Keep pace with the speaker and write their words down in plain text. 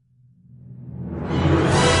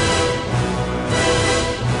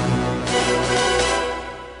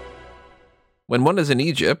When one is in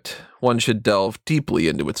Egypt, one should delve deeply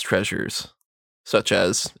into its treasures, such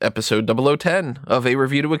as episode 0010 of A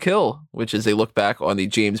Review to a Kill, which is a look back on the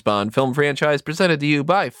James Bond film franchise presented to you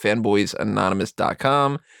by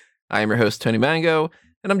fanboysanonymous.com. I am your host, Tony Mango,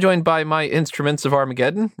 and I'm joined by my instruments of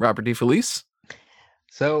Armageddon, Robert DeFelice.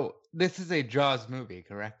 So, this is a Jaws movie,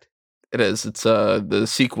 correct? It is. It's the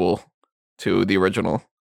sequel to the original,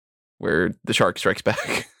 where the shark strikes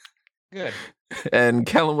back. Good. And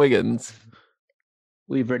Callum Wiggins.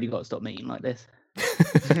 We've really got to stop meeting like this.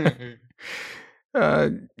 You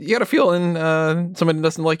got a feeling somebody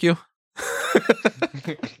doesn't like you?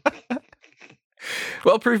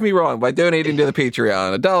 Well, prove me wrong by donating to the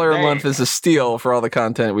Patreon. $1 a month is a steal for all the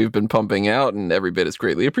content we've been pumping out, and every bit is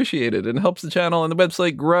greatly appreciated and helps the channel and the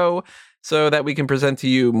website grow so that we can present to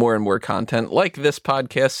you more and more content like this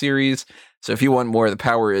podcast series. So if you want more, the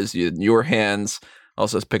power is in your hands.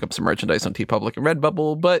 Also, pick up some merchandise on TeePublic and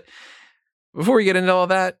Redbubble. But before we get into all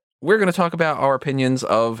that, we're going to talk about our opinions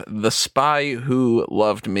of The Spy Who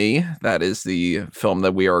Loved Me. That is the film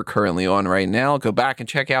that we are currently on right now. Go back and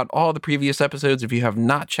check out all the previous episodes if you have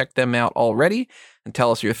not checked them out already, and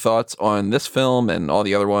tell us your thoughts on this film and all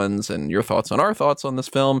the other ones, and your thoughts on our thoughts on this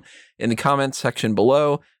film in the comments section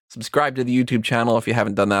below. Subscribe to the YouTube channel if you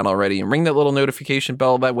haven't done that already, and ring that little notification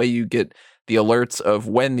bell. That way you get the alerts of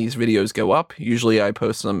when these videos go up. Usually I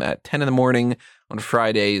post them at 10 in the morning on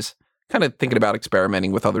Fridays. Kind of thinking about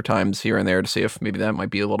experimenting with other times here and there to see if maybe that might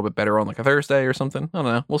be a little bit better on like a Thursday or something. I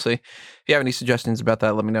don't know. We'll see. If you have any suggestions about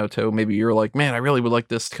that, let me know too. Maybe you're like, man, I really would like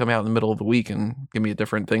this to come out in the middle of the week and give me a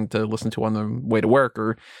different thing to listen to on the way to work,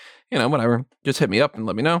 or, whatever. Just hit me up and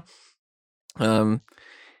let me know.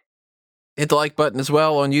 Hit the like button as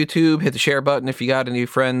well on YouTube. Hit the share button if you got any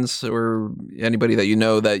friends or anybody that you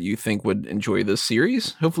know that you think would enjoy this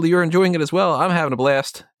series. Hopefully you're enjoying it as well. I'm having a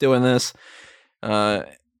blast doing this.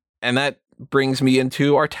 And that brings me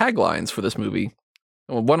into our taglines for this movie.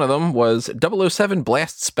 One of them was 007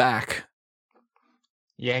 blasts back.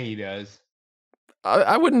 Yeah, he does.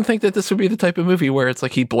 I wouldn't think that this would be the type of movie where it's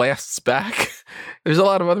like he blasts back. There's a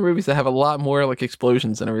lot of other movies that have a lot more like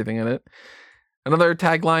explosions and everything in it. Another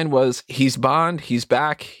tagline was, he's Bond, he's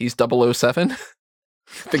back, he's 007. I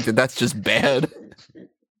think that's just bad.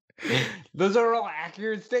 Those are all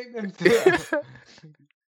accurate statements.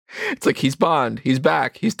 It's like, he's Bond, he's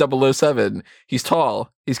back, he's 007, he's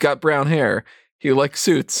tall, he's got brown hair, he likes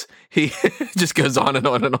suits. He just goes on and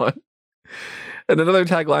on and on. And another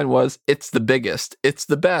tagline was, it's the biggest, it's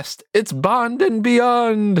the best, it's Bond and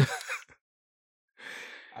beyond.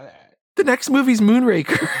 The next movie's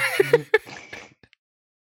Moonraker.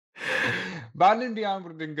 Bond and Beyond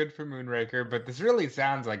would have been good for Moonraker, but this really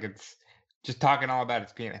sounds like it's just talking all about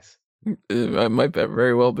its penis. It might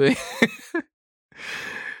very well be.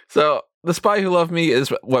 So, The Spy Who Loved Me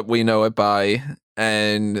is what we know it by,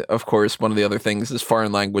 and of course, one of the other things is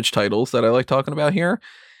foreign language titles that I like talking about here.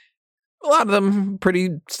 A lot of them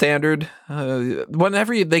pretty standard.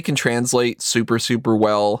 Whenever they can translate super, super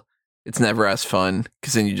well, it's never as fun,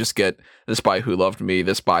 because then you just get The Spy Who Loved Me,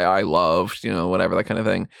 The Spy I Loved, whatever, that kind of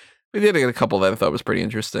thing. We did get a couple that I thought was pretty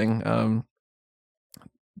interesting.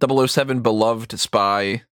 007 Beloved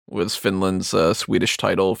Spy was Finland's Swedish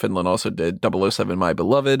title. Finland also did 007 My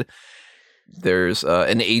Beloved. There's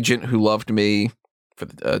An Agent Who Loved Me for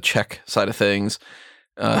the Czech side of things.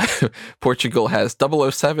 Portugal has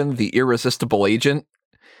 007 The Irresistible Agent.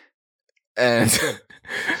 And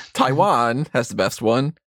Taiwan has the best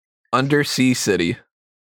one, Undersea City.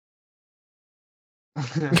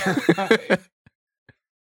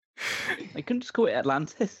 They couldn't just call it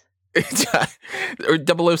Atlantis. Or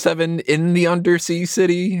 007 in the Undersea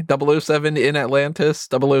City, 007 in Atlantis,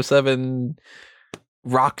 007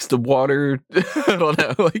 rocks the water. I don't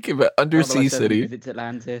know, like Undersea City. It's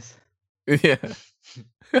Atlantis. Yeah.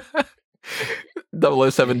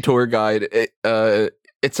 007 tour guide.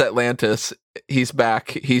 It's Atlantis. He's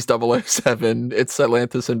back. He's 007. It's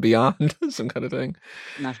Atlantis and beyond. Some kind of thing.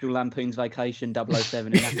 National Lampoon's Vacation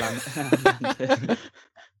 007 in Atlantis.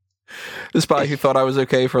 The Spy Who Thought I Was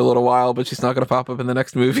Okay for a little while, but she's not going to pop up in the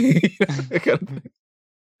next movie.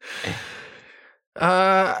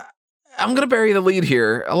 I'm going to bury the lead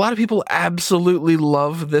here. A lot of people absolutely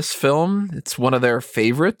love this film. It's one of their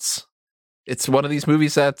favorites. It's one of these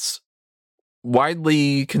movies that's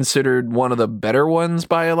widely considered one of the better ones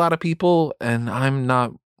by a lot of people, and I'm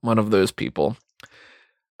not one of those people.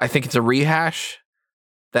 I think it's a rehash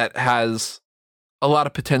that has a lot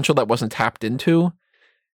of potential that wasn't tapped into.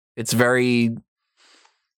 It's very,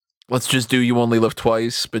 let's just do You Only Live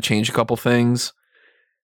Twice, but change a couple things.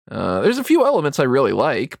 There's a few elements I really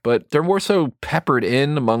like, but they're more so peppered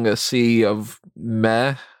in among a sea of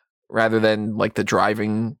meh rather than like the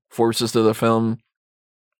driving forces to the film.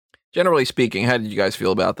 Generally speaking, how did you guys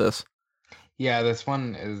feel about this? Yeah, this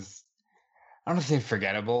one is, I don't want to say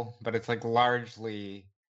forgettable, but it's like largely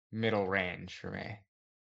middle range for me.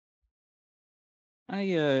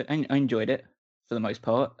 I enjoyed it for the most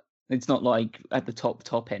part. It's not like at the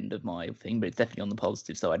top end of my thing, but it's definitely on the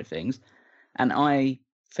positive side of things. And I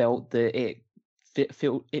felt that it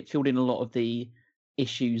filled in a lot of the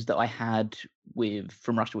issues that I had with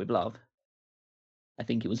From Russia with Love. I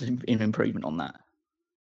think it was an improvement on that.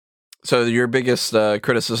 So your biggest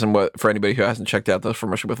criticism for anybody who hasn't checked out the From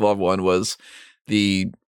Russia with Love one was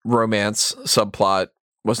the romance subplot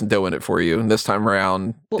wasn't doing it for you. And this time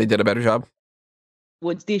around, they did a better job?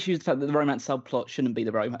 Well, it's the issue is the fact that the romance subplot shouldn't be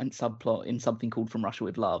the romance subplot in something called From Russia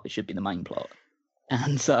with Love. It should be the main plot.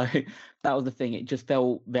 And so that was the thing. It just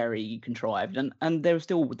felt very contrived. And there was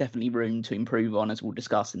still definitely room to improve on, as we'll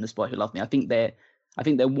discuss in The Spy Who Loved Me. I think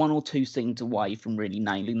they're one or two scenes away from really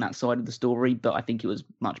nailing that side of the story, but I think it was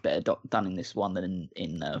much better done in this one than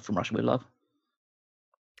in From Russia with Love.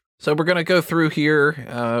 So we're going to go through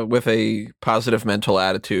here with a positive mental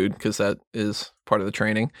attitude, because that is part of the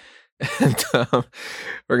training. And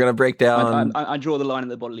we're going to break down... I draw the line at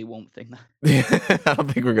the bodily warmth thing. I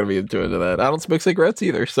don't think we're going to be too into that. I don't smoke cigarettes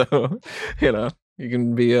either, so, you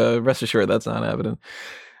can be rest assured that's not happening.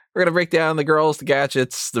 We're going to break down the girls, the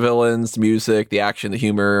gadgets, the villains, the music, the action, the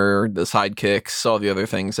humor, the sidekicks, all the other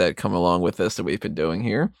things that come along with this that we've been doing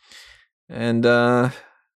here. And I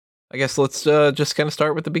guess let's just kind of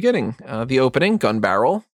start with the beginning. The opening, gun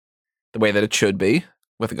barrel, the way that it should be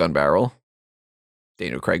with a gun barrel.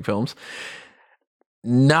 Daniel Craig films.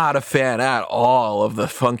 Not a fan at all of the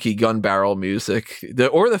funky gun barrel music,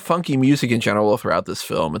 or the funky music in general throughout this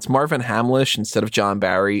film. It's Marvin Hamlish instead of John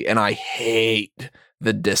Barry, and I hate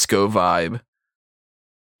the disco vibe.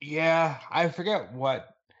 Yeah, I forget what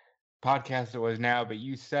podcast it was now, but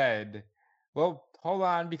you said, well, hold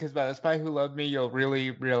on, because by The Spy Who Loved Me, you'll really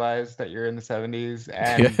realize that you're in the 70s.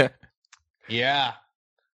 And yeah.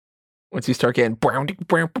 Once you start getting, and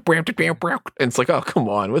it's like, oh, come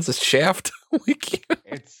on, what's this, Shaft?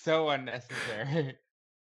 It's so unnecessary.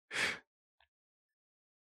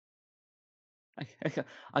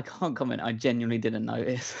 I can't comment. I genuinely didn't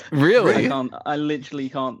notice. Really? I literally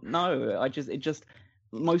can't. No,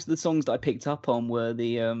 most of the songs that I picked up on were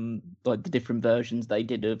the like the different versions they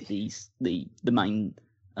did of the main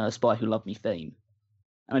Spy Who Loved Me theme.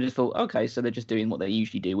 And I just thought, okay, so they're just doing what they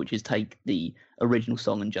usually do, which is take the original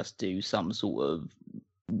song and just do some sort of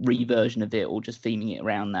reversion of it or just theming it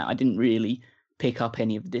around that. I didn't really pick up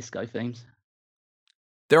any of the disco themes.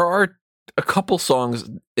 There are a couple songs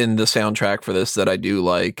in the soundtrack for this that I do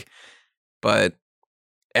like, but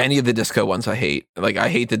any of the disco ones I hate. Like, I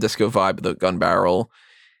hate the disco vibe of the gun barrel.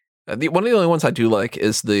 One of the only ones I do like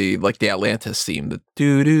is the Atlantis theme. The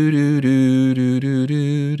do do do do do do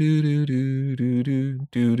do do do do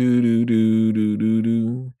do do do do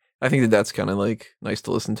do. I think that's kind of like nice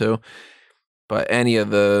to listen to. But any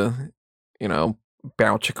of the,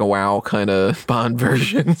 bow chicka wow kind of Bond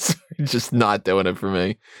versions, just not doing it for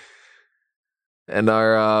me. And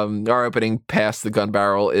our opening past the gun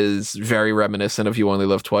barrel is very reminiscent of You Only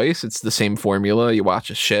Live Twice. It's the same formula. You watch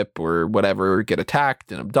a ship or whatever get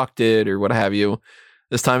attacked and abducted or what have you.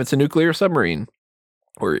 This time it's a nuclear submarine,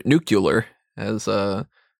 or nuclear, as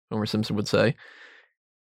Homer Simpson would say.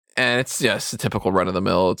 And it's just a typical run of the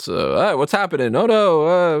mill. It's what's happening? Oh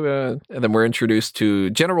no! And then we're introduced to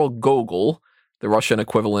General Gogol, the Russian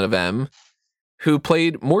equivalent of M, who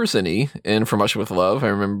played Morzeny in From Russia with Love. I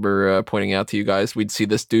remember pointing out to you guys we'd see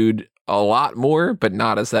this dude a lot more, but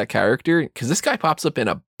not as that character, because this guy pops up in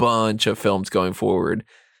a bunch of films going forward,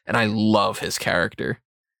 and I love his character.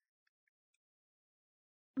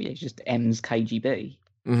 Yeah, he's just M's KGB.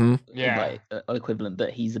 Mm-hmm. Yeah. Equivalent, but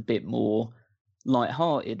he's a bit more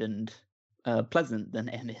light-hearted and pleasant than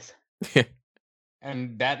M is.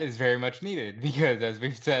 And that is very much needed, because as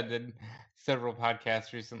we've said in several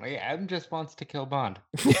podcasts recently, M just wants to kill Bond.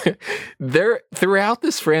 Throughout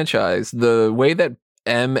this franchise, the way that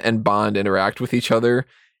M and Bond interact with each other,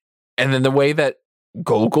 and then the way that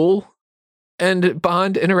Gogol and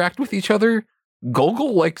Bond interact with each other,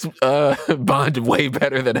 Gogol likes Bond way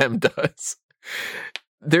better than M does.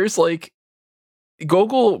 There's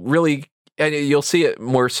Gogol really, and you'll see it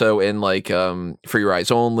more so in For Your Eyes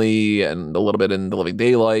Only and a little bit in The Living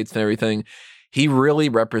Daylights and everything. He really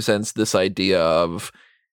represents this idea of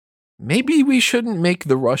maybe we shouldn't make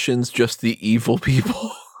the Russians just the evil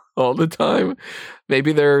people all the time.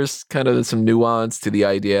 Maybe there's kind of some nuance to the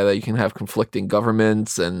idea that you can have conflicting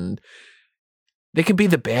governments and they can be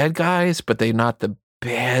the bad guys, but they're not the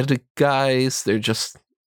bad guys. They're just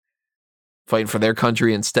fighting for their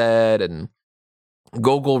country instead. And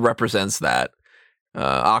Gogol represents that.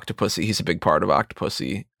 Octopussy, he's a big part of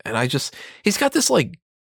Octopussy. And he's got this like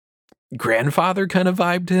grandfather kind of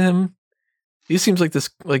vibe to him. He seems like this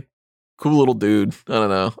like cool little dude. I don't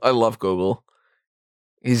know. I love Gogol.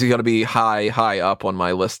 He's going to be high up on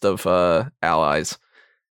my list of allies,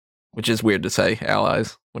 which is weird to say,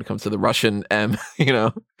 allies, when it comes to the Russian M, you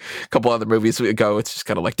know. A couple other movies ago, it's just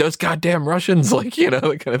kind of like, those goddamn Russians, like, you know,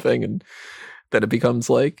 that kind of thing. And then it becomes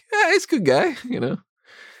like, he's a good guy, you know.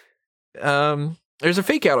 There's a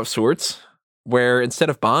fake out of sorts where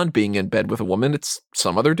instead of Bond being in bed with a woman, it's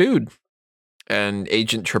some other dude. And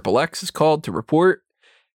Agent Triple X is called to report.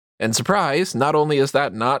 And surprise, not only is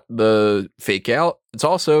that not the fake out, it's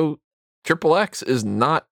also Triple X is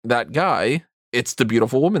not that guy. It's the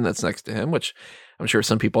beautiful woman that's next to him, which I'm sure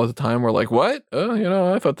some people at the time were like, what? Oh, you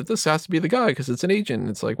know, I thought that this has to be the guy because it's an agent.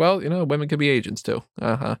 It's like, well, you know, women can be agents too.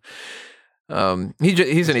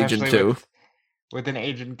 He's an agent too. With an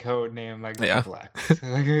agent code name like Yeah. Triple X.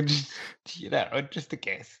 Like, just in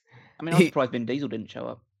case. I mean, I'm surprised Vin Diesel didn't show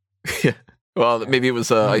up. Yeah. Well, maybe it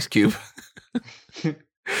was Ice Cube.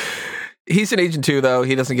 He's an agent too, though.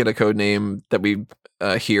 He doesn't get a code name that we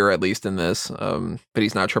hear, at least in this. But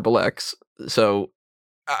he's not Triple X. So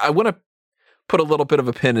I want to put a little bit of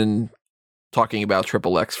a pin in talking about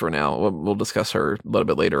Triple X for now. We'll discuss her a little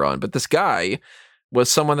bit later on. But this guy was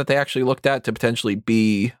someone that they actually looked at to potentially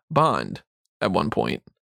be Bond at one point.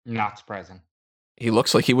 Not surprising. He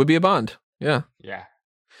looks like he would be a Bond. Yeah. Yeah.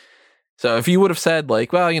 So if you would have said,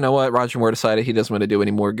 like, well, you know what, Roger Moore decided he doesn't want to do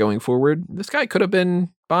any more going forward, this guy could have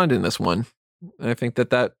been Bond in this one. And I think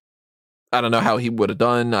that I don't know how he would have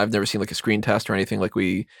done. I've never seen like a screen test or anything like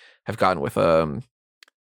we have gotten with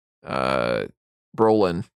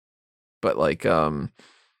Brolin. But like, yeah,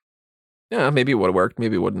 maybe it would have worked.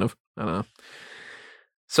 Maybe it wouldn't have. I don't know.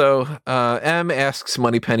 So M asks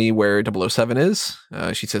Moneypenny where 007 is.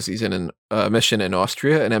 She says he's in a mission in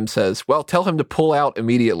Austria. And M says, well, tell him to pull out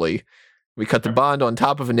immediately. We cut the Bond on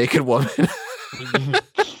top of a naked woman.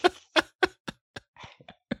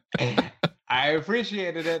 I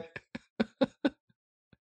appreciated it.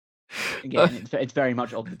 Again, it's very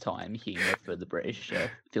much of the time humor for the British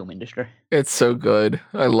film industry. It's so good.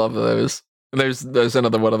 I love those. There's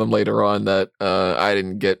another one of them later on that I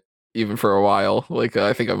didn't get even for a while. Like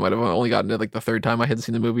I think I might have only gotten it like the third time I had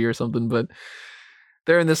seen the movie or something. But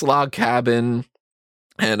they're in this log cabin,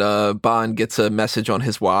 and Bond gets a message on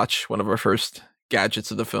his watch. One of our first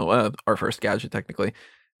gadgets of the film, our first gadget technically,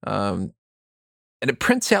 and it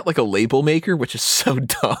prints out like a label maker, which is so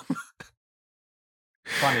dumb.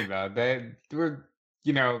 Funny though, they were,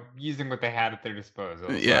 you know, using what they had at their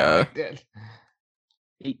disposal. Yeah.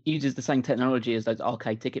 It uses the same technology as those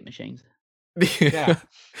arcade ticket machines. Yeah.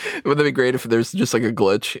 Wouldn't it be great if there's just like a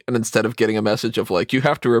glitch, and instead of getting a message of like, you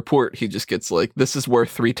have to report, he just gets like, this is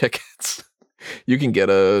worth 3 tickets. You can get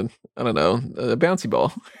a bouncy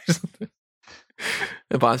ball.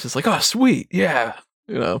 And Bond's just like, oh, sweet. Yeah.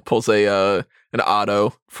 You know, pulls an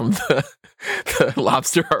auto from the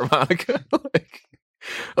lobster harmonica. Like,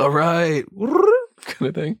 all right. Kind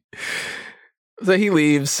of thing. So he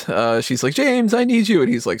leaves. She's like, James, I need you.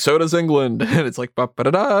 And he's like, so does England. And it's like,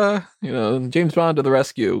 ba-ba-da-da. You know, James Bond to the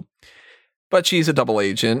rescue. But she's a double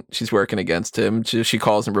agent. She's working against him. She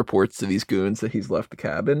calls and reports to these goons that he's left the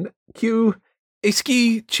cabin. Cue a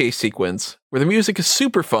ski chase sequence where the music is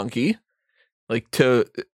super funky, like to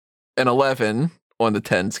an 11 on the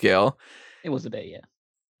 10 scale. It was a bit, yeah.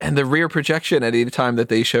 And the rear projection at any time that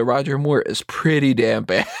they show Roger Moore is pretty damn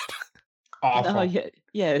bad. Awful. No,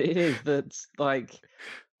 yeah, it is. But like,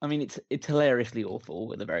 I mean, it's hilariously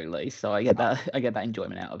awful at the very least. So I get that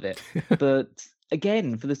enjoyment out of it. But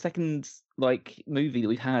again, for the second like movie that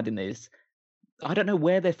we've had in this, I don't know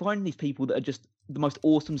where they're finding these people that are just the most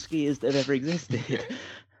awesome skiers that have ever existed.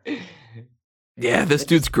 Yeah, this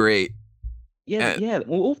dude's great. Yeah,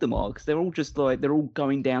 all of them are, because they're all just like, they're all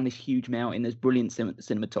going down this huge mountain. There's brilliant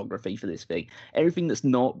cinematography for this thing. Everything that's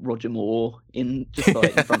not Roger Moore in just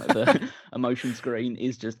like in front of a motion screen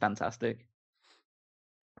is just fantastic.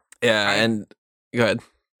 Yeah, and go ahead.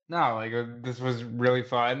 No, like this was really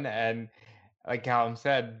fun, and like Callum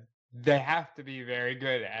said, they have to be very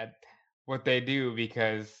good at what they do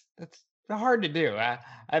because that's hard to do. I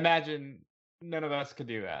imagine none of us could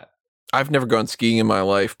do that. I've never gone skiing in my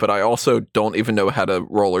life, but I also don't even know how to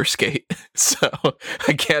roller skate. So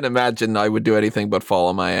I can't imagine I would do anything but fall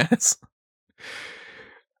on my ass.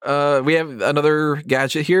 We have another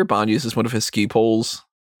gadget here. Bond uses one of his ski poles.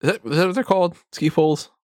 Is that what they're called? Ski poles?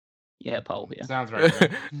 Yeah, pole, yeah. Sounds right. All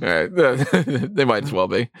right. They might as well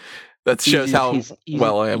be. That shows how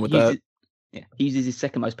well I am with that. Yeah, he uses his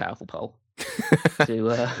second most powerful pole.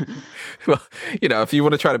 to Well, if you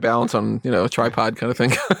want to try to balance on, a tripod kind of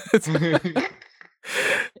thing.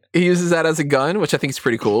 He uses that as a gun, which I think is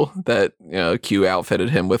pretty cool. That Q outfitted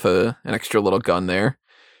him with an extra little gun there.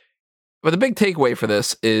 But the big takeaway for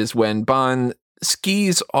this is when Bond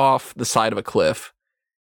skis off the side of a cliff,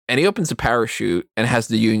 and he opens a parachute and has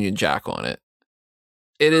the Union Jack on it.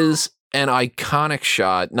 It is an iconic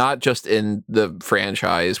shot, not just in the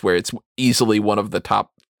franchise, where it's easily one of the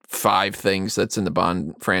top 5 things that's in the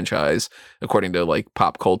Bond franchise, according to like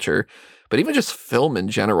pop culture, but even just film in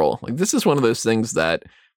general. Like, this is one of those things that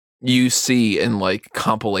you see in like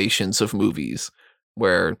compilations of movies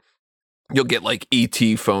where you'll get like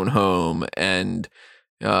E.T. Phone Home and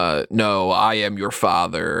No, I Am Your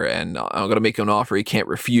Father, and I'm going to make you an offer you can't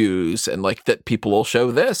refuse. And like that people will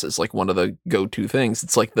show this as like one of the go-to things.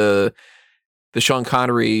 It's like the Sean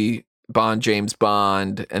Connery Bond, James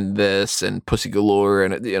Bond, and this, and Pussy Galore,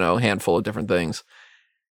 and a handful of different things.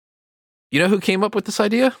 You know who came up with this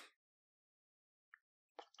idea?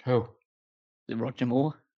 Who? Roger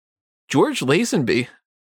Moore. George Lazenby.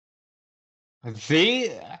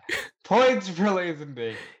 See, points for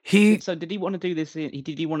Lazenby. So did he want to do this in?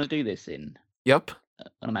 Did he want to do this in? Yep.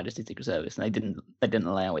 On Her Majesty's Secret Service, and they didn't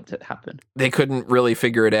allow it to happen. They couldn't really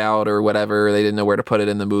figure it out or whatever. They didn't know where to put it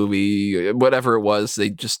in the movie. Whatever it was, they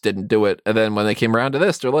just didn't do it. And then when they came around to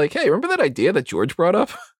this, they're like, "Hey, remember that idea that George brought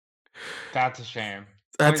up?" That's a shame.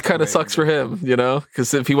 That kind of sucks for him,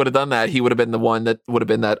 because if he would have done that, he would have been the one that would have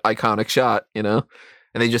been that iconic shot, And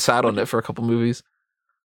they just sat on it for a couple movies.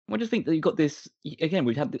 I just think that you've got this again.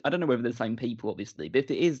 We've had. I don't know whether they're the same people, obviously, but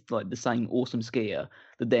if it is like the same awesome skier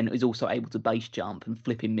that then is also able to base jump and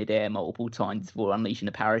flip in midair multiple times before unleashing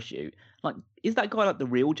a parachute, like, is that guy like the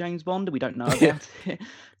real James Bond? We don't know about it.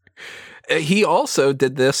 He also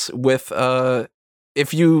did this with.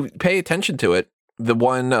 If you pay attention to it, the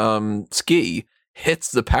one ski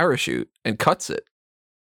hits the parachute and cuts it.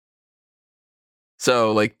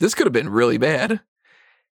 So like this could have been really bad,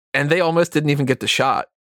 and they almost didn't even get the shot.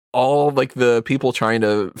 All like the people trying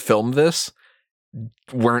to film this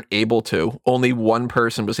weren't able to. Only one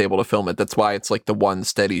person was able to film it. That's why it's like the one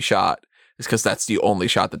steady shot. It's because that's the only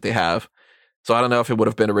shot that they have. So I don't know if it would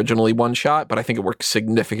have been originally one shot, but I think it works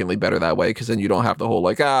significantly better that way, because then you don't have the whole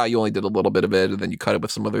like, you only did a little bit of it and then you cut it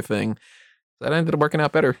with some other thing. That ended up working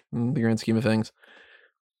out better in the grand scheme of things.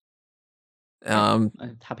 A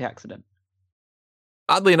happy accident.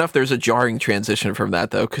 Oddly enough, there's a jarring transition from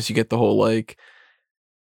that though, because you get the whole like,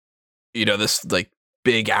 this like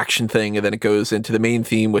big action thing, and then it goes into the main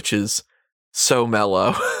theme, which is so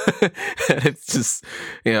mellow. And it's just,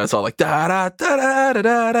 it's all like da da da da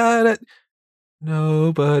da da da.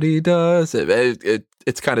 Nobody does it.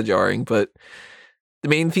 It's kind of jarring, but the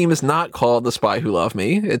main theme is not called The Spy Who Loved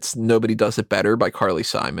Me. It's Nobody Does It Better by Carly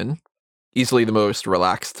Simon. Easily the most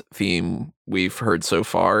relaxed theme we've heard so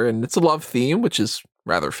far, and it's a love theme, which is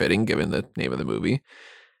rather fitting given the name of the movie.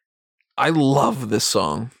 I love this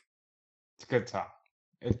song. It's a good song.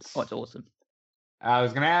 It's awesome. I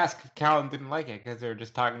was going to ask if Callum didn't like it because they were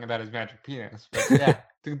just talking about his magic penis. But yeah,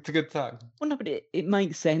 it's a good song. Well, no, but it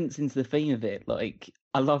makes sense into the theme of it. Like,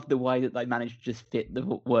 I love the way that they managed to just fit the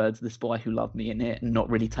words "The Spy Who Loved Me" in it and not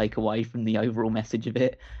really take away from the overall message of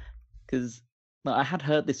it. Because I had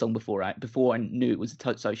heard this song before I knew it was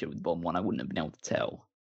associated with Bond 1. I wouldn't have been able to tell,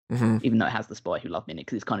 even though it has "The Spy Who Loved Me" in it,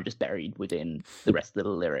 because it's kind of just buried within the rest of the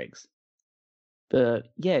lyrics.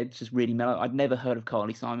 But yeah, it's just really mellow. I'd never heard of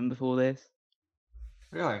Carly Simon before this.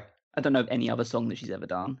 Really? I don't know of any other song that she's ever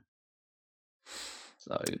done.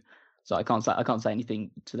 So I can't say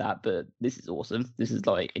anything to that. But this is awesome. This is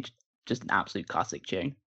like, it's just an absolute classic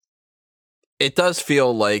tune. It does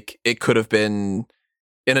feel like it could have been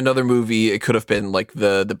in another movie. It could have been like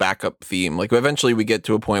the backup theme. Like eventually we get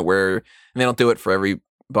to a point where, and they don't do it for every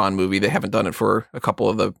Bond movie. They haven't done it for a couple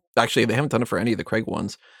of the. Actually, they haven't done it for any of the Craig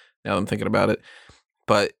ones. Now I'm thinking about it.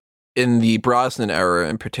 But in the Brosnan era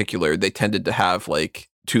in particular, they tended to have like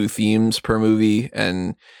 2 themes per movie.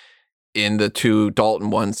 And in the 2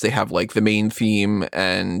 Dalton ones, they have like the main theme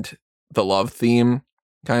and the love theme,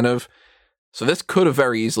 kind of. So this could have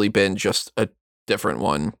very easily been just a different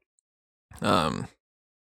one. I'm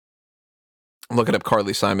looking up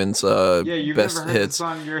Carly Simon's you've best never heard hits. the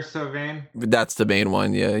song "You're So Vain"? That's the main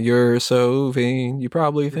one. Yeah, you're so vain. You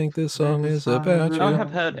probably think this song is about you. I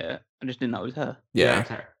have heard it. I just didn't know it was her. Yeah. It's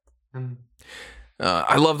her.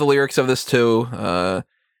 I love the lyrics of this too.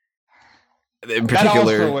 In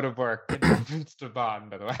particular, that also would have worked in reference to Bond,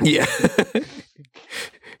 by the way. Yeah.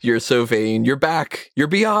 You're so vain. You're back. You're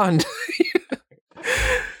beyond.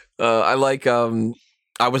 I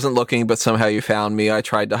I wasn't looking, but somehow you found me. I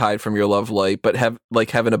tried to hide from your love light, but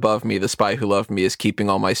like heaven above me, the spy who loved me is keeping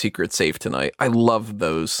all my secrets safe tonight. I love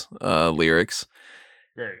those lyrics.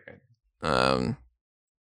 Very good.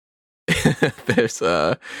 There's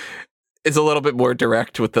it's a little bit more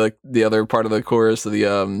direct with the other part of the chorus.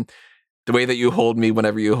 The way that you hold me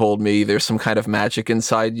whenever you hold me, there's some kind of magic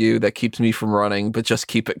inside you that keeps me from running, but just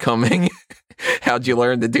keep it coming. How'd you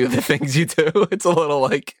learn to do the things you do? It's a little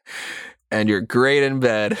like, and you're great in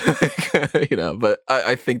bed, but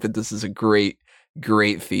I think that this is a great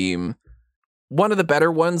theme. One of the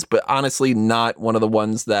better ones, but honestly not one of the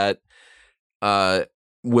ones that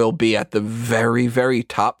will be at the very, very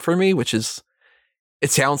top for me, which is,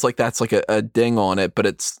 it sounds like that's like a ding on it, but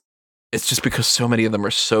it's just because so many of them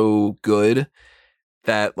are so good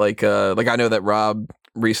that like I know that Rob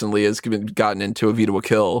recently has gotten into A View to a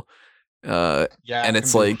Kill. Yeah, and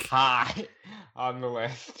it's like high on the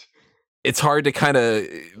list. It's hard to kind of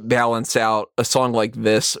balance out a song like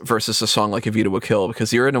this versus a song like A View to a Kill,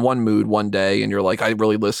 because you're in a one mood one day and you're like, I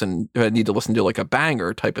need to listen to like a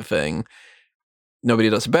banger type of thing. Nobody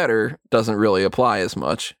Does Better doesn't really apply as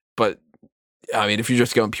much, but I mean, if you're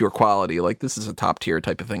just going pure quality, like this is a top tier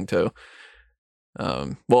type of thing too.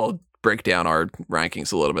 We'll break down our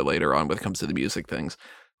rankings a little bit later on when it comes to the music things.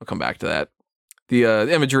 I'll come back to that. The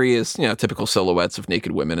imagery is, typical silhouettes of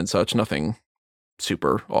naked women and such. Nothing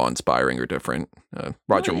super awe-inspiring or different.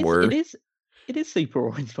 Roger Moore. It is super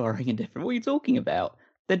awe-inspiring and different. What are you talking about?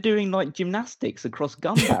 They're doing like gymnastics across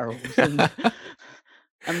gun barrels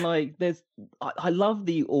and like I love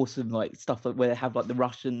the awesome like stuff where they have like the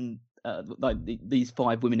Russian these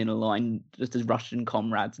 5 women in a line just as Russian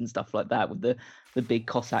comrades and stuff like that with the big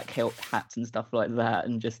Cossack hats and stuff like that,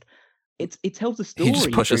 and just it tells a story. He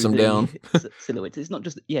just pushes them down. Silhouettes. It's not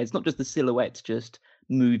just the silhouettes just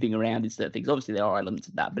moving around instead of things. Obviously there are elements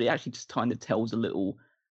of that, but it actually just kind of tells a little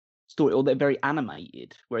story, or they're very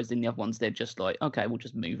animated, whereas in the other ones they're just like, okay, we'll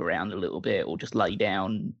just move around a little bit or just lay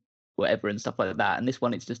down whatever and stuff like that. And this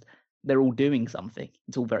one, it's just they're all doing something.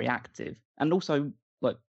 It's all very active. And also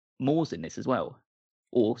like Moore's in this as well,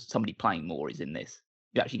 or somebody playing Moore is in this.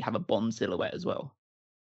 You actually have a Bond silhouette as well.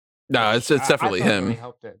 No, it's definitely him. Really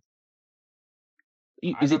helped it.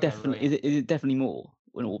 Is it definitely Moore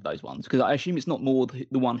in all of those ones? Because I assume it's not Moore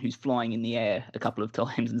the one who's flying in the air a couple of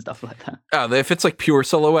times and stuff like that. Oh, if it's like pure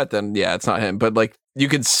silhouette, then yeah, it's not him. But like you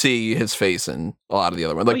could see his face in a lot of the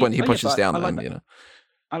other ones, like when he pushes down them.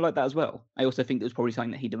 I like that as well. I also think it was probably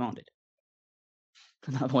something that he demanded.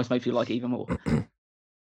 And that always makes you like it even more.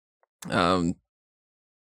 So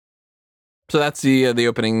that's the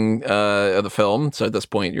opening of the film. So at this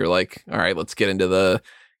point, you're like, all right, let's get into the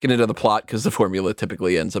plot, because the formula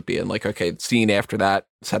typically ends up being like, okay, scene after that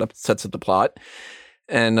sets up the plot,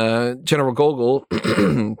 and General Gogol,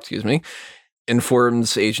 excuse me,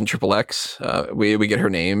 informs Agent XXX. We get her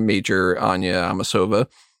name, Major Anya Amasova,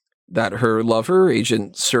 that her lover,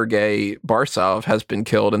 Agent Sergei Barsov, has been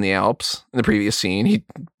killed in the Alps. In the previous scene, he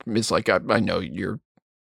is like, I know you're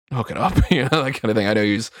hooking up, that kind of thing. I know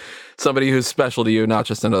he's somebody who's special to you, not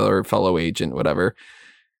just another fellow agent, whatever.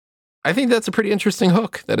 I think that's a pretty interesting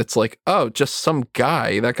hook, that it's like, oh, just some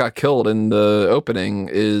guy that got killed in the opening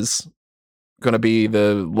is going to be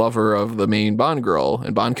the lover of the main Bond girl,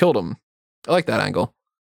 and Bond killed him. I like that angle.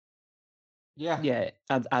 Yeah,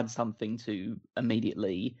 add something to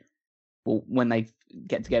immediately. Well, when they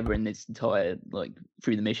get together in this entire, like,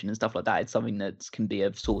 through the mission and stuff like that, it's something that can be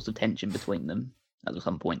a source of tension between them at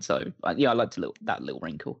some point. So, I liked that little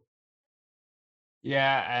wrinkle.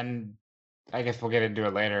 Yeah, and I guess we'll get into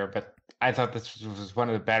it later, but I thought this was one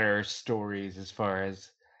of the better stories as far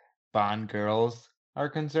as Bond girls are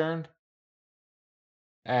concerned.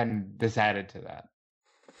 And this added to that.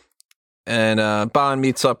 And Bond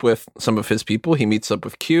meets up with some of his people. He meets up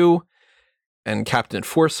with Q and Captain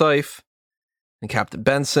Forsyth and Captain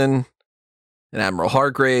Benson and Admiral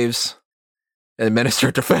Hargraves and Minister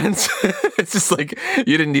of Defense. It's just like,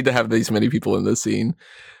 you didn't need to have these many people in this scene.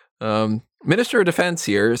 Minister of Defense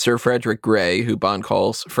here, Sir Frederick Gray, who Bond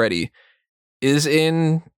calls Freddy, is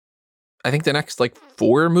in, I think, the next,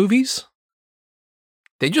 4 movies.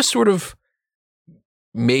 They just sort of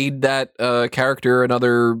made that character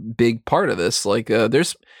another big part of this.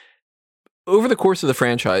 There's, over the course of the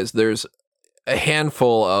franchise, there's a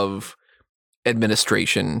handful of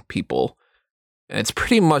administration people. And it's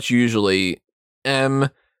pretty much usually M,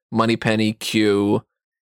 Moneypenny, Q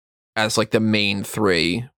as the main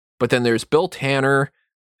 3. But then there's Bill Tanner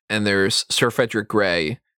and there's Sir Frederick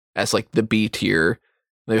Gray as the B tier.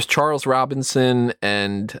 There's Charles Robinson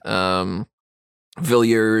and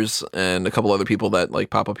Villiers and a couple other people that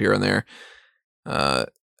pop up here and there.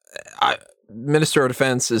 Minister of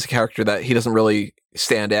Defense is a character that he doesn't really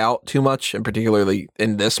stand out too much, and particularly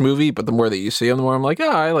in this movie. But the more that you see him, the more I'm like,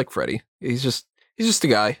 I like Freddy. He's just a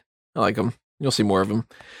guy. I like him. You'll see more of him.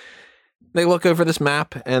 They look over this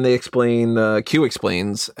map and they explain. Q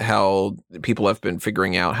explains how people have been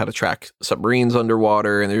figuring out how to track submarines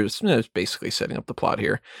underwater, and there's basically setting up the plot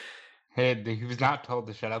here. Hey, he was not told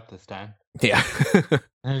to shut up this time. Yeah,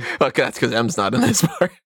 well, that's because M's not in this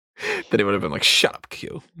part. Then it would have been like, "Shut up,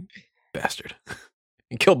 Q, bastard,"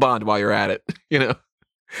 and kill Bond while you're at it. And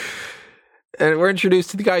we're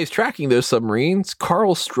introduced to the guy who's tracking those submarines,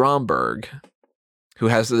 Carl Stromberg, who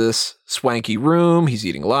has this swanky room. He's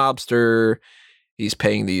eating lobster. He's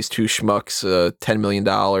paying these two schmucks $10 million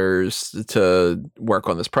to work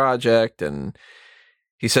on this project. And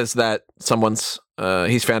he says that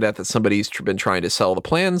he's found out that somebody's been trying to sell the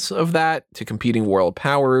plans of that to competing world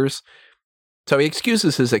powers. So he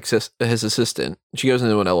excuses his assistant. She goes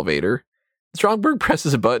into an elevator. Stromberg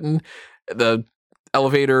presses a button. The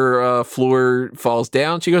elevator floor falls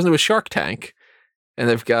down. She goes into a shark tank. And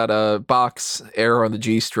they've got a box Air on the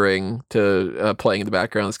G string to playing in the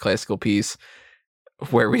background, this classical piece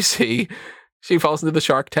where we see she falls into the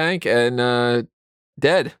shark tank and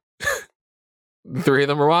dead. The three of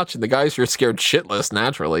them are watching. The guys are scared shitless,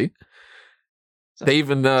 naturally. They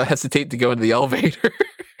even hesitate to go into the elevator.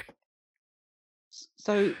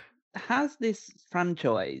 So has this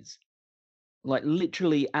franchise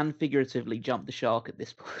literally and figuratively jumped the shark at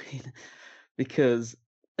this point? Because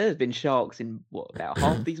there's been sharks in about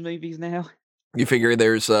half these movies now. You figure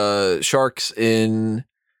there's sharks in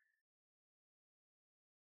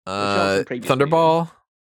Thunderball.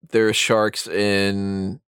 There's sharks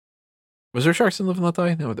in. Was there sharks in Live and Let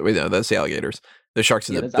Die? No, wait, no, that's the alligators. There's sharks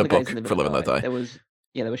in the book for Live and Let Die.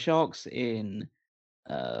 There were sharks in.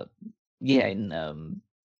 Just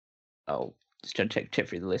trying to check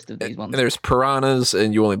through the list of these ones. And there's piranhas,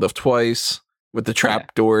 and You Only Live Twice. With the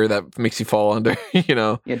trap door that makes you fall under,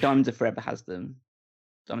 Yeah, Diamonds Are Forever has them.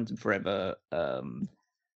 Diamonds Are Forever, Not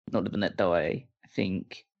Live and Let Die. I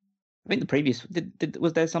think the previous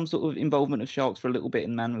was there some sort of involvement of sharks for a little bit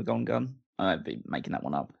in Man with Gone Gun? I might be making that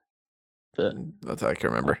one up, but that's all I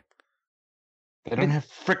can remember. They don't have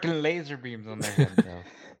freaking laser beams on their head, though.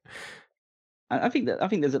 I think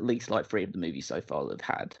there's at least 3 of the movies so far that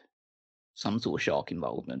have had some sort of shark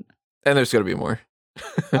involvement, and there's going to be more.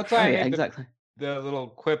 That's why exactly. The little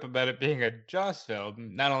quip about it being a Jaws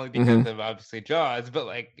film, not only because of obviously Jaws,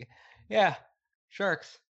 but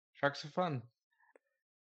sharks. Sharks are fun.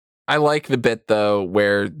 I like the bit though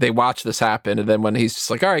where they watch this happen, and then when he's just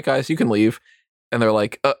like, "All right, guys, you can leave," and they're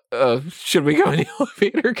like, should we go in the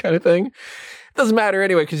elevator?" kind of thing. Doesn't matter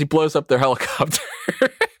anyway because he blows up their helicopter.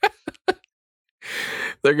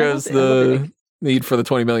 There goes the need for the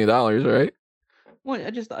 $20 million, right? Well, I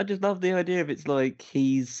just love the idea of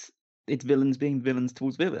it's villains being villains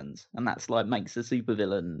towards villains, and that's makes a super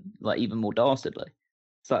villain even more dastardly.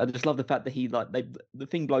 So I just love the fact that the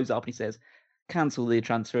thing blows up and he says, "Cancel the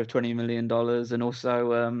transfer of $20 million, and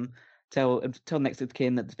also tell next of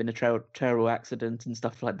kin that there's been a terrible accident and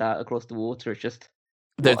stuff like that across the water." It's just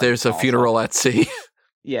there's a funeral at sea.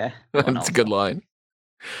 Yeah, that's a good line.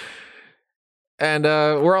 And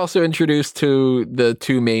we're also introduced to the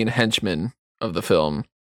two main henchmen of the film.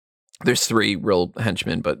 There's 3 real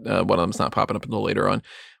henchmen, but one of them's not popping up until later on.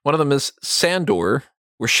 One of them is Sandor,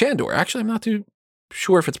 or Shandor. Actually, I'm not too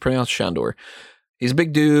sure if it's pronounced Shandor. He's a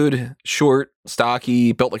big dude, short,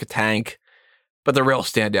 stocky, built like a tank. But the real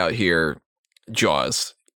standout here,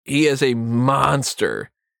 Jaws. He is a monster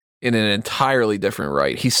in an entirely different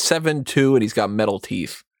right. He's 7'2", and he's got metal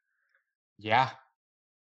teeth. Yeah.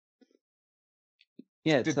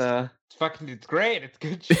 Yeah, it's great. It's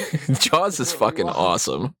good shit. Jaws is fucking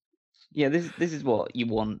awesome. Yeah, this is what you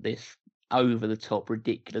want this over the top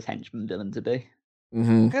ridiculous henchman villain to be.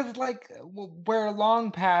 Because we're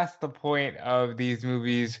long past the point of these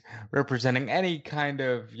movies representing any kind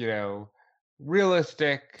of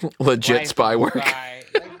realistic legit spy work.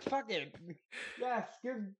 Fuck it, yes,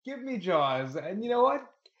 give me Jaws, and you know what?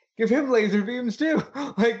 Give him laser beams too.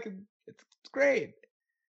 It's great.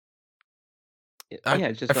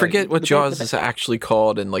 I forget what Jaws is actually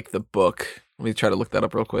called in the book. Let me try to look that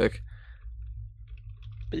up real quick.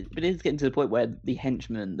 But it's getting to the point where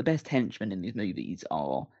the best henchmen in these movies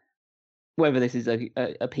are, whether this is a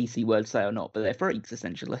PC word to say or not, but they're freaks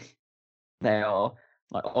essentially. They are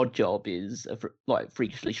Oddjob is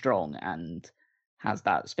freakishly strong and has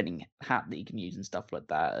that spinning hat that you can use and stuff like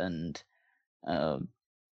that, and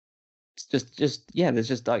it's there's just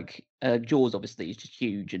Jaws obviously is just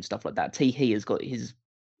huge and stuff like that. Tee has got his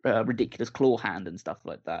ridiculous claw hand and stuff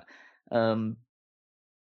like that.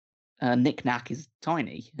 Nick Nack is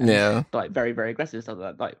tiny. And, Yeah. like very, very aggressive stuff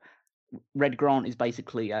like that. Like Red Grant is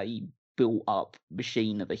basically a built up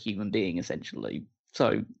machine of a human being, essentially.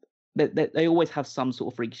 So they always have some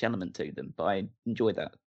sort of freakish element to them, but I enjoy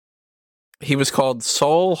that. He was called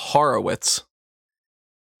Saul Horowitz,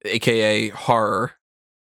 aka Horror,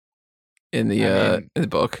 in the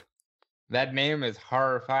book. That name is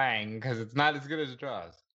horrifying because it's not as good as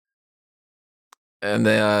Jaws. And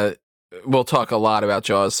we'll talk a lot about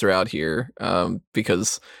Jaws throughout here,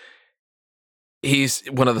 because he's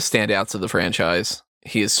one of the standouts of the franchise.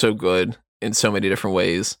 He is so good in so many different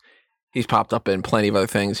ways. He's popped up in plenty of other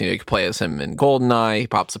things. You can play as him in GoldenEye. He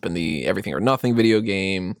pops up in the Everything or Nothing video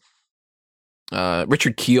game.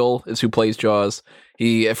 Richard Kiel is who plays Jaws.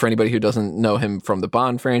 For anybody who doesn't know him from the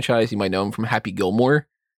Bond franchise, you might know him from Happy Gilmore.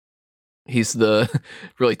 He's the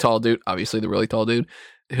really tall dude, obviously the really tall dude,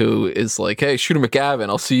 who is like, hey, Shooter McGavin,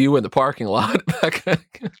 I'll see you in the parking lot.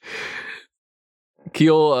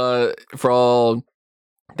 Kiel, for all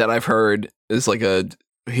that I've heard, is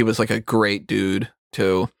he was like a great dude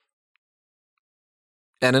too.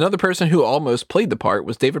 And another person who almost played the part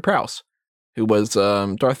was David Prowse, who was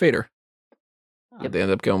Darth Vader. Yep. They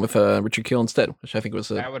ended up going with Richard Kiel instead, which I think was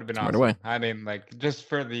that would have been awesome. Way. I mean, like, just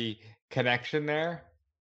for the connection there,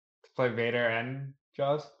 to play Vader and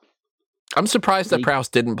Jaws. I'm surprised that Prowse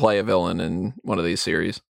didn't play a villain in one of these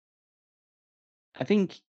series. I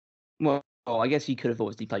think, well, I guess he could have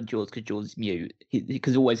obviously played Jaws because Jaws is mute.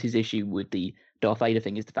 Because always his issue with the Darth Vader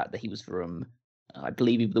thing is the fact that he was from, I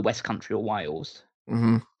believe, the West Country or Wales.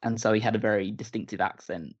 Mm-hmm. And so he had a very distinctive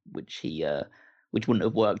accent, which which wouldn't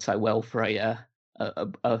have worked so well for a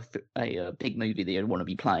big movie that you'd want to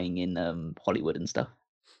be playing in Hollywood and stuff.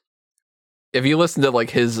 If you listen to like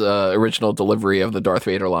his original delivery of the Darth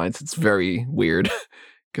Vader lines, it's very weird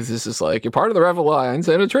because this is like, you're part of the Rebel Alliance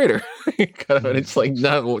and a traitor. And it's like,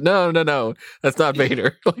 no, that's not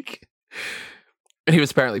Vader. Like, and he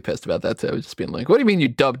was apparently pissed about that too, just being like, what do you mean you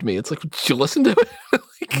dubbed me? It's like, did you listen to it?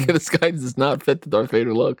 Like, this guy does not fit the Darth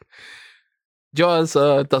Vader look. Jaws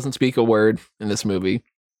doesn't speak a word in this movie.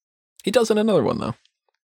 He does in another one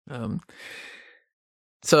though.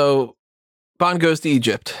 So Bond goes to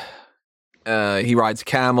Egypt. He rides a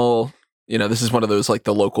camel. You know, this is one of those like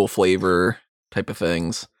the local flavor type of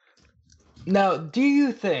things. Now, do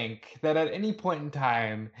you think that at any point in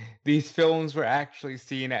time, these films were actually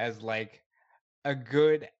seen as like a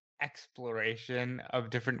good exploration of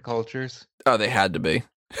different cultures? Oh, they had to be.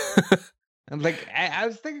 And like, I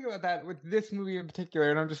was thinking about that with this movie in particular,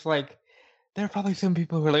 and I'm just like, there are probably some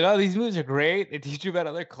people who are like, oh, these movies are great. They teach you about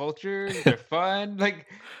other cultures. They're fun. Like,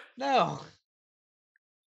 no.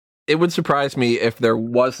 It would surprise me if there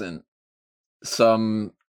wasn't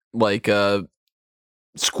some like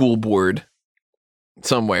school board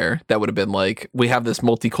somewhere that would have been like, we have this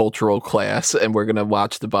multicultural class and we're gonna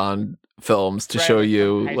watch the Bond films to show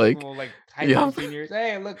you like high school seniors.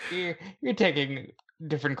 Hey, look, you're taking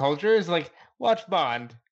different cultures. Like, watch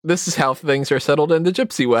Bond. This is how things are settled in the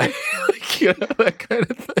gypsy way. Like, you know, that kind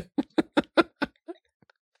of thing.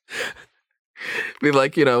 Be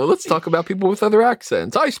like, you know, let's talk about people with other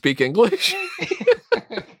accents. I speak English.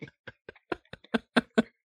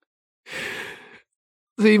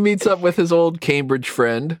 So he meets up with his old Cambridge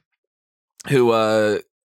friend who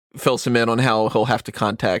fills him in on how he'll have to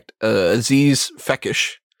contact Aziz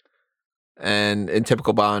Fekish. And in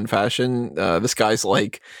typical Bond fashion, this guy's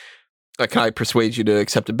like, can I persuade you to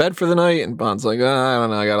accept a bed for the night? And Bond's like, I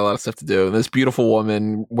don't know, I got a lot of stuff to do. And this beautiful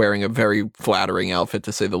woman wearing a very flattering outfit,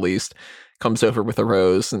 to say the least, comes over with a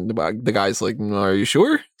rose. And the guy's like, are you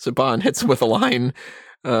sure? So Bond hits him with a line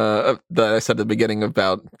that I said at the beginning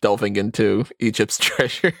about delving into Egypt's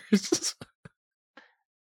treasures.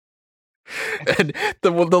 And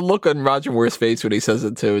the look on Roger Moore's face when he says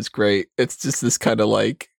it too is great. It's just this kind of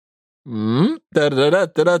like, da da da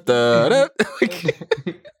da da da.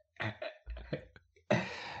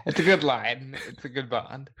 It's a good line. It's a good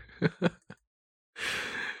Bond.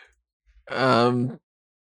 Bond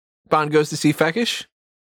goes to see Fekish,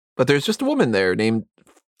 but there's just a woman there named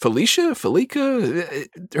Felica.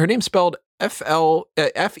 Her name's spelled Feili.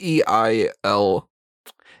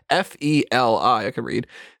 I can read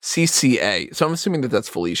CCA. So I'm assuming that that's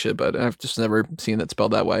Felicia, but I've just never seen it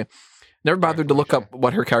spelled that way. Never bothered to look up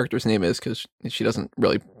what her character's name is because she doesn't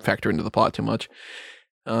really factor into the plot too much.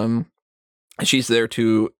 She's there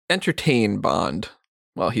to entertain Bond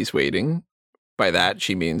while he's waiting. By that,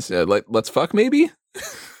 she means, let's fuck, maybe?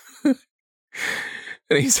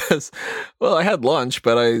 And he says, well, I had lunch,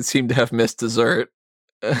 but I seem to have missed dessert.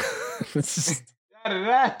 It's just...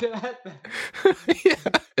 yeah,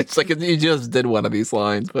 it's like you just did one of these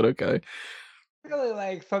lines, but okay. really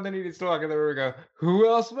like something he needs to walk in the room and go, who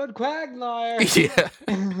else but Quagmire?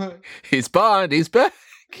 Yeah. He's Bond. He's back.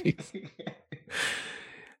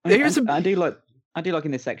 Here's I do like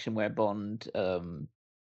in this section where Bond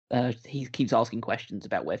he keeps asking questions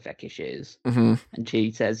about where Feckish is, Mhm. and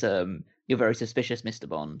she says, "You're very suspicious, Mr.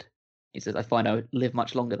 Bond." He says, "I find I live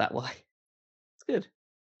much longer that way." It's good.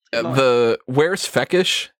 It's a good line. The "Where's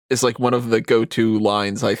Feckish" is like one of the go-to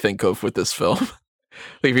lines I think of with this film.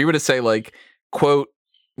 Like if you were to say like quote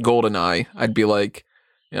Goldeneye, I'd be like,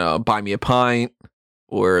 buy me a pint,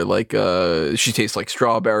 or like she tastes like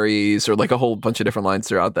strawberries, or like a whole bunch of different lines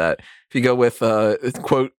throughout that. If you go with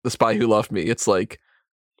quote The Spy Who Loved Me, it's like,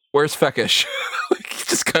 where's Feckish? Like,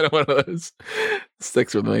 just kind of one of those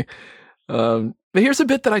sticks with me. But here's a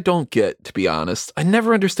bit that I don't get, to be honest. I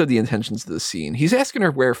never understood the intentions of the scene. He's asking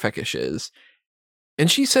her where Feckish is,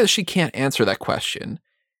 and she says she can't answer that question,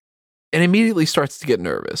 and immediately starts to get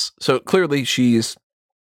nervous. So clearly she's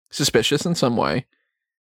suspicious in some way,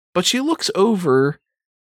 but she looks over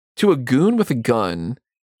to a goon with a gun,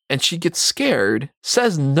 and she gets scared,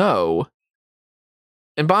 says no,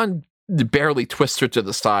 and Bond barely twists her to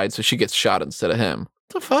the side so she gets shot instead of him.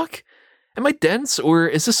 What the fuck? Am I dense, or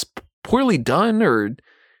is this poorly done, or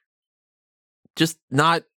just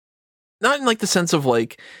not in like the sense of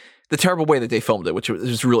like the terrible way that they filmed it, which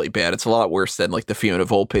was really bad. It's a lot worse than like the Fiona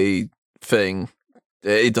Volpe thing,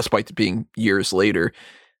 despite it being years later.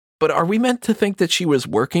 But are we meant to think that she was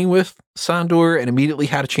working with Sandor and immediately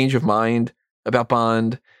had a change of mind about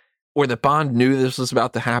Bond? Or that Bond knew this was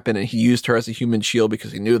about to happen and he used her as a human shield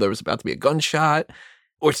because he knew there was about to be a gunshot?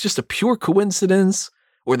 Or it's just a pure coincidence?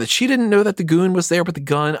 Or that she didn't know that the goon was there with the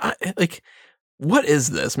gun? What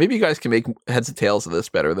is this? Maybe you guys can make heads and tails of this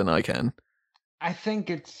better than I can. I think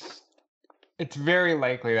it's very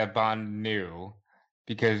likely that Bond knew,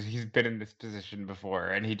 because he's been in this position before,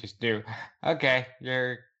 and he just knew, okay,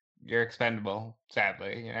 you're expendable,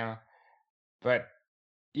 sadly, But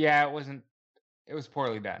yeah, it was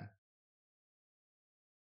poorly done.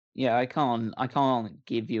 Yeah, I can't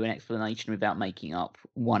give you an explanation without making up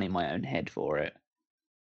one in my own head for it.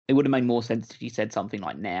 It would have made more sense if you said something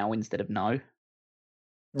like now instead of no.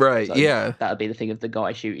 Right, So yeah. That would be the thing of the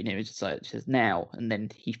guy shooting him. It's just like, it says now, and then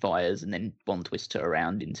he fires, and then Bond twists her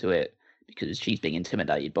around into it because she's being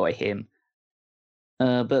intimidated by him.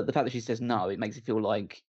 But the fact that she says no, it makes it feel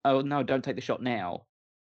like, oh no, don't take the shot now.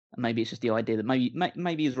 And maybe it's just the idea that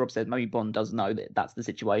maybe as Rob said, maybe Bond does know that that's the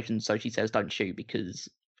situation, so she says don't shoot because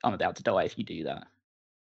I'm about to die if you do that.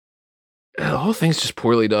 The whole thing's just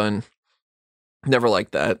poorly done. Never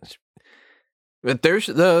liked that. But there's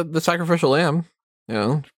the sacrificial lamb,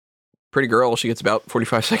 pretty girl. She gets about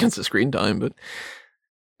 45 seconds of screen time, but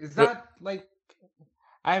is that like,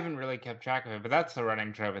 I haven't really kept track of it, but that's a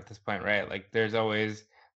running trope at this point, right? Like there's always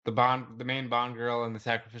the main Bond girl and the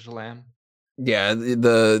sacrificial lamb. Yeah,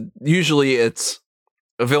 usually it's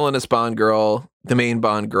a villainous Bond girl, the main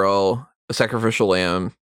Bond girl, a sacrificial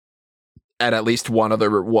lamb, and at least one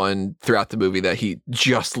other one throughout the movie that he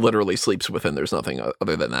just literally sleeps with, and there's nothing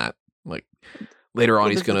other than that. Like later on,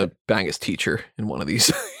 he's gonna bang his teacher in one of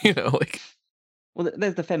these, like. Well,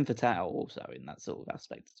 there's the femme fatale also in that sort of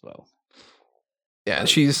aspect as well. Yeah,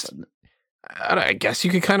 she's. I guess you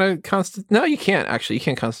could kind of No, you can't actually. You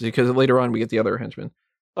can't constitute because later on we get the other henchman.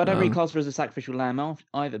 But I don't really class her as a sacrificial lamb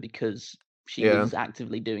either, because she was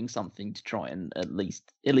actively doing something to try and at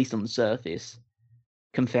least on the surface,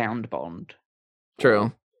 confound Bond.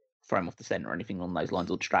 True. Throw him off the scent or anything along those lines,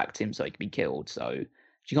 or distract him so he can be killed. So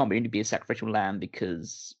she can't really be a sacrificial lamb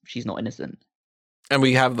because she's not innocent. And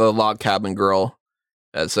we have the log cabin girl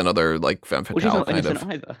as another like femme fatale she's not kind innocent of.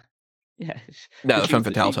 either. Yeah. No, the femme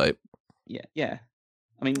fatale type. Yeah.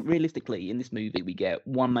 I mean, realistically, in this movie, we get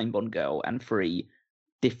one main Bond girl and 3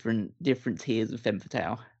 different tiers of femme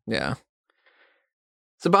fatale. Yeah.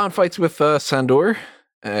 So Bond fights with Sandor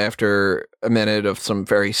after a minute of some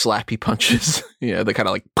very slappy punches. The kind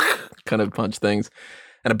of like kind of punch things,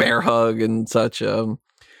 and a bear hug and such.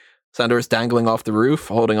 Sandor is dangling off the roof,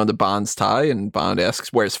 holding onto Bond's tie, and Bond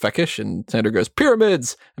asks, "Where's Feckish?" And Sandor goes,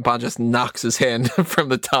 "Pyramids!" And Bond just knocks his hand from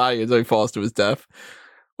the tie as he falls to his death.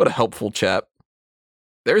 What a helpful chap.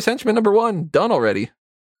 There's henchman number 1, done already.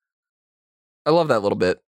 I love that little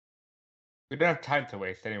bit. We don't have time to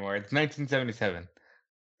waste anymore. It's 1977.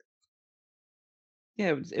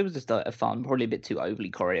 Yeah, it was just a fun, probably a bit too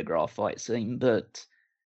overly choreographed fight scene, but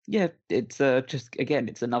yeah, it's just, again,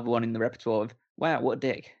 it's another one in the repertoire of, wow, what a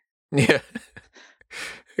dick. Yeah.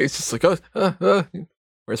 He's just like,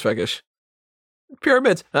 where's Feckish?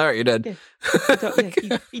 Pyramids. All right, you're dead.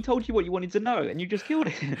 Yeah. He told you what you wanted to know, and you just killed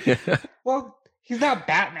it. Yeah. Well, He's not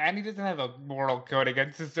Batman. He doesn't have a moral code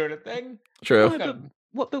against this sort of thing. True. No,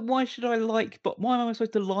 but why should I like? But why am I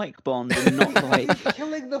supposed to like Bond and not like? He's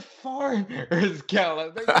killing the foreigners,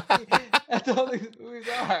 Callum. That's all these movies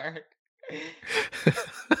are.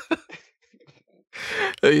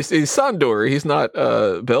 He's Sandor. He's not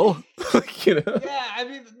Bill. Yeah, I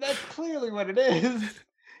mean that's clearly what it is.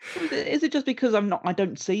 Is it just because I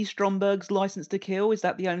don't see Stromberg's license to kill? Is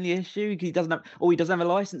that the only issue? He doesn't have a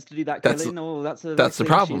license to do that killing. That's the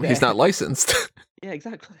problem. He's not licensed. Yeah,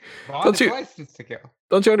 exactly. Bond is licensed to kill.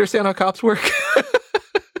 Don't you understand how cops work?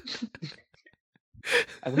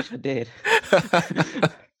 I wish I did.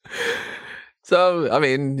 So, I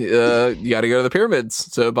mean, you got to go to the pyramids.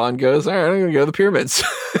 So Bond goes, all right, I'm going to go to the pyramids.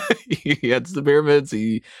 He heads to the pyramids.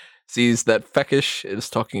 He sees that Fekish is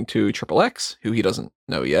talking to Triple X, who he doesn't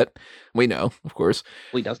know yet. We know, of course.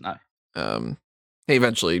 We does know.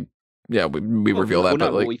 Eventually, yeah, we reveal that.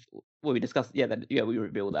 No, but we discussed, we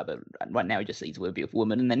reveal that, but right now he just sees a beautiful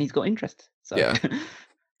woman and then he's got interest. So.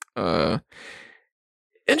 Yeah.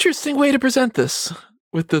 Interesting way to present this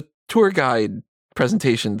with the tour guide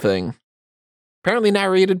presentation thing. Apparently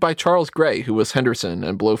narrated by Charles Gray, who was Henderson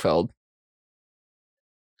and Blofeld.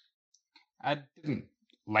 I didn't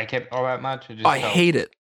like it all that much. I hate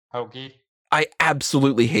it. Hokey. I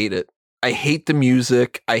absolutely hate it. I hate the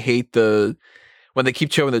music. I hate when they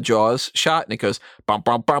keep showing the Jaws shot and it goes bum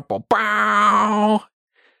bum bum bum bum.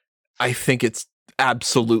 I think it's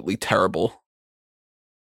absolutely terrible.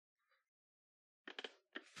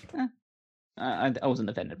 I wasn't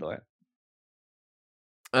offended by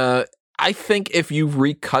it. I think if you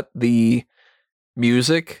recut the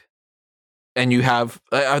music and you have,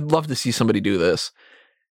 I'd love to see somebody do this.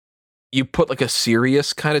 You put like a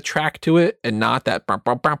serious kind of track to it and not that bow,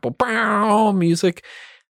 bow, bow, bow, bow music.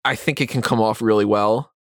 I think it can come off really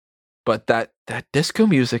well. But that disco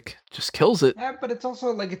music just kills it. Yeah, but it's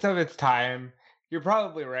also like it's of its time. You're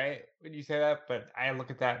probably right when you say that, but I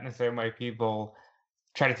look at that in the same way people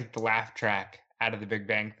try to take the laugh track out of the Big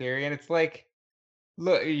Bang Theory, and it's like,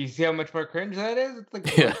 look, you see how much more cringe that is? It's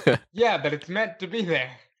like, yeah, but it's meant to be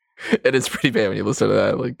there. It is pretty bad when you listen to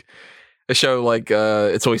that. Like a show like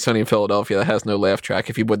It's Always Sunny in Philadelphia that has no laugh track.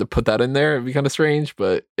 If you would have put that in there, it'd be kind of strange,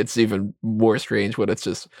 but it's even more strange when it's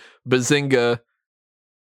just bazinga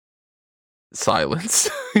silence.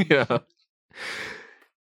 Yeah.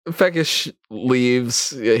 Fekish leaves.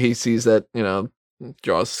 He sees that,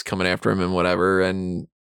 Jaws is coming after him and whatever, and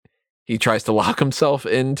he tries to lock himself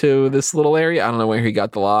into this little area. I don't know where he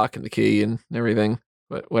got the lock and the key and everything,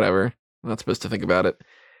 but whatever. I'm not supposed to think about it.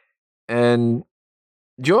 And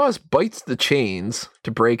Jaws bites the chains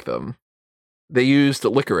to break them. They used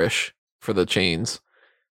licorice for the chains.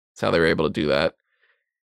 That's how they were able to do that.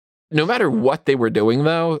 No matter what they were doing,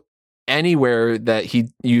 though, anywhere that he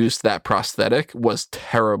used that prosthetic was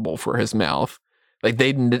terrible for his mouth. Like,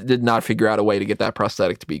 they did not figure out a way to get that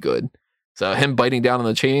prosthetic to be good. So him biting down on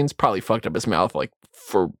the chains probably fucked up his mouth, like,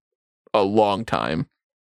 for a long time.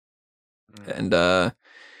 And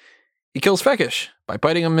he kills Fekish by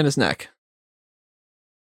biting him in his neck.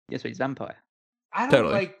 Yes, but he's vampire. I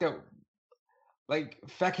don't like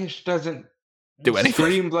Fekish doesn't do anything.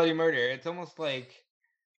 Scream bloody murder. It's almost like,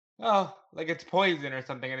 like it's poison or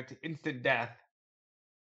something, and it's instant death.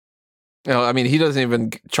 No, I mean, he doesn't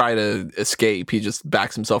even try to escape. He just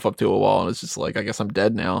backs himself up to a wall, and it's just like, I guess I'm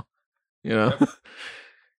dead now. Yep.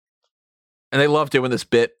 And they love doing this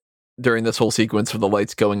bit during this whole sequence of the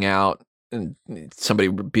lights going out and somebody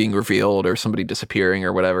being revealed or somebody disappearing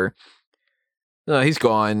or whatever. He's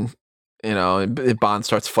gone, and Bond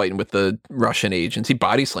starts fighting with the Russian agents. He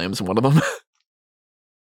body slams one of them.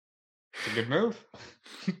 It's a good move.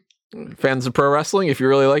 Fans of pro wrestling, if you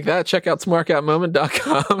really like that, check out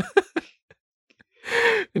smarkoutmoment.com.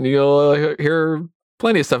 And you'll hear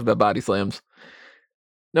plenty of stuff about body slams.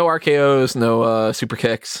 No RKOs, no super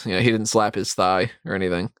kicks. He didn't slap his thigh or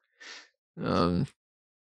anything. On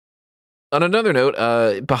another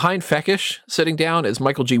note, behind Fekish, sitting down, is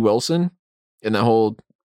Michael G. Wilson in the whole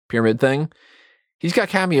pyramid thing. He's got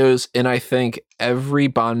cameos in, I think, every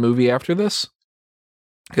Bond movie after this.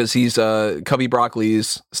 Because he's Cubby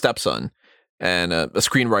Broccoli's stepson and a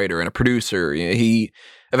screenwriter and a producer. He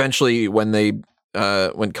eventually, when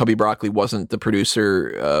Cubby Broccoli wasn't the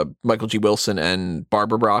producer, Michael G. Wilson and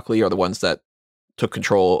Barbara Broccoli are the ones that took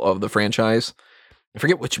control of the franchise. I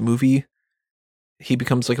forget which movie he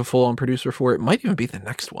becomes like a full-on producer for. It might even be the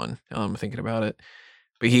next one. Now I'm thinking about it.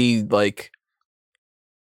 But he, like,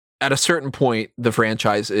 at a certain point, the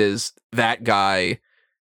franchise is that guy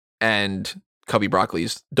and Cubby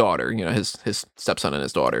Broccoli's daughter, his stepson and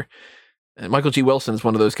his daughter. And Michael G. Wilson is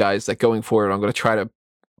one of those guys that going forward, I'm going to try to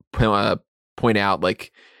point out,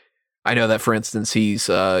 like, I know that, for instance, he's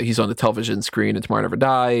on the television screen in Tomorrow Never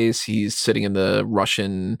Dies. He's sitting in the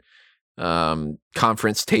Russian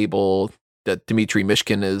conference table that Dmitry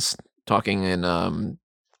Mishkin is talking in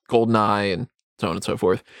Goldeneye, and so on and so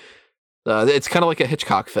forth. It's kind of like a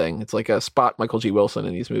Hitchcock thing. It's like a spot Michael G. Wilson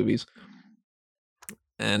in these movies.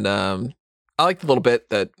 And I like the little bit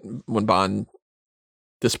that when Bond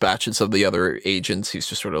dispatches of the other agents, he's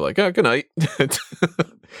just sort of like, oh, good night,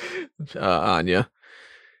 Anya.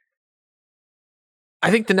 I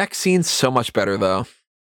think the next scene's so much better, though.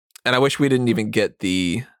 And I wish we didn't even get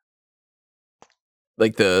the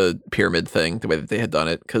pyramid thing, the way that they had done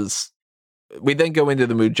it, because we then go into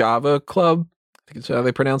the Mujava Club, I think it's how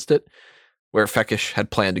they pronounced it, where Fekish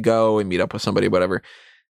had planned to go and meet up with somebody, whatever.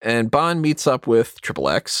 And Bond meets up with Triple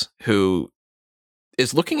X, who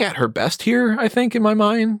is looking at her best here, I think, in my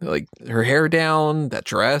mind. Like, her hair down, that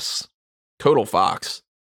dress, total Fox.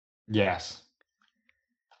 Yes.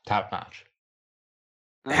 Top notch.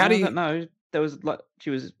 How do you know? There was like she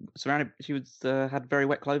was surrounded. She was had very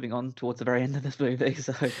wet clothing on towards the very end of this movie.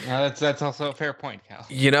 So that's also a fair point, Cal.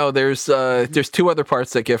 You know, there's two other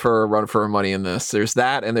parts that give her a run for her money in this. There's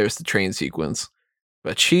that, and there's the train sequence.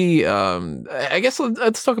 But she, I guess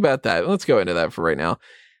let's talk about that. Let's go into that for right now.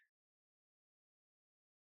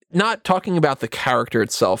 Not talking about the character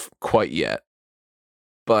itself quite yet,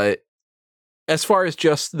 but as far as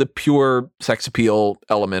just the pure sex appeal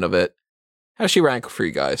element of it, how does she rank for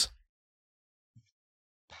you guys?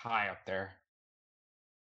 High up there.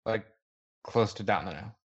 Like, close to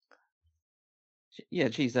Domino. Yeah,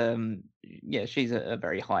 she's a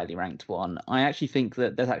very highly ranked one. I actually think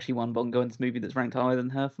that there's actually one Bond girl in this movie that's ranked higher than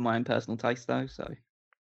her for my own personal taste, though. So,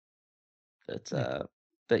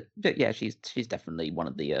 but yeah, she's definitely one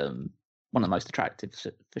of the most attractive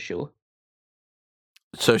for sure.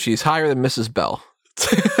 So she's higher than Mrs. Bell.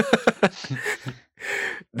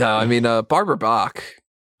 No, I mean Barbara Bach.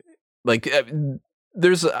 Like,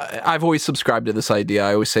 I've always subscribed to this idea.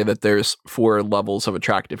 I always say that there's 4 levels of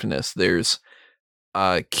attractiveness. There's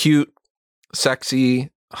cute,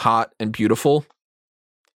 sexy, hot, and beautiful.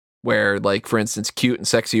 Where, like, for instance, cute and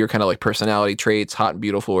sexy are kind of like personality traits. Hot and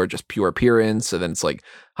beautiful are just pure appearance. And then it's like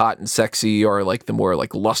hot and sexy are like the more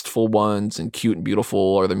like lustful ones, and cute and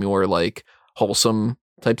beautiful are the more like wholesome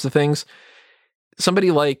types of things.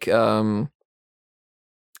 Somebody like a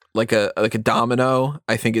Domino,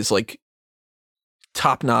 I think, is like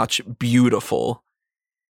top notch beautiful.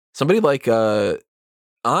 Somebody like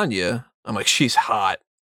Anya, I'm like, she's hot.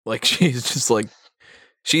 Like, she's just like,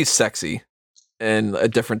 she's sexy in a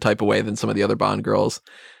different type of way than some of the other Bond girls.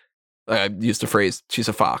 I used the phrase, she's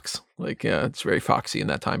a fox. Like, yeah, it's very foxy in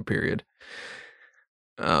that time period.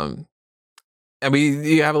 And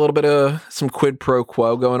you have a little bit of some quid pro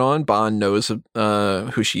quo going on. Bond knows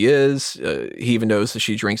who she is. He even knows that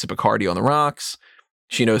she drinks a Bacardi on the rocks.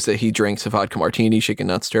 She knows that he drinks a vodka martini, shaken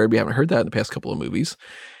not stirred. We haven't heard that in the past couple of movies.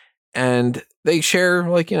 And they share,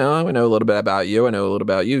 like, you know, I know a little bit about you. I know a little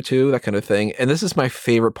about you too, that kind of thing. And this is my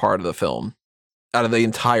favorite part of the film, out of the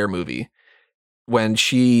entire movie. When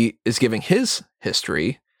she is giving his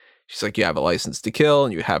history, she's like, you have a license to kill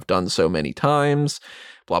and you have done so many times,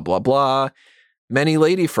 blah, blah, blah. Many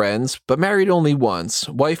lady friends, but married only once.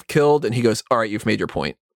 Wife killed. And he goes, all right, you've made your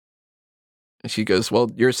point. And she goes,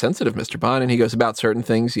 well, you're sensitive, Mr. Bond. And he goes, about certain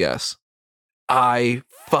things, yes. I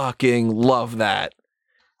fucking love that.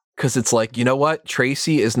 Because it's like, you know what?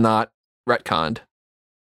 Tracy is not retconned.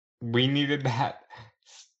 We needed that,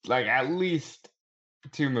 like, at least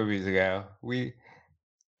 2 movies ago.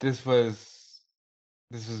 This was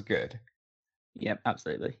good. Yeah,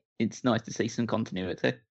 absolutely. It's nice to see some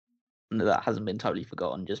continuity. And that hasn't been totally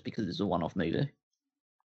forgotten just because it's a one-off movie.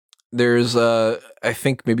 There's, I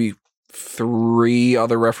think, maybe 3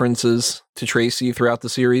 other references to Tracy throughout the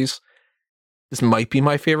series. This might be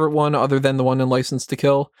my favorite one, other than the one in License to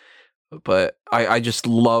Kill. But I just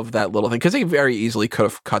love that little thing, because they very easily could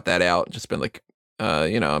have cut that out and just been like,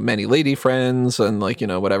 you know, many lady friends and, like, you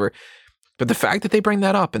know, whatever. But the fact that they bring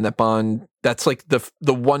that up and that Bond, that's like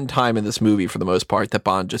the one time in this movie for the most part that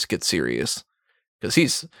Bond just gets serious. Because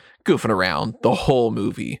he's goofing around the whole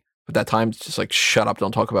movie. But that time, it's just like, shut up,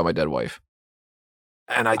 don't talk about my dead wife.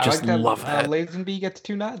 And I just love that. Lazenby gets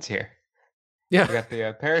 2 nods here. Yeah. You got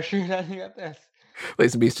the parachute and you got this.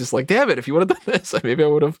 Lazenby's just like, damn it, if you would have done this, maybe I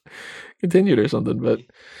would have continued or something. But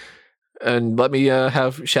and let me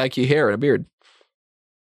have shaggy hair and a beard.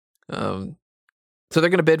 So they're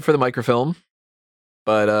going to bid for the microfilm.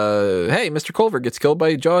 But hey, Mr. Culver gets killed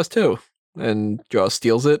by Jaws too. And Jaws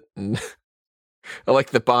steals it. And I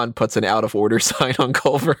like that Bond puts an out of order sign on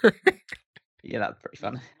Culver. Yeah, that's pretty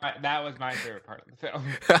funny. That was my favorite part of the film.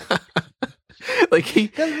 Like he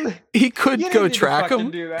could go track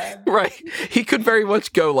him. Do that. Right. He could very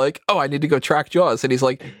much go like, oh, I need to go track Jaws. And he's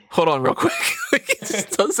like, hold on real quick. Like, he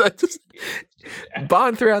just does that.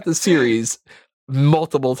 Bond throughout the series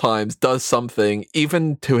multiple times does something,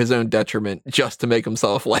 even to his own detriment, just to make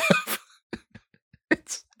himself laugh.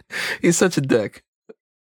 He's such a dick.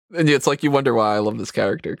 And it's like, you wonder why I love this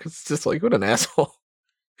character, because it's just like, what an asshole.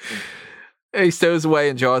 He stows away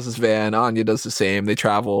in Jaws' van. Anya does the same. They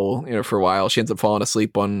travel, for a while. She ends up falling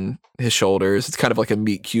asleep on his shoulders. It's kind of like a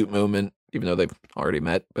meet cute moment, even though they've already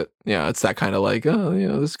met. But yeah, it's that kind of like, oh,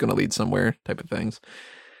 this is going to lead somewhere type of things.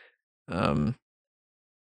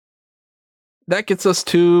 That gets us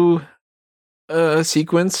to a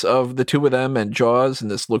sequence of the two of them and Jaws in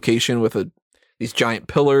this location with these giant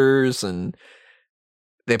pillars, and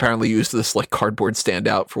they apparently use this like cardboard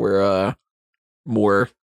standout for more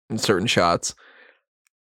in certain shots.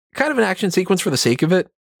 Kind of an action sequence for the sake of it.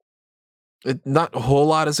 Not a whole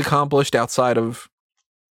lot is accomplished outside of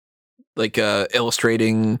like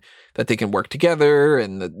illustrating that they can work together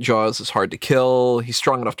and that Jaws is hard to kill. He's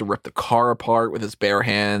strong enough to rip the car apart with his bare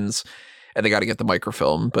hands, and they got to get the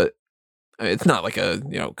microfilm, but it's not like a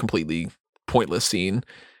completely pointless scene.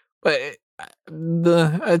 But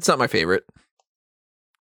it's not my favorite.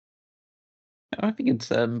 I think it's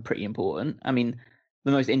pretty important. I mean,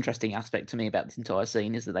 the most interesting aspect to me about this entire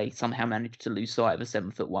scene is that they somehow managed to lose sight of a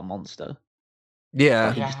 7'1" monster.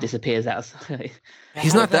 Yeah. He just disappears outside.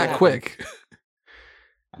 He's not that quick.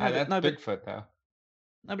 That's Bigfoot, though.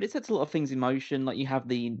 No, but it sets a lot of things in motion. Like, you have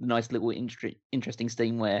the nice little interesting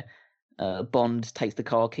scene where Bond takes the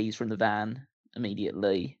car keys from the van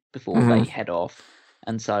immediately before they head off.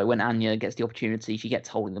 And so when Anya gets the opportunity, she gets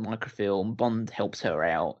hold of the microfilm. Bond helps her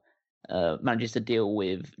out. Manages to deal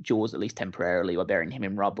with Jaws at least temporarily by burying him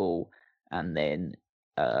in rubble, and then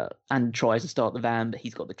and tries to start the van, but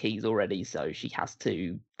he's got the keys already, so she has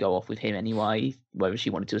to go off with him anyway, whether she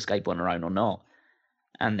wanted to escape on her own or not.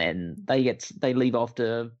 And then they leave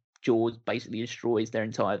after Jaws basically destroys their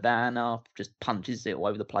entire van up, just punches it all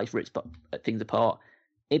over the place, rips things apart.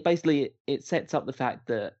 It sets up the fact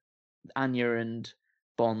that Anya and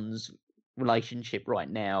Bond's relationship right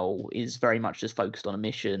now is very much just focused on a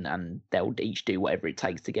mission, and they'll each do whatever it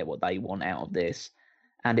takes to get what they want out of this.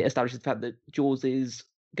 And it establishes the fact that Jaws is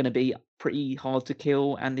going to be pretty hard to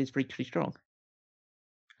kill and is pretty strong.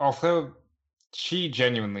 Also, she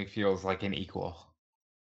genuinely feels like an equal.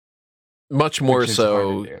 Much more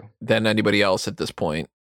so than anybody else at this point.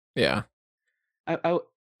 Yeah. I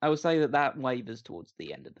would say that wavers towards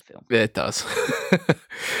the end of the film. It does.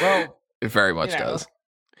 Well, it very much does.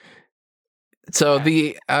 So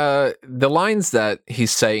the lines that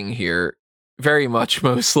he's saying here, very much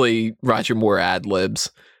mostly Roger Moore ad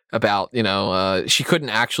libs about, she couldn't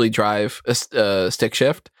actually drive a stick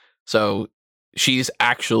shift, so she's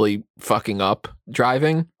actually fucking up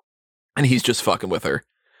driving, and he's just fucking with her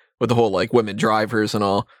with the whole like women drivers and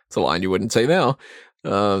all. It's a line you wouldn't say now,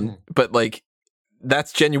 but like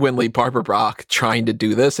that's genuinely Barbara Brock trying to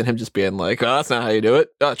do this and him just being like, oh, that's not how you do it.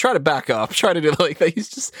 Try to back up. Try to do it like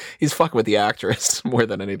that. He's fucking with the actress more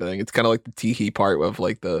than anything. It's kind of like the tee-hee part of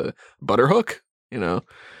like the butterhook,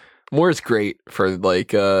 Moore is great for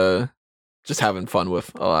like just having fun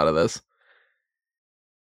with a lot of this.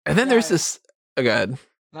 And then there's this. Oh, go ahead.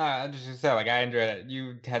 No, I just said like I enjoyed it.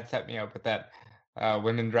 You had set me up with that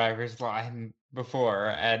women drivers line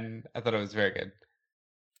before, and I thought it was very good.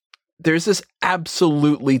 There's this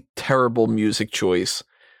absolutely terrible music choice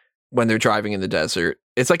when they're driving in the desert.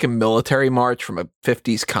 It's like a military march from a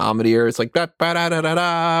 50s comedy, or it's like da da da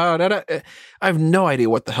da da da. I have no idea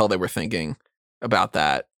what the hell they were thinking about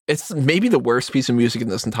that. It's maybe the worst piece of music in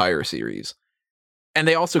this entire series. And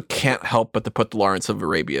they also can't help but to put the Lawrence of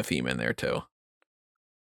Arabia theme in there too.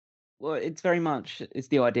 Well, it's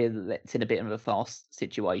the idea that it's in a bit of a fast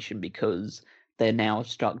situation because they're now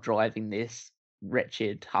stuck driving this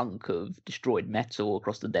wretched hunk of destroyed metal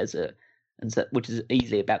across the desert, and so, which is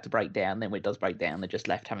easily about to break down. Then when it does break down, they're just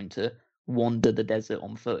left having to wander the desert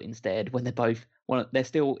on foot instead, when they're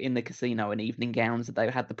still in the casino in evening gowns that they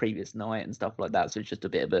had the previous night and stuff like that. So it's just a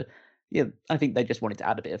bit of I think they just wanted to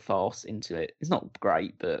add a bit of farce into it. It's not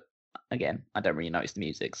great, but again, I don't really notice the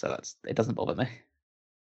music, so it doesn't bother me.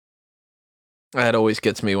 That always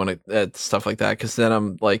gets me when it's stuff like that, because then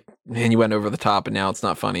I'm like, man, you went over the top and now it's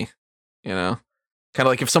not funny, Kind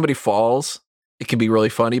of like if somebody falls, it can be really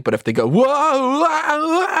funny, but if they go, whoa,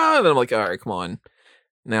 whoa, then I'm like, all right, come on.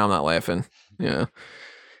 Now I'm not laughing. So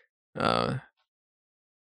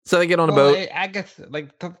they get on a boat. I guess like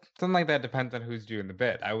something like that depends on who's doing the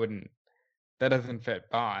bit. That doesn't fit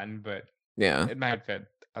Bond, but yeah, it might fit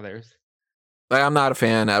others. Like, I'm not a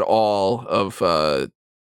fan at all of the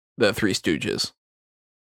Three Stooges.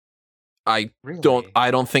 I Really?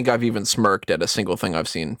 don't think I've even smirked at a single thing I've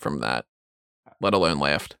seen from that, let alone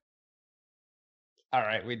laughed. All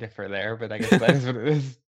right, we differ there, but I guess that is what it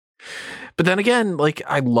is. But then again, like,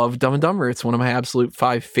 I love Dumb and Dumber. It's one of my absolute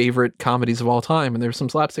 5 favorite comedies of all time, and there's some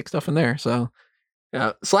slapstick stuff in there. So,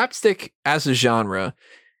 yeah, slapstick as a genre,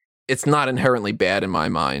 it's not inherently bad in my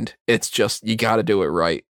mind. It's just you got to do it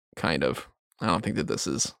right, kind of. I don't think that this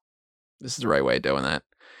is the right way of doing that.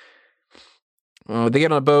 They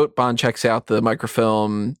get on a boat. Bond checks out the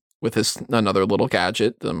microfilm with another little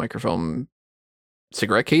gadget, the microfilm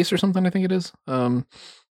cigarette case or something, I think it is.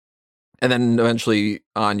 And then eventually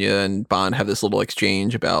Anya and Bond have this little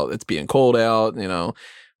exchange about it's being cold out.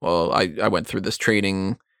 Well, I went through this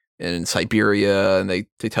training in Siberia, and they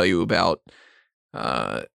tell you about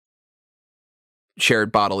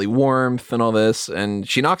shared bodily warmth and all this. And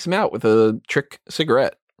she knocks him out with a trick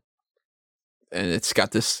cigarette. And it's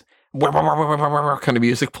got this kind of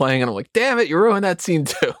music playing, and I'm like, damn it, you ruined that scene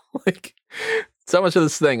too. Like, so much of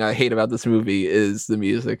this thing I hate about this movie is the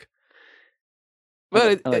music.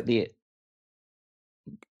 But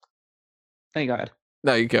There you go ahead.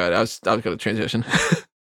 No, you go ahead. I was going to transition.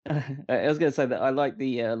 I was going to say that I like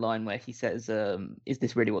the line where he says, "Is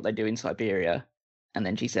this really what they do in Siberia?" And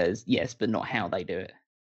then she says, "Yes, but not how they do it."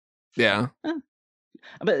 Yeah.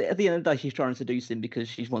 But at the end of the day, she's trying to seduce him because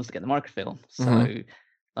she wants to get the microfilm. So,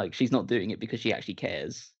 like, she's not doing it because she actually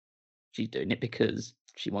cares. She's doing it because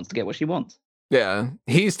she wants to get what she wants. Yeah,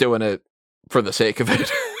 he's doing it for the sake of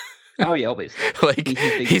it. Oh yeah, obviously. Like,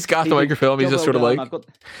 he's got the microfilm. He's just sort of like,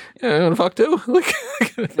 yeah, I want to fuck too. Like,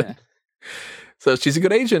 yeah. So she's a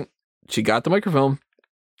good agent. She got the microfilm.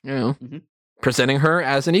 Presenting her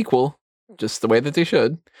as an equal, just the way that they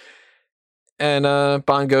should. And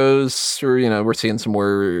Bond goes through, we're seeing some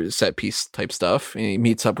more set piece type stuff. And he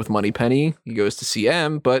meets up with Moneypenny. He goes to see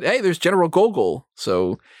M, but hey, there's General Gogol.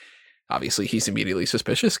 So obviously he's immediately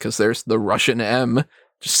suspicious because there's the Russian M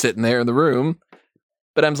just sitting there in the room.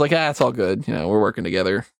 But M's like, it's all good. We're working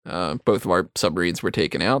together. Both of our submarines were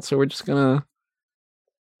taken out, so we're just gonna,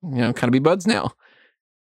 kind of be buds now.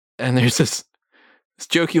 And there's this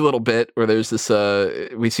jokey little bit where there's this,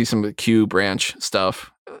 we see some Q branch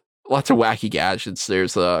stuff. Lots of wacky gadgets.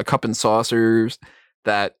 There's a cup and saucers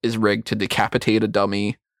that is rigged to decapitate a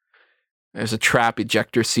dummy. There's a trap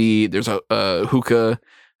ejector seat. There's a hookah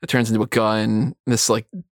that turns into a gun. This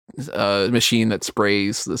machine that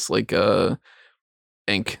sprays this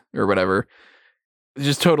ink or whatever.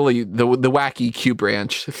 Just totally the wacky Q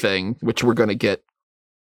branch thing, which we're going to get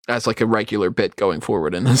as a regular bit going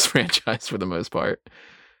forward in this franchise for the most part.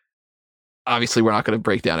 Obviously, we're not going to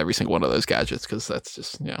break down every single one of those gadgets because that's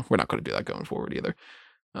just, we're not going to do that going forward either.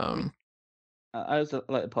 I also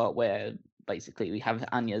like the part where basically we have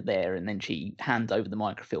Anya there and then she hands over the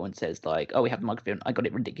microfilm and says we have the microfilm. I got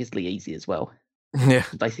it ridiculously easy as well. Yeah.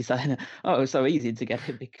 Basically saying, it was so easy to get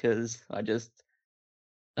it because I just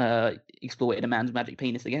exploited a man's magic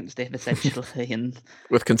penis against him, essentially. And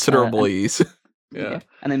with considerable ease. Yeah.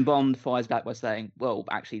 And then Bond fires back by saying, well,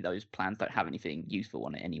 actually, those plans don't have anything useful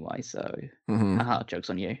on it anyway, so joke's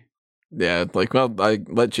on you. Yeah, well, I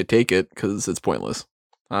let you take it because it's pointless.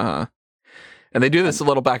 And they do this a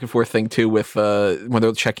little back and forth thing, too, with when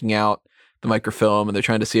they're checking out the microfilm and they're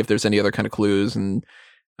trying to see if there's any other kind of clues, and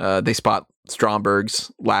they spot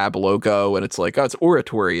Stromberg's lab logo, and it's like, it's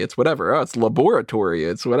oratory, it's whatever. It's laboratory,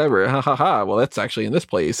 it's whatever. Ha ha ha. Well, that's actually in this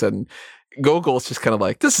place, and Gogol's just kind of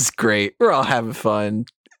like, this is great. We're all having fun.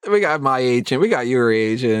 We got my agent. We got your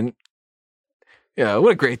agent. Yeah,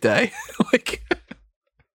 what a great day.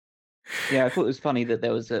 Yeah, I thought it was funny that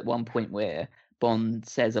there was at one point where Bond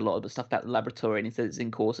says a lot of the stuff about the laboratory and he says it's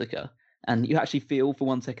in Corsica. And you actually feel for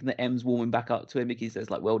 1 second that M's warming back up to him because he says,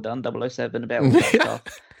 well done, 007, about all that stuff.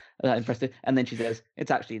 Impressive. And then she says,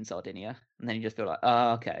 it's actually in Sardinia. And then you just feel like,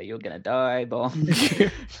 okay, you're going to die, Bond.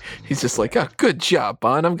 He's just like, good job,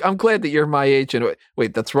 Bond. I'm glad that you're my agent.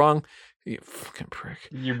 Wait, that's wrong? You fucking prick.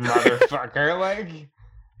 You motherfucker.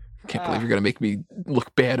 Can't believe you're going to make me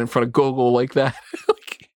look bad in front of Gogol like that.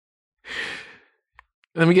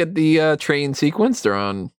 Then we get the train sequence. They're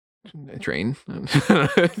on a train. They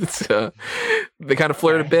kind of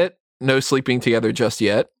flirt a bit. No sleeping together just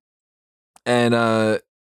yet. And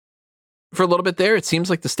for a little bit there, it seems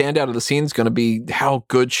like the standout of the scene is going to be how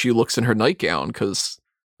good she looks in her nightgown. Because,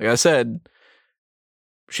 like I said,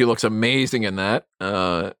 she looks amazing in that.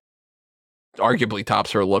 Arguably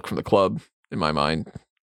tops her look from the club, in my mind.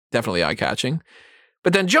 Definitely eye-catching.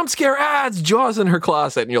 But then jump scare adds Jaws in her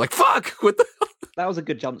closet, and you're like, fuck! What the hell? That was a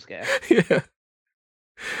good jump scare. Yeah.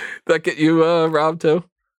 That get you, Rob, too?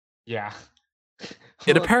 Yeah.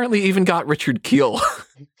 It apparently even got Richard Kiel.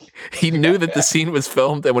 He knew that the scene was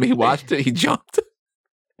filmed, and when he watched it, he jumped.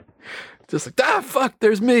 Just like, fuck,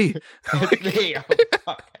 there's me. It's me. Oh,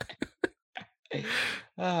 fuck.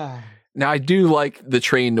 Now, I do like the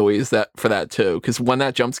train noise for that too, because when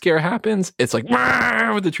that jump scare happens, it's like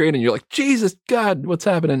with the train, and you're like, Jesus God, what's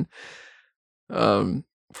happening?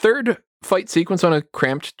 Third fight sequence on a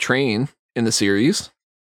cramped train in the series.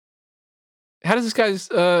 How does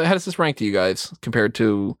this rank to you guys compared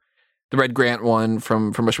to the Red Grant one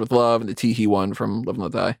from Russia with Love and the Teehee one from Live and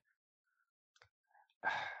Let Die?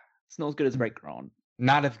 It's not as good as Red Grant.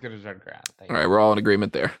 Not as good as Red Grant. All right, we're all in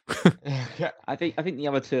agreement there. I think the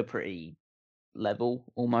other two are pretty level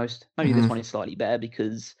almost. Maybe this one is slightly better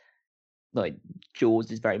because like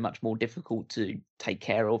Jaws is very much more difficult to take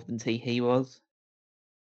care of than Teehee was.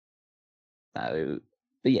 So,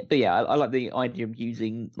 but yeah, I like the idea of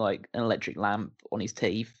using like an electric lamp on his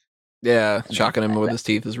teeth. Yeah, shocking him with his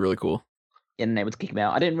teeth is really cool. And able to kick him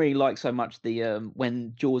out. I didn't really like so much the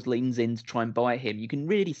when Jaws leans in to try and bite him, you can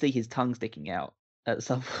really see his tongue sticking out at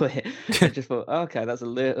some point. I just thought, okay, that's a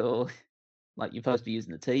little like you're supposed to be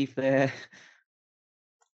using the teeth there.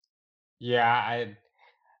 Yeah,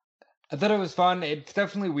 I thought it was fun. It's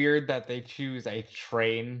definitely weird that they choose a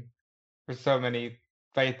train for so many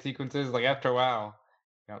fight sequences. Like after a while,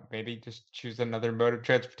 maybe just choose another mode of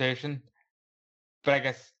transportation. But I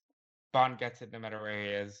guess Bond gets it no matter where he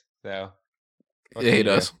is. So yeah, he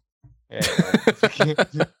does. Yeah.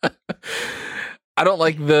 I don't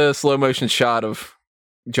like the slow motion shot of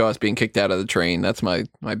Jaws being kicked out of the train. That's my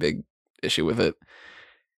big issue with it.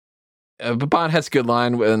 But Bond has a good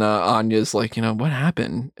line when Anya's like, what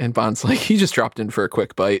happened? And Bond's like, he just dropped in for a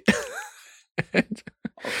quick bite. I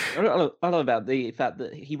love about the fact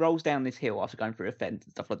that he rolls down this hill after going through a fence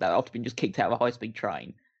and stuff like that, after being just kicked out of a high-speed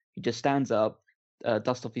train. He just stands up,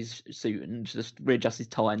 dusts off his suit, and just readjusts his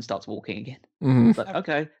tie and starts walking again. Mm-hmm. But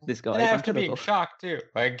okay, this guy. And after being shocked too,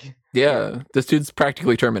 like this dude's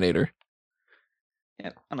practically Terminator.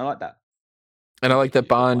 Yeah, and I like that. And I like that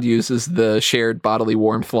Bond uses the shared bodily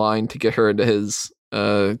warmth line to get her into his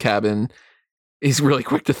cabin. He's really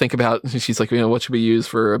quick to think about. She's like, what should we use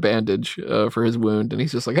for a bandage for his wound? And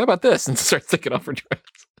he's just like, how about this? And starts taking off her dress.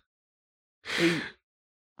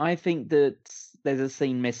 I think that there's a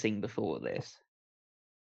scene missing before this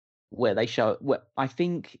where they show. I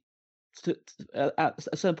think at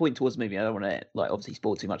a certain point towards the movie, I don't want to obviously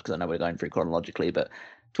spoil too much because I know we're going through chronologically, but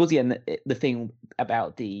towards the end, the thing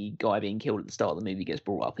about the guy being killed at the start of the movie gets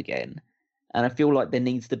brought up again, and I feel like there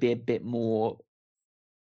needs to be a bit more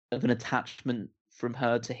of an attachment from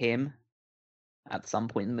her to him at some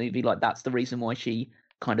point in the movie. Like that's the reason why she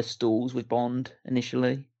kind of stalls with Bond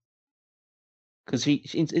initially. Because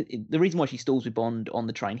the reason why she stalls with Bond on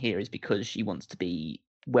the train here is because she wants to be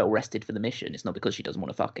well rested for the mission. It's not because she doesn't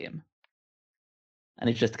want to fuck him. And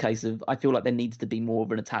it's just a case of, I feel like there needs to be more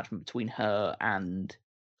of an attachment between her and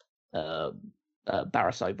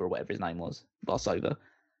Barasova or whatever his name was, Barsova,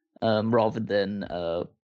 rather than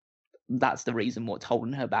that's the reason what's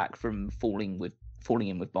holding her back from falling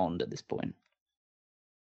in with Bond at this point.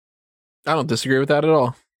 I don't disagree with that at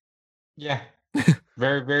all. Yeah,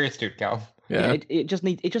 very very astute, Cal. Yeah, it just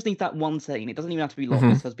needs that one scene. It doesn't even have to be long.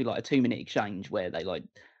 It has to be like a 2-minute exchange where they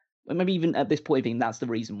maybe even at this point being that's the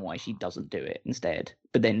reason why she doesn't do it instead.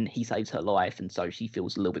 But then he saves her life, and so she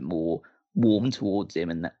feels a little bit more warm towards him,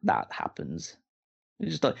 and that happens.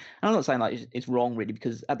 It's just I'm not saying it's wrong really,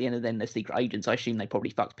 because at the end of the day they're secret agents. I assume they probably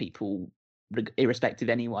fucked people irrespective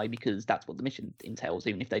anyway, because that's what the mission entails,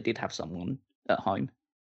 even if they did have someone at home.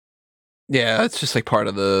 Yeah, it's just part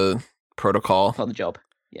of the protocol. Part of the job.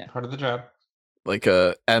 Yeah. Part of the job.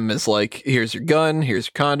 M is like, here's your gun, here's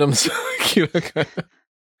your condoms.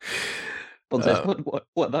 Bond says, what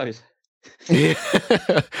are those? Yeah.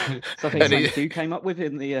 Something you came up with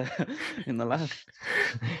in the lab.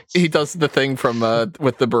 He does the thing from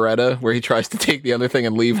with the Beretta where he tries to take the other thing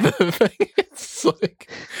and leave the thing. It's like,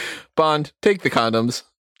 Bond, take the condoms,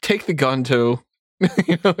 take the gun too.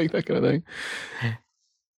 That kind of thing.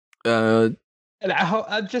 And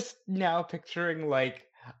I'm just now picturing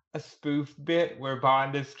a spoof bit where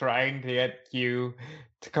Bond is trying to get Q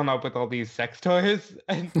to come up with all these sex toys,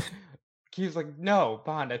 and Q's like, "No,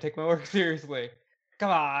 Bond, I take my work seriously.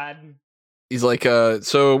 Come on." He's like,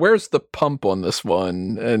 so where's the pump on this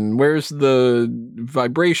one? And where's the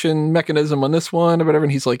vibration mechanism on this one or whatever?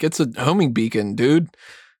 And he's like, it's a homing beacon, dude.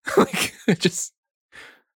 Just,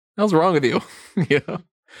 what's wrong with you? I'm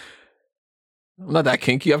not that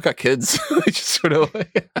kinky. I've got kids. Just sort of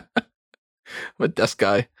I'm a desk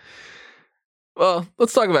guy. Well,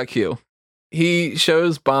 let's talk about Q. He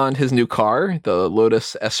shows Bond his new car, the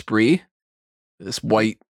Lotus Esprit. this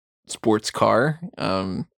white sports car.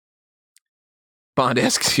 Bond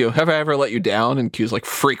asks you, have I ever let you down? And Q's like,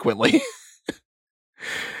 frequently.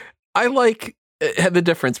 I like the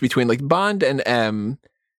difference between like Bond and M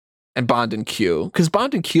and Bond and Q. Because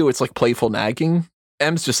Bond and Q, it's like playful nagging.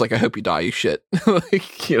 M's just like, I hope you die, you shit.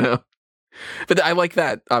 Like, you know. But I like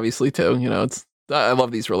that, obviously, too. You know, I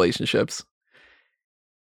love these relationships.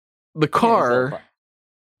 The car... Yeah,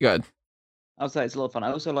 Good. I'll say it's a lot of fun.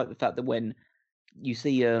 I also like the fact that when you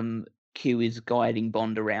see Q is guiding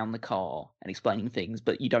Bond around the car and explaining things,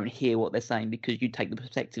 but you don't hear what they're saying because you take the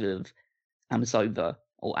perspective of Amasova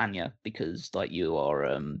or Anya because like you are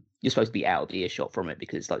you're supposed to be out of earshot from it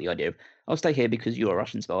because it's like the idea of I'll stay here because you're a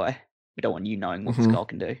Russian spy. We don't want you knowing what this car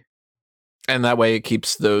can do. And that way it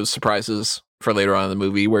keeps those surprises for later on in the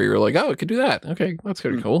movie where you're like, oh, it could do that. Okay, that's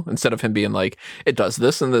kind of cool. Instead of him being like, it does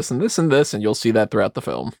this and this and this and this, and you'll see that throughout the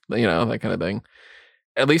film. You know, that kind of thing.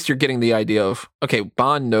 At least you're getting the idea of, okay,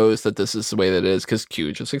 Bond knows that this is the way that it is because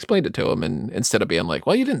Q just explained it to him. And instead of being like,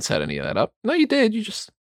 well, you didn't set any of that up. No, you did. You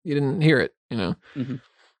didn't hear it, you know.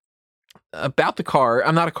 About the car,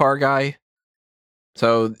 I'm not a car guy.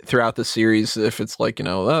 So throughout the series, if it's like, you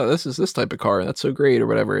know, oh, this is this type of car and that's so great or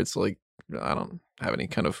whatever, it's like, I don't have any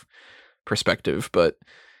kind of perspective, but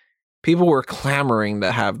people were clamoring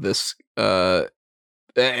to have this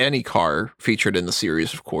any car featured in the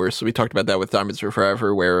series, of course. So we talked about that with Diamonds Are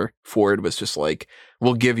Forever, where Ford was just like,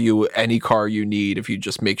 we'll give you any car you need if you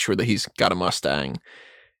just make sure that he's got a Mustang.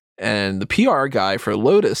 And the PR guy for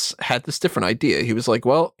Lotus had this different idea. He was like,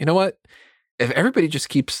 well, you know what? If everybody just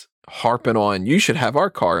keeps harping on, you should have our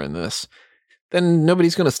car in this, then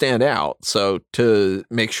nobody's going to stand out. So to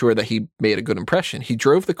make sure that he made a good impression, he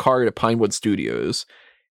drove the car to Pinewood Studios,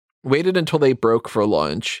 waited until they broke for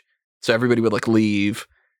lunch, so everybody would like leave,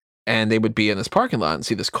 and they would be in this parking lot and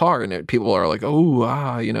see this car, and people are like,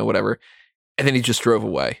 oh, you know, whatever. And then he just drove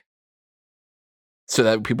away. So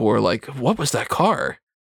that people were like, what was that car?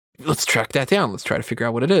 Let's track that down. Let's try to figure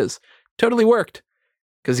out what it is. Totally worked.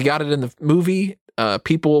 Because he got it in the movie.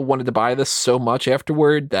 People wanted to buy this so much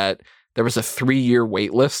afterward that there was a 3-year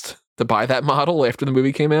wait list to buy that model after the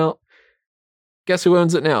movie came out. Guess who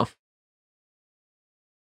owns it now?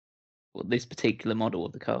 Well, this particular model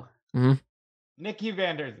of the car. Mm-hmm. Nikki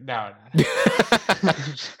Vanders. No.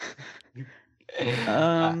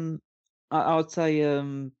 I would say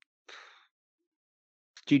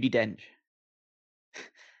Judi Dench.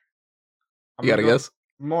 You got to guess?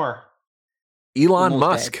 More. Elon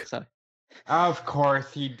Musk. Dead, so. Of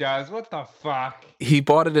course he does. What the fuck? He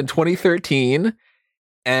bought it in 2013,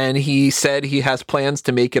 and he said he has plans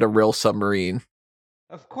to make it a real submarine.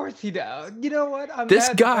 Of course he does. You know what? This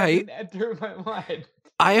guy, enter my mind.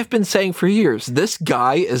 I have been saying for years, this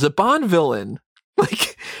guy is a Bond villain.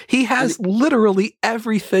 Like, he has literally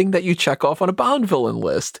everything that you check off on a Bond villain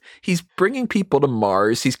list. He's bringing people to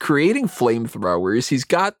Mars. He's creating flamethrowers. He's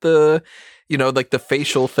got the, you know, like the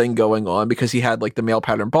facial thing going on because he had like the male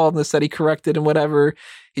pattern baldness that he corrected and whatever.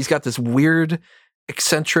 He's got this weird,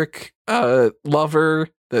 eccentric lover.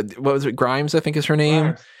 What was it? Grimes, I think is her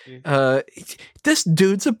name. This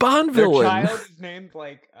dude's a Bond villain. Their child is named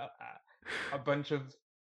like a bunch of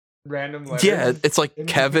random letters. Yeah, it's like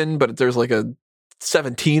Kevin, but there's like a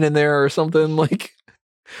 17 in there or something. Like,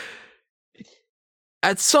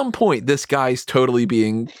 at some point, this guy's totally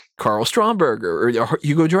being Carl Stromberger or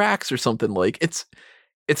Hugo Drax or something. Like, it's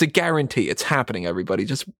a guarantee. It's happening, everybody.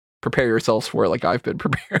 Just prepare yourselves for it like I've been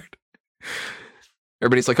prepared.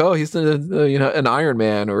 Everybody's like, oh, he's an Iron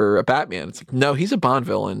Man or a Batman. It's like, no, he's a Bond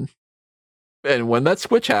villain. And when that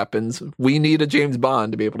switch happens, we need a James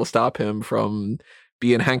Bond to be able to stop him from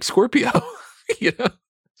being Hank Scorpio. You know?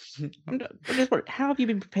 I'm just wondering, how have you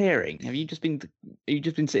been preparing? Have you just been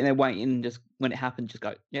sitting there waiting, and just when it happened, just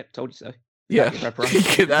go, yep, told you so? Yeah,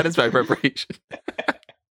 that is my preparation.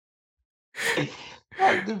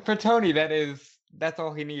 For Tony, that's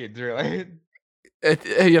all he needs, really.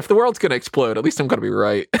 If the world's gonna explode, at least I'm gonna be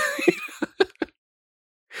right.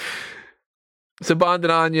 So Bond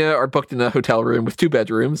and Anya are booked in a hotel room with 2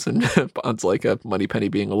 bedrooms, and Bond's like a Moneypenny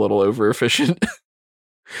being a little over efficient.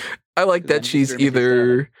 I like that she's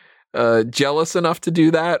either jealous enough to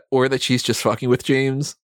do that, or that she's just fucking with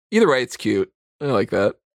James. Either way, it's cute. I like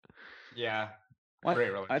that. Yeah,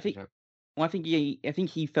 great relationship. I think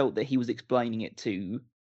he felt that he was explaining it to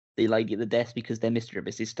the lady at the desk because they're Mr. and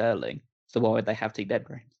Mrs. Sterling. So why would they have 2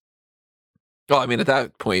 bedrooms? Well, I mean, at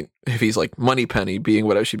that point, if he's like Moneypenny being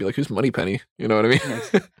whatever, she'd be like, who's Moneypenny? You know what I mean?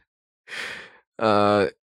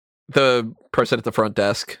 Yes. The person at the front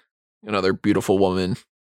desk, another beautiful woman,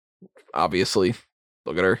 obviously.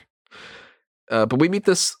 Look at her. But we meet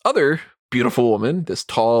this other beautiful woman, this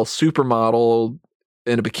tall supermodel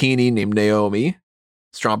in a bikini named Naomi,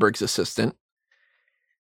 Stromberg's assistant.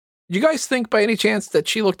 You guys think by any chance that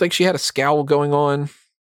she looked like she had a scowl going on?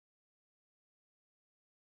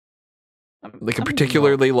 Like a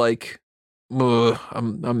particularly like,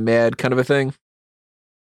 I'm mad kind of a thing?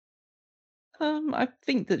 I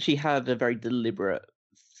think that she had a very deliberate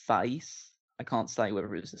face. I can't say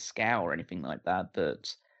whether it was a scowl or anything like that,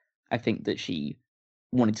 but I think that she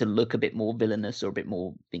wanted to look a bit more villainous or a bit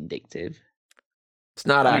more vindictive. It's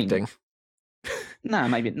not acting. No,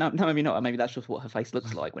 maybe not. Maybe that's just what her face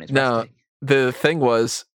looks like when it's No, resting. the thing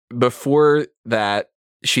was, before that,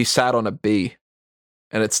 she sat on a bee,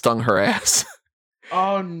 and it stung her ass.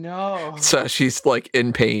 Oh no! So she's like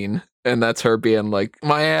in pain, and that's her being like,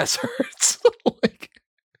 "My ass hurts." Like,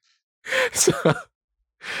 so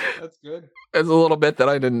That's good. it's a little bit that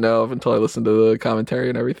I didn't know of until I listened to the commentary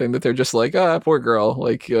and everything. That they're just like, poor girl.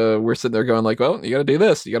 Like, we're sitting there going like, well, you got to do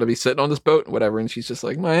this. You got to be sitting on this boat and whatever. And she's just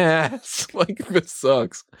like, my ass. Like, this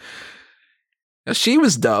sucks. Now she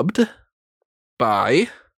was dubbed by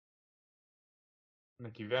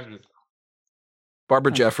Nikki Vandersloot.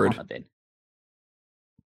 Barbara Can't Jefford. have been.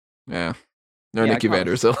 Yeah. No, Yeah, Nikki I can't-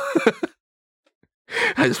 Vandersloot.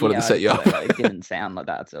 I just wanted to set you up. It didn't sound like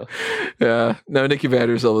that at all. Yeah. No, Nikki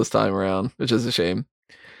Vandersloot this time around, which is a shame.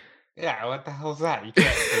 Yeah, what the hell's that? You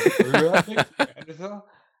can't say Nikki Vandersloot.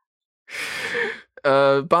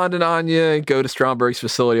 Bond and Anya go to Stromberg's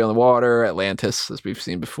facility on the water, Atlantis, as we've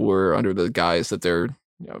seen before, under the guise that they're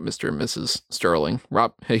Mr. and Mrs. Sterling.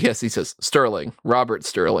 Yes, he says Sterling, Robert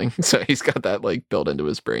Sterling. So he's got that like built into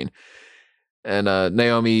his brain. And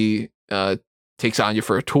Naomi takes Anya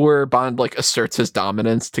for a tour. Bond like asserts his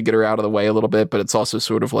dominance to get her out of the way a little bit, but it's also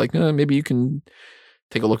sort of like, maybe you can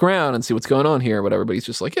take a look around and see what's going on here or whatever. But he's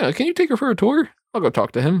just like, can you take her for a tour? I'll go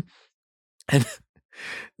talk to him. And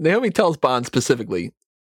Naomi tells Bond specifically,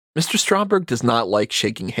 Mr. Stromberg does not like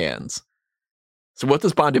shaking hands. So what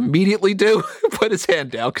does Bond immediately do? Put his hand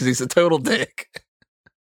down because he's a total dick.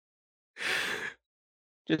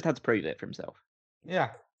 Just had to prove it for himself. Yeah.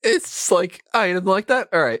 It's like, I didn't like that.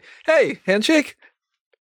 All right. Hey, handshake.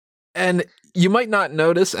 And you might not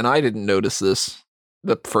notice, and I didn't notice this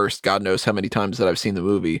the first God knows how many times that I've seen the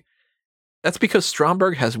movie. That's because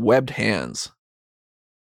Stromberg has webbed hands.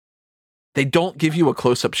 They don't give you a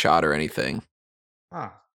close-up shot or anything. Huh.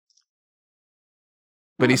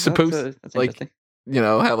 But he's supposed that's like, interesting.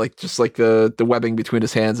 how like just like the webbing between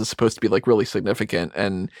his hands is supposed to be like really significant.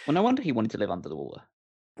 And Well, no wonder he wanted to live under the water.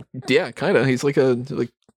 yeah, kind of. He's like a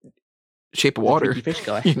shape of He's a water, freaky fish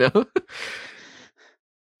guy. you know?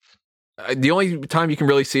 The only time you can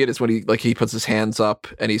really see it is when he puts his hands up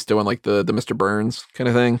and he's doing like the Mr. Burns kind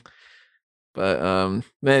of thing. But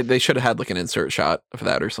they should have had like an insert shot of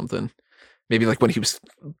that or something. Maybe like when he was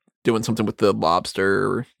doing something with the lobster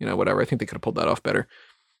or whatever. I think they could have pulled that off better.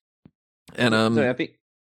 And Sorry, I think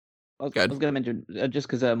I was go ahead. going to mention just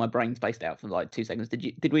because my brain spaced out for like 2 seconds.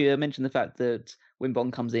 Did we mention the fact that when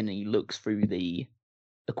Bond comes in and he looks through the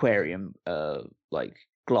aquarium, like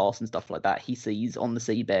glass and stuff like that, he sees on the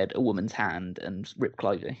seabed a woman's hand and ripped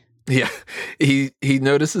clothing. Yeah, he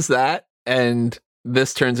notices that, and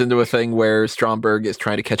this turns into a thing where Stromberg is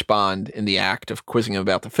trying to catch Bond in the act of quizzing him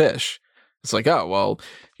about the fish. It's like, oh well,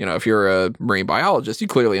 if you're a marine biologist, you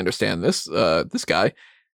clearly understand this guy.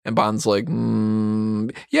 And Bond's like,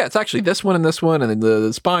 yeah, it's actually this one, and then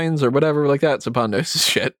the spines or whatever like that. So Bond knows his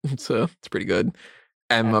shit. So it's pretty good.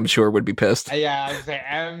 I'm sure would be pissed. Yeah, I was say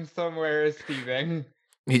M somewhere is Steven.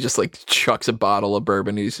 He just like chucks a bottle of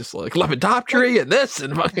bourbon. He's just like lepidoptery and this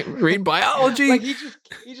and fucking marine biology. Like he's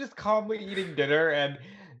just calmly eating dinner, and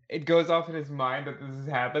it goes off in his mind that this is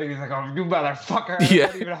happening. He's like, "Oh, you motherfucker! I'm Yeah.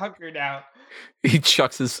 not even hungry now." He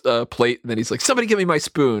chucks his plate, and then he's like, "Somebody give me my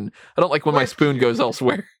spoon. I don't like when my spoon goes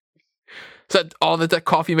elsewhere." Is that all that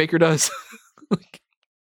coffee maker does?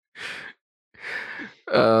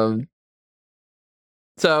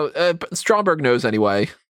 So Stromberg knows anyway,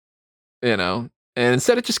 and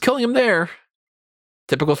instead of just killing him there,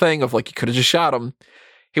 typical thing of like, you could have just shot him.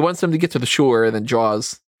 He wants him to get to the shore and then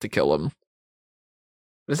Jaws to kill him.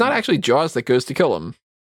 But it's not actually Jaws that goes to kill him.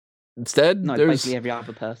 Instead, No, it's there's basically every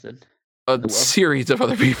other person. a series of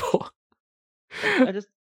other people.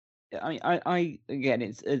 I again,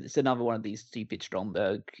 it's another one of these stupid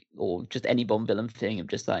Stromberg or just any Bond villain thing of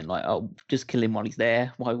just saying like, oh, just kill him while he's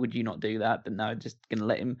there. Why would you not do that? But no, just gonna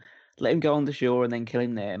let him go on the shore and then kill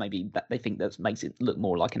him there. Maybe they think that makes it look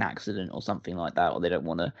more like an accident or something like that, or they don't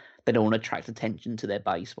want to attract attention to their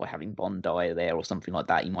base by having Bond die there or something like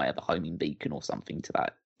that. He might have a homing beacon or something to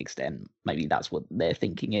that extent. Maybe that's what their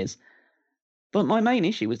thinking is. But my main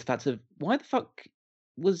issue was the fact of why the fuck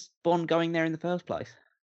was Bond going there in the first place?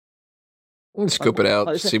 Scoop it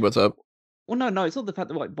out, see what's up. Well, no, it's not the fact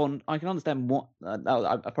that like Bond. I can understand what.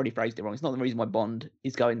 I probably phrased it wrong. It's not the reason why Bond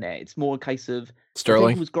is going there. It's more a case of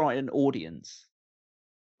Sterling was great an audience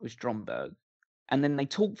with Stromberg, and then they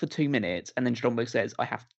talk for 2 minutes, and then Stromberg says, I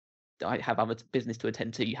have other business to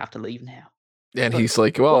attend to. You have to leave now." And he's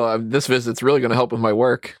like, "Well, this visit's really going to help with my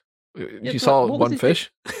work." You saw one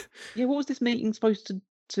fish. Yeah, what was this meeting supposed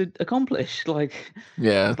to accomplish? Like,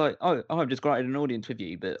 yeah, it's like, oh, I've just created an audience with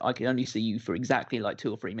you, but I can only see you for exactly like 2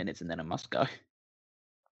 or 3 minutes, and then I must go.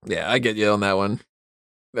 Yeah, I get you on that one.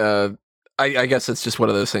 I guess it's just one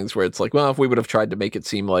of those things where it's like, well, if we would have tried to make it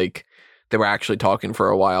seem like they were actually talking for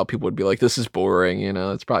a while, people would be like, "This is boring,"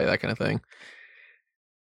 It's probably that kind of thing.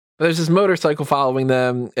 There's this motorcycle following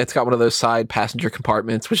them. It's got one of those side passenger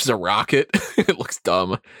compartments, which is a rocket. It looks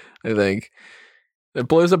dumb, I think. It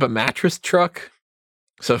blows up a mattress truck.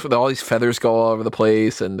 So all these feathers go all over the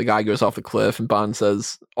place, and the guy goes off the cliff, and Bond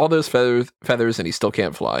says, "All those feathers, and he still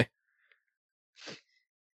can't fly."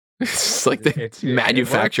 It's just like they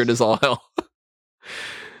manufactured as all hell.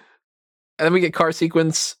 And then we get car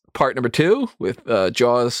sequence part number 2 with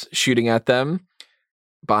Jaws shooting at them.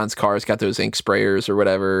 Bond's car's got those ink sprayers or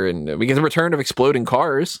whatever, and we get the return of exploding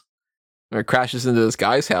cars. Or it crashes into this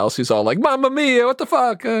guy's house who's all like, "Mamma mia, what the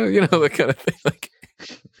fuck?" That kind of thing. Like,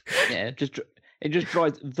 yeah, it just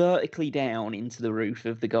drives vertically down into the roof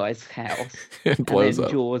of the guy's house. And blows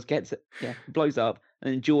up. Jaws blows up,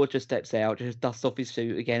 and then Jaws just steps out, just dusts off his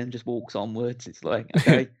suit again, and just walks onwards. It's like,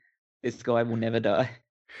 okay, this guy will never die.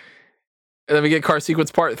 And then we get car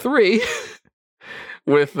sequence part 3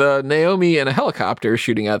 with Naomi in a helicopter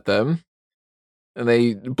shooting at them. And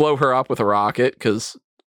they blow her up with a rocket because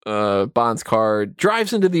Bond's car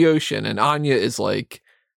drives into the ocean, and Anya is like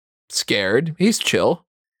scared. He's chill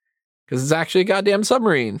because it's actually a goddamn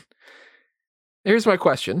submarine. Here's my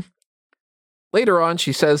question. Later on,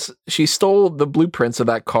 she says she stole the blueprints of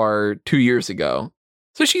that car 2 years ago.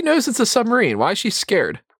 So she knows it's a submarine. Why is she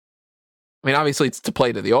scared? I mean, obviously it's to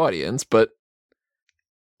play to the audience, but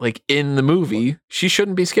like in the movie, she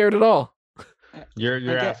shouldn't be scared at all. You're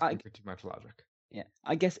asking for too much logic. Yeah,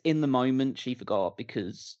 I guess in the moment she forgot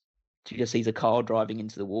because she just sees a car driving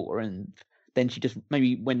into the water, and then she just,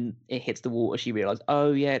 maybe when it hits the water, she realized,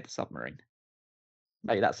 oh yeah, it's a submarine.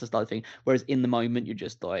 Maybe that's just another thing. Whereas in the moment, you're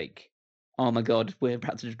just like, oh my god, we're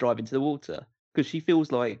about to just drive into the water. Because she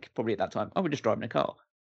feels like, probably at that time, oh, we're just driving a car.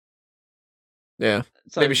 Yeah.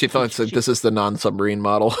 So maybe she thought this is the non-submarine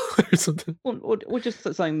model or something. Or just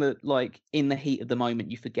saying that, like, in the heat of the moment,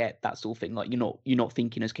 you forget that sort of thing. Like, you're not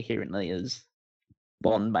thinking as coherently as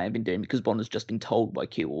Bond may have been doing, because Bond has just been told by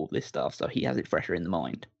Q all this stuff, so he has it fresher in the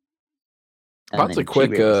mind. Bond's a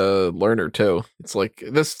quick learner too. It's like,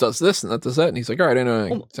 this does this and that does that, and he's like, all right, I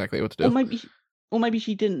know exactly what to do. Or maybe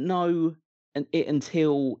she didn't know it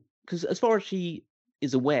until, because as far as she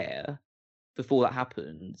is aware, before that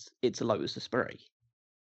happens, it's a Lotus Esprit.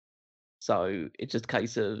 So it's just a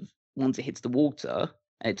case of, once it hits the water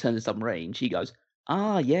and it turns a submarine, she goes,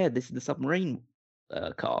 ah, yeah, this is the submarine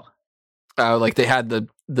car. Like they had the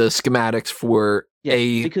schematics for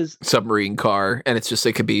because submarine car, and it's just,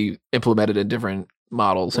 it could be implemented in different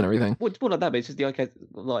models and everything. Well, like that, but it's just the okay,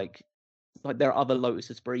 like there are other Lotus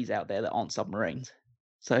Esprits out there that aren't submarines.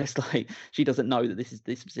 So it's like she doesn't know that this is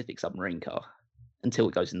this specific submarine car until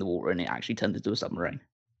it goes in the water and it actually turns into a submarine.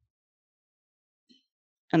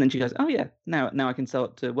 And then she goes, oh yeah, now I can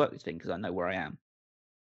start to work this thing because I know where I am.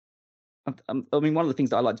 I mean, one of the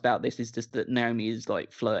things that I liked about this is just that Naomi is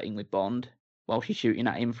like flirting with Bond while she's shooting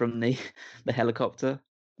at him from the helicopter.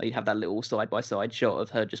 Like, you have that little side-by-side shot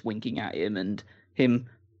of her just winking at him and him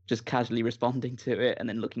just casually responding to it, and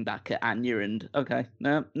then looking back at Anya and, okay,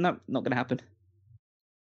 no, not going to happen.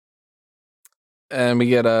 And we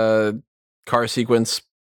get a car sequence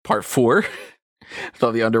part 4 with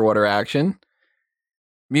all the underwater action.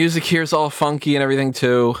 Music here is all funky and everything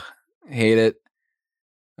too. Hate it.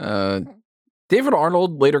 David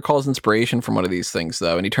Arnold later calls inspiration from one of these things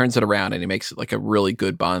though, and he turns it around and he makes it like a really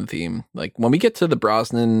good Bond theme. Like when we get to the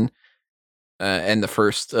Brosnan and the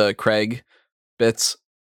first Craig bits,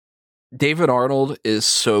 David Arnold is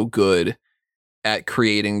so good at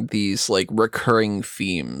creating these like recurring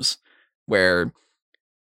themes where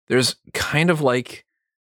there's kind of like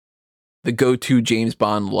the go-to James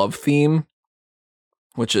Bond love theme,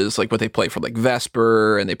 which is like what they play for like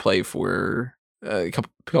Vesper, and they play for a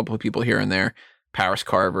couple of people here and there, Paris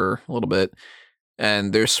Carver a little bit,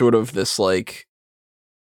 and there's sort of this like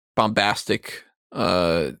bombastic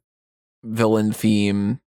villain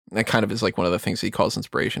theme that kind of is like one of the things he calls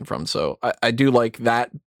inspiration from. So I do like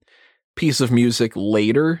that piece of music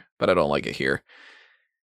later, but I don't like it here.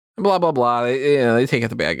 blah blah blah. They take out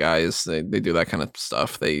the bad guys. They do that kind of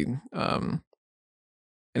stuff. They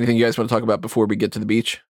anything you guys want to talk about before we get to the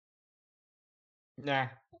beach? Nah.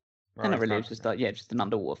 Not really. It's just just an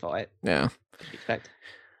underwater fight. Yeah. As you'd expect.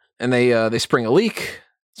 And they spring a leak,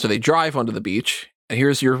 so they drive onto the beach. And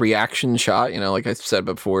here's your reaction shot. Like I said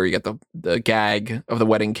before, you got the gag of the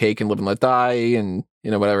wedding cake and live and let die, and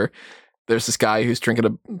whatever. There's this guy who's drinking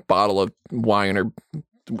a bottle of wine or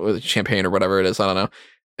champagne or whatever it is. I don't know.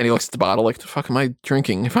 And he looks at the bottle like, the fuck am I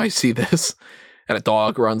drinking if I see this? And a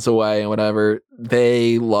dog runs away and whatever.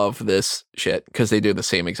 They love this shit because they do the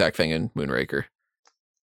same exact thing in Moonraker.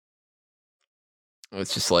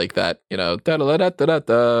 It's just like that,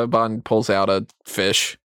 da-da-da-da-da-da, Bond pulls out a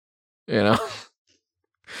fish,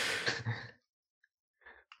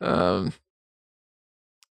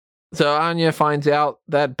 So Anya finds out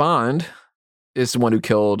that Bond is the one who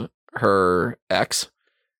killed her ex.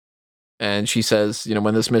 And she says,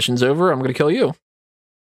 when this mission's over, I'm going to kill you.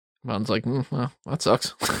 Bond's like, well, that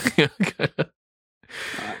sucks.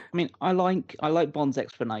 I like Bond's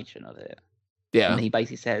explanation of it. Yeah. And he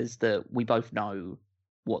basically says that we both know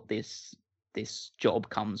what this job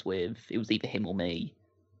comes with. It was either him or me,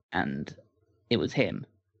 and it was him.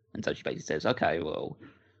 And so she basically says, okay, well,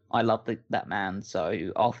 I love that man,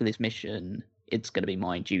 so after this mission, it's going to be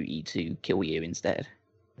my duty to kill you instead.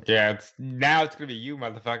 Yeah, now it's going to be you,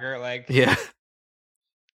 motherfucker. Like, yeah.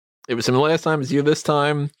 It was him the last time, it's you this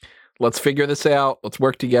time. Let's figure this out. Let's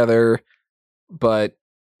work together. But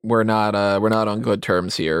we're not on good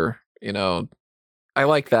terms here. I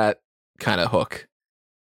like that kind of hook.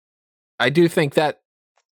 I do think that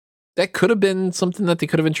could have been something that they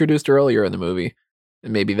could have introduced earlier in the movie.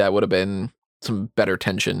 And maybe that would have been some better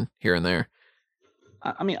tension here and there.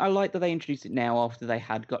 I like that they introduced it now after they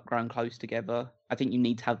had grown close together. I think you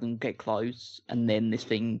need to have them get close, and then this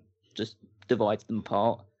thing just divides them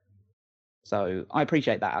apart. So I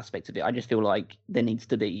appreciate that aspect of it. I just feel like there needs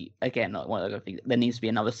to be, again, like one of those things, there needs to be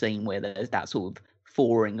another scene where there's that sort of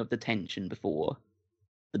thawing of the tension before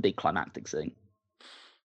the big climactic scene.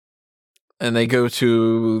 And they go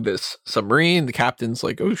to this submarine. The captain's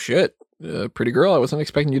like, "Oh shit, pretty girl! I wasn't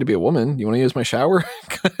expecting you to be a woman. You want to use my shower?"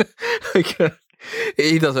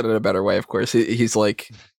 He does it in a better way, of course. He's like,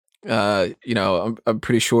 I'm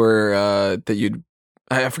pretty sure that you'd.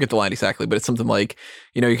 I forget the line exactly, but it's something like,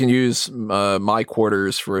 you can use my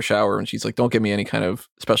quarters for a shower. And she's like, "Don't give me any kind of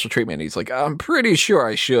special treatment." And he's like, "I'm pretty sure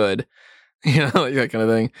I should," like that kind of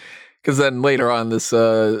thing. Because then later on, this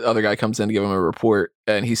other guy comes in to give him a report,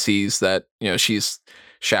 and he sees that she's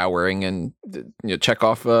showering, and check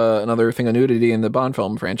off another thing of nudity in the Bond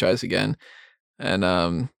film franchise again.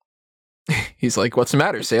 And he's like, "What's the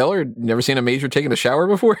matter, sailor? Never seen a major taking a shower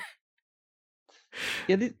before?"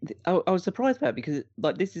 Yeah, I was surprised about it because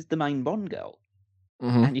this is the main Bond girl,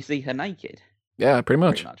 and you see her naked. Yeah, pretty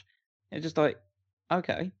much. It's just like,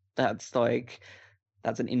 okay, that's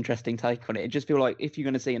an interesting take on it. It just feels like if you're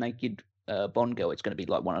going to see a naked Bond girl, it's going to be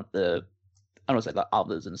like one of the, I don't say like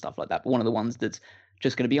others and stuff like that, but one of the ones that's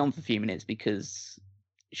just going to be on for a few minutes because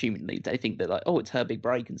humanly they think that like, oh, it's her big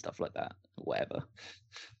break and stuff like that, or whatever.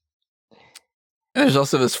 And there's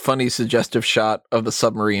also this funny suggestive shot of the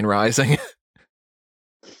submarine rising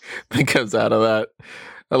that comes out of that.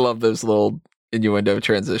 I love those little innuendo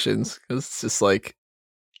transitions because it's just like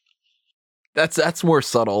that's more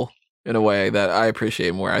subtle in a way that I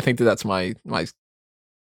appreciate more. I think that's my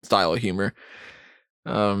style of humor.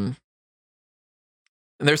 And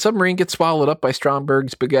their submarine gets swallowed up by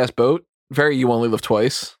Stromberg's big ass boat. Very You Only Live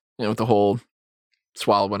Twice, with the whole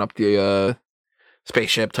swallowing up the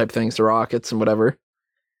spaceship type things, the rockets and whatever.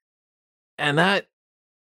 And that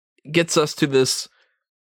gets us to this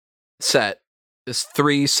set. There's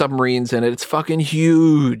 3 submarines in it. It's fucking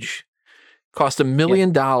huge. Cost $1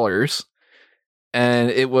 million. And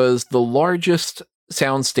it was the largest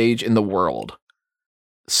soundstage in the world.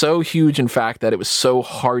 So huge, in fact, that it was so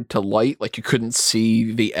hard to light, like you couldn't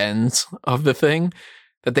see the ends of the thing,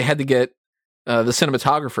 that they had to get the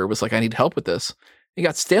cinematographer was like, "I need help with this." He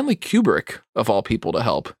got Stanley Kubrick, of all people, to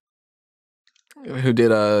help, who did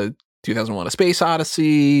 2001: A Space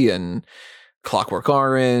Odyssey and Clockwork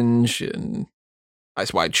Orange and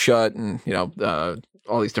Eyes Wide Shut, and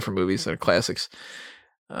all these different movies that are classics.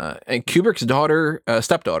 And Kubrick's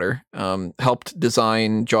stepdaughter, helped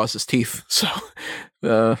design Jaws' teeth. So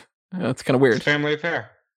that's kind of weird. It's a family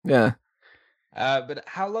affair. Yeah. But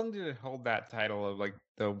how long did it hold that title of like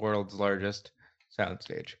the world's largest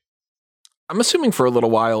soundstage? I'm assuming for a little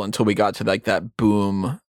while until we got to like that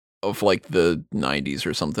boom of like the 90s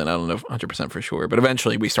or something. I don't know 100% for sure. But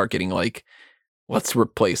eventually we start getting like, let's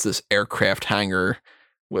replace this aircraft hangar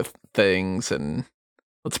with things, and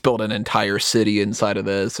let's build an entire city inside of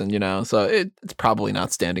this, and so it's probably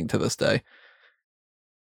not standing to this day.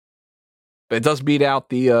 But it does beat out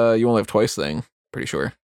the you only live twice thing, pretty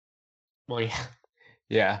sure. Well,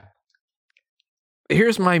 yeah.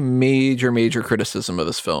 Here's my major criticism of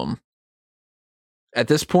this film. At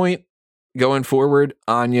this point, going forward,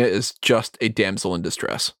 Anya is just a damsel in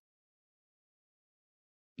distress.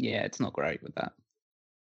 Yeah, it's not great with that.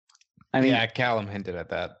 I mean, yeah, Callum hinted at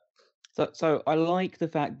that. So I like the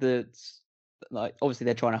fact that, like, obviously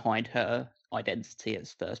they're trying to hide her identity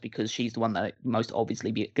at first because she's the one that most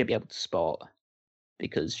obviously going to be able to spot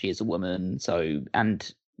because she is a woman. So,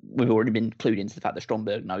 and we've already been clued into the fact that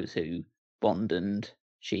Stromberg knows who Bond and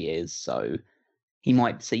she is. So he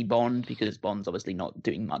might see Bond because Bond's obviously not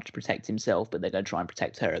doing much to protect himself, but they're going to try and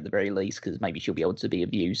protect her at the very least because maybe she'll be able to be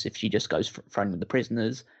of use if she just goes thrown with the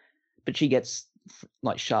prisoners. But she gets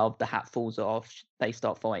like shoved, the hat falls off, they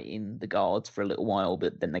start fighting the guards for a little while,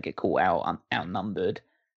 but then they get caught outnumbered.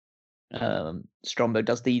 Stromberg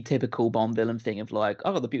does the typical Bond villain thing of like,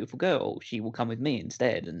 oh, the beautiful girl, she will come with me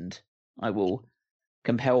instead, and I will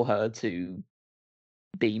compel her to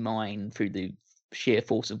be mine through the sheer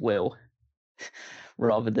force of will,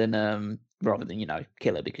 rather than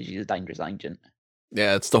kill her because she's a dangerous agent.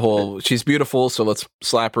 Yeah, it's the whole, she's beautiful, so let's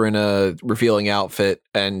slap her in a revealing outfit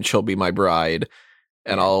and she'll be my bride.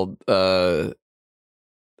 And I'll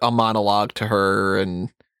monologue to her, and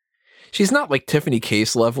she's not like Tiffany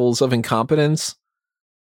Case levels of incompetence,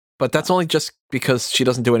 but that's only just because she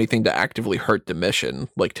doesn't do anything to actively hurt the mission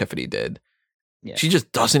like Tiffany did. Yeah. She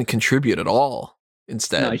just doesn't contribute at all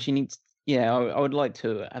instead. No, she needs... Yeah, I would like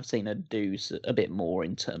to have seen her do a bit more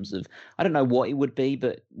in terms of... I don't know what it would be,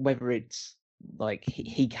 but whether it's like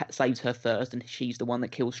he saves her first and she's the one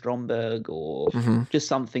that kills Stromberg, or just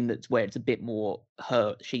something that's where it's a bit more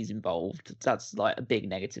she's involved. That's like a big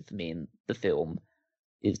negative for me in the film,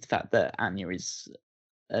 is the fact that Anya is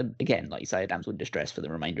again, like you say, a damsel in distress for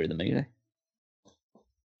the remainder of the movie.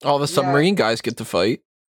 All the submarine guys get to fight.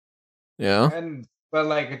 Yeah. But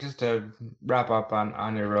like, just to wrap up on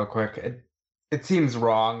Anya real quick, it seems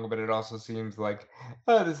wrong, but it also seems like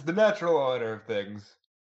this is the natural order of things.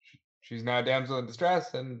 She's now a damsel in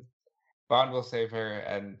distress, and Bond will save her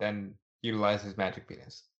and then utilize his magic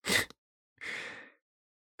penis.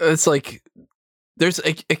 It's like there's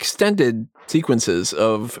extended sequences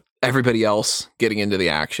of everybody else getting into the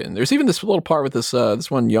action. There's even this little part with this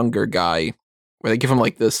one younger guy where they give him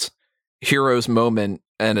like this hero's moment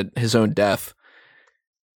and his own death,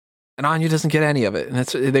 and Anya doesn't get any of it. And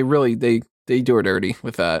they do her dirty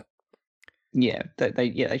with that. Yeah,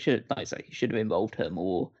 they should, like I say, should have involved her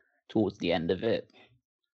more towards the end of it.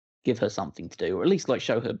 Give her something to do, or at least like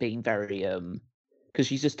show her being very because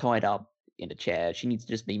she's just tied up in a chair. She needs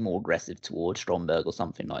to just be more aggressive towards Stromberg or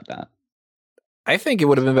something like that. I think it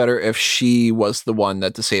would have been better if she was the one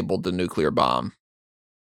that disabled the nuclear bomb.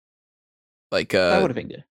 Like that would have been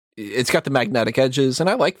good. It's got the magnetic edges, and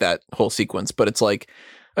I like that whole sequence, but it's like,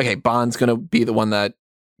 okay, Bond's gonna be the one that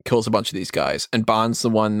kills a bunch of these guys, and Bond's the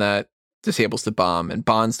one that disables the bomb, and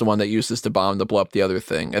Bond's the one that uses the bomb to blow up the other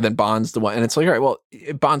thing, and then Bond's the one, and it's like, all right, well,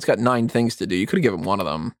 Bond's got 9 things to do. You could have given one of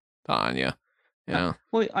them to Anya, you know?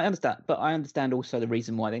 Well, I understand, but I understand also the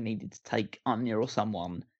reason why they needed to take Anya or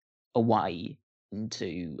someone away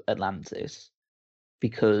into Atlantis,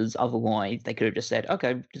 because otherwise they could have just said,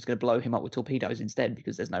 okay, we're just going to blow him up with torpedoes instead,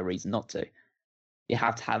 because there's no reason not to. You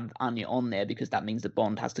have to have Anya on there because that means that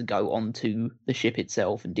Bond has to go onto the ship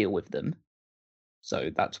itself and deal with them. So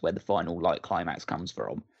that's where the final climax comes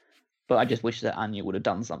from. But I just wish that Anya would have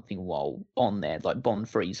done something while on there. Like Bond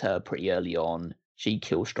frees her pretty early on. She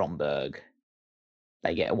kills Stromberg.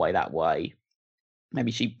 They get away that way.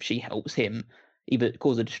 Maybe she helps him either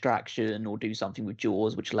cause a distraction or do something with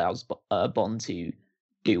Jaws, which allows Bond to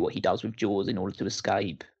do what he does with Jaws in order to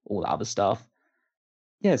escape, all that other stuff.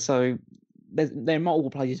 Yeah, so there are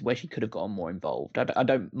multiple places where she could have gotten more involved. I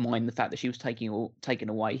don't mind the fact that she was taken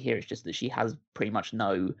away here. It's just that she has pretty much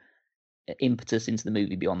no impetus into the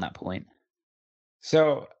movie beyond that point.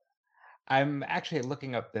 So I'm actually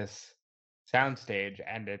looking up this soundstage,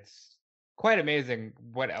 and it's quite amazing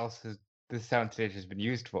what else this soundstage has been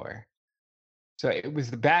used for. So it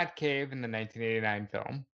was the Batcave in the 1989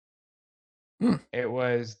 film. It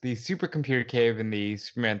was the supercomputer cave in the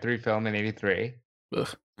Superman 3 film in 83.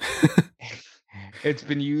 It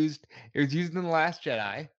was used in The Last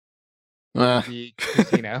Jedi. The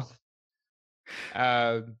casino.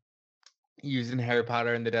 Used in Harry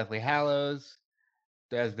Potter and the Deathly Hallows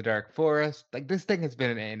as the Dark Forest. Like, this thing has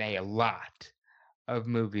been in a lot of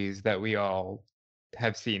movies that we all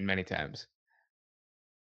have seen many times.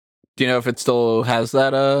 Do you know if it still has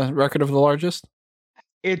that record of the largest?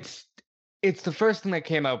 It's the first thing that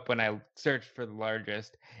came up when I searched for the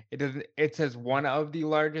largest. It doesn't. It says one of the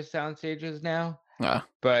largest sound stages now, Ah.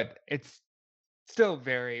 but it's still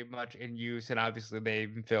very much in use, and obviously they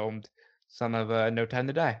even filmed some of No Time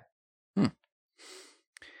to Die.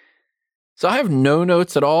 So I have no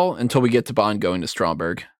notes at all until we get to Bond going to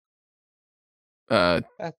Stromberg. The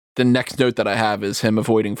next note that I have is him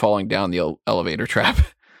avoiding falling down the elevator trap.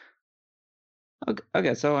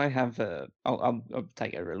 Okay, so I have. I'll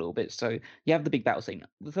take over a little bit. So you have the big battle scene.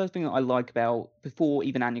 The first thing that I like about before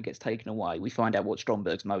even Anya gets taken away, we find out what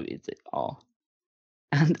Stromberg's motives are.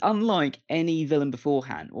 And unlike any villain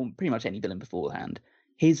beforehand, or pretty much any villain beforehand,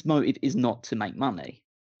 his motive is not to make money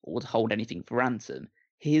or to hold anything for ransom.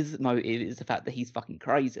 His motive is the fact that he's fucking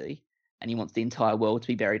crazy and he wants the entire world to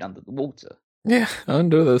be buried under the water. Yeah,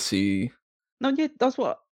 under the sea. No, yeah, that's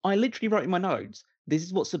what I literally wrote in my notes. This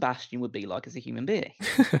is what Sebastian would be like as a human being.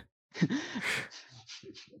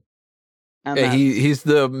 And yeah, he's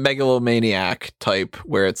the megalomaniac type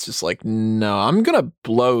where it's just like, no, I'm gonna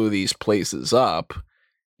blow these places up.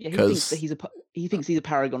 Yeah, he thinks that he thinks he's a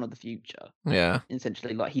paragon of the future. Yeah,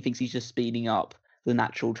 essentially, like he thinks he's just speeding up the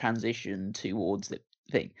natural transition towards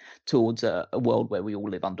towards a world where we all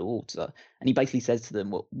live underwater. And he basically says to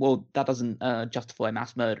them, "Well, that doesn't justify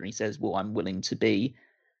mass murder." And he says, "Well, I'm willing to be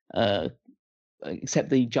accept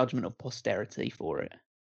the judgment of posterity for it."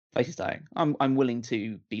 Basically saying, I'm willing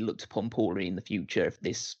to be looked upon poorly in the future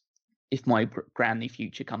if my grand new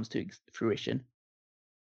future comes to fruition.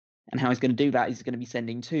 And how he's going to do that is he's going to be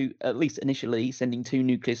sending at least initially, sending 2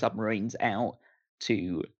 nuclear submarines out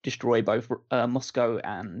to destroy both Moscow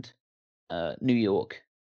and New York,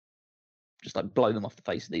 just like blow them off the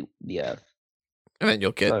face of the earth. And then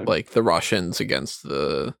you'll get like the Russians against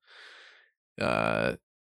the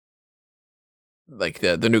like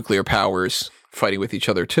the nuclear powers fighting with each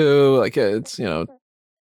other too. Like it's, you know,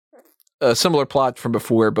 a similar plot from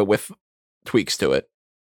before, but with tweaks to it.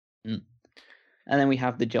 And then we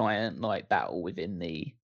have the giant like battle within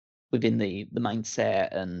the main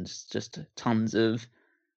set, and just tons of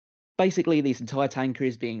basically this entire tanker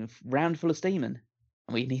is being rammed full of steaming,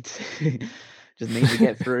 and we need to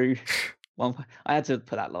get through one. I had to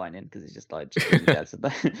put that line in because it's just like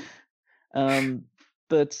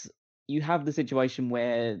but you have the situation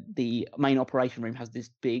where the main operation room has this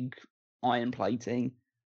big iron plating,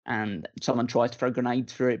 and someone tries to throw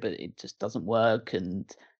grenades through it, but it just doesn't work.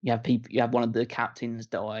 And you have one of the captains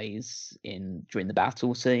dies during the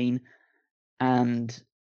battle scene, and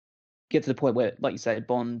get to the point where, like you said,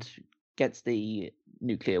 Bond gets the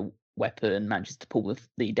nuclear weapon, manages to pull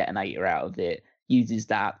the detonator out of it, uses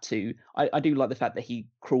that to. I do like the fact that he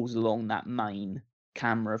crawls along that main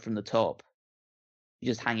camera from the top,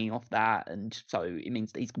 just hanging off that, and so it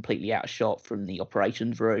means that he's completely out of shot from the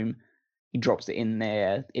operations room. He drops it in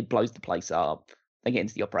there, it blows the place up. They get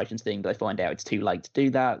into the operations thing, but they find out it's too late to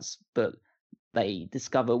do that. But they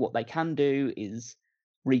discover what they can do is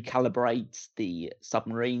recalibrate the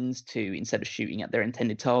submarines to, instead of shooting at their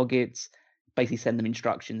intended targets, basically send them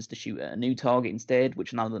instructions to shoot at a new target instead,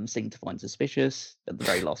 which none of them seem to find suspicious at the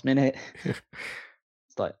very last minute.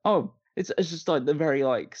 It's like, oh, it's just like the very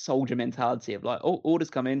like soldier mentality of like, oh,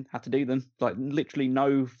 orders come in, have to do them. Like literally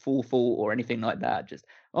no full thought or anything like that. Just,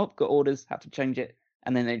 oh, got orders, have to change it,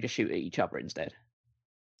 and then they just shoot at each other instead.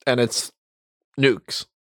 And it's nukes.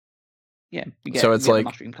 Yeah, so it's like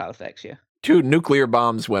mushroom cloud effects. Yeah, 2 nuclear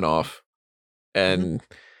bombs went off, and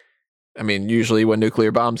I mean, usually when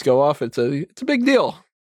nuclear bombs go off, it's a big deal,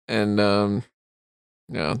 and you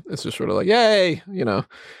know, it's just sort of like, yay, you know,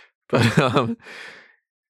 but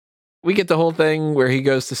we get the whole thing where he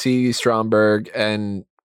goes to see Stromberg, and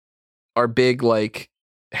our big like,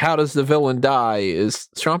 how does the villain die? Is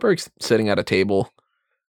Stromberg's sitting at a table,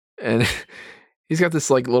 and he's got this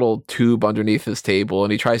like little tube underneath his table,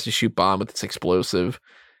 and he tries to shoot Bond with this explosive.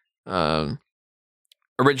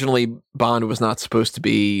 Originally, Bond was not supposed to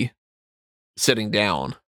be sitting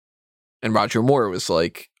down, and Roger Moore was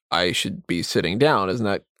like, I should be sitting down. Isn't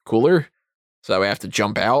that cooler? So I have to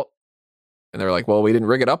jump out. And they're like, well, we didn't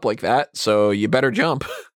rig it up like that, so you better jump.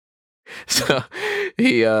 So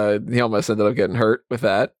he almost ended up getting hurt with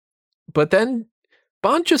that. But then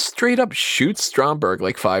Bond just straight up shoots Stromberg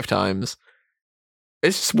like 5 times.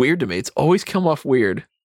 It's just weird to me. It's always come off weird.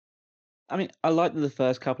 I mean, I like that the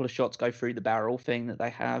first couple of shots go through the barrel thing that they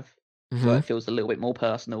have. So it feels a little bit more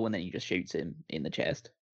personal, and then he just shoots him in the chest.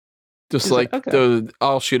 Just like, okay.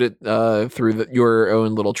 I'll shoot it through your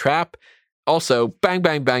own little trap. Also, bang,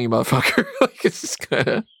 bang, bang, you motherfucker. Like, it's just kind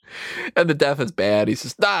of... And the death is bad. He's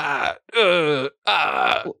just, like...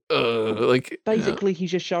 Basically,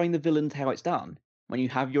 he's just showing the villains how it's done. when you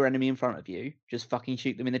have your enemy in front of you, just fucking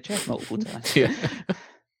shoot them in the chest multiple times. Yeah.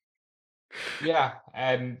 Yeah,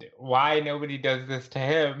 and why nobody does this to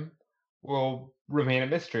him will remain a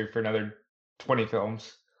mystery for another 20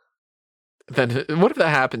 films. Then what if that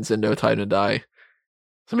happens in No Time to Die?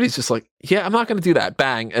 Somebody's just like, yeah, I'm not going to do that.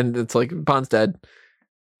 Bang. And it's like, Bond's dead.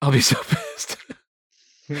 I'll be so pissed.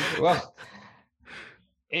 Well,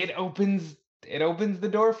 it opens the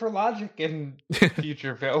door for logic in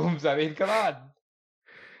future films. I mean, come on.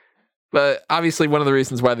 But obviously, one of the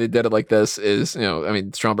reasons why they did it like this is,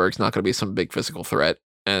 Stromberg's not going to be some big physical threat.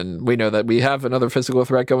 And we know that we have another physical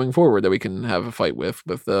threat going forward that we can have a fight with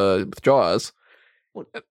Jaws. Well,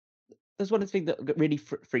 there's one thing that really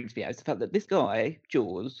freaks me out is the fact that this guy,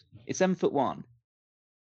 Jaws, is 7'1",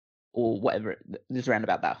 or whatever, it's around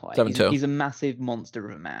about that height. 7'2". He's a massive monster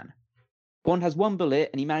of a man. Bond has one bullet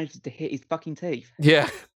and he manages to hit his fucking teeth. Yeah.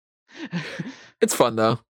 It's fun,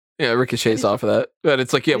 though. Yeah, ricochets off of that. But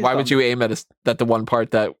it's like, yeah, why would you aim at the one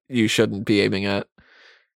part that you shouldn't be aiming at?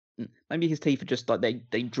 Maybe his teeth are just like,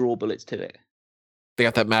 they draw bullets to it. They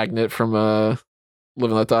got that magnet from Live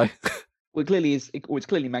and Let Die. Well, it's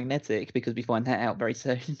clearly magnetic because we find that out very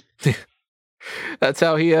soon. That's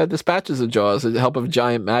how he dispatches the Jaws, with the help of a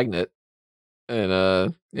giant magnet.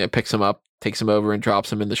 And picks him up, takes him over, and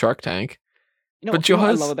drops him in the shark tank. You know but what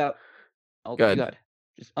I Jaws... love about... Oh, go ahead. Go ahead.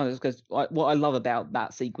 What I love about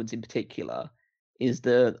that sequence in particular is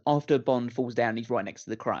after Bond falls down, he's right next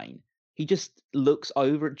to the crane. He just looks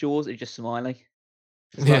over at Jaws and just smiling.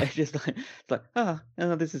 This is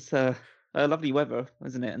lovely weather,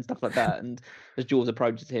 isn't it? And stuff like that. And as Jaws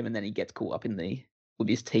approaches him, and then he gets caught up with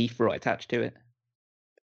his teeth right attached to it.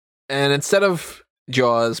 And instead of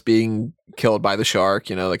Jaws being killed by the shark,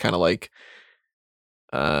 the kind of like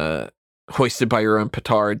hoisted by your own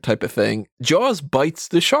petard type of thing, Jaws bites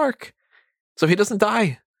the shark, so he doesn't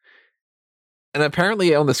die. And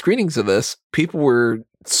apparently on the screenings of this, people were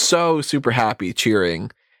so super happy,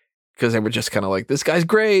 cheering, because they were just kind of like, this guy's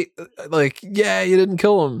great. Like, yeah, you didn't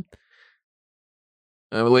kill him.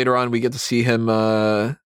 Later on, we get to see him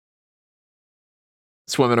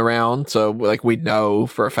swimming around, so like we know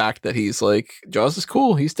for a fact that he's like, Jaws is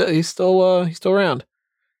cool. He's still around.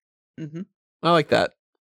 Mm-hmm. I like that.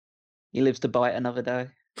 He lives to bite another day.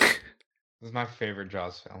 This is my favorite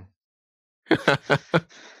Jaws film.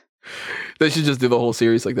 They should just do the whole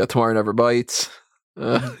series like that. Tomorrow Never Bites.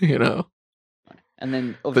 And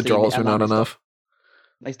then the Jaws are not enough.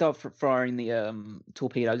 They start firing the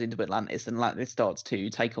torpedoes into Atlantis, and Atlantis starts to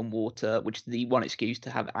take on water, which is the one excuse to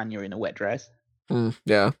have Anya in a wet dress.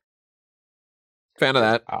 Yeah. Fan of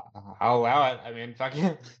that. I'll allow it. I mean, fuck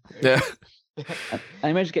yeah. Yeah.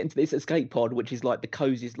 I managed to get into this escape pod, which is like the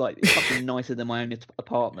coziest, like it's fucking nicer than my own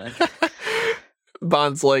apartment.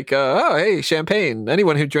 Bond's like, oh, hey, champagne.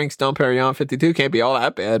 Anyone who drinks Dom Perignon 52 can't be all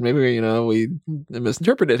that bad. Maybe, we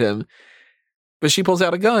misinterpreted him. But she pulls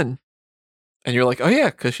out a gun. And you're like, oh,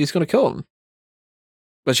 yeah, because she's going to kill him.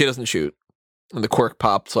 But she doesn't shoot. And the cork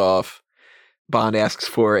pops off. Bond asks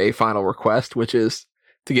for a final request, which is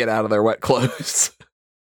to get out of their wet clothes.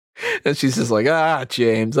 And she's just like,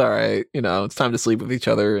 James, all right. It's time to sleep with each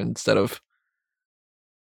other instead of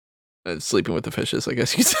sleeping with the fishes, I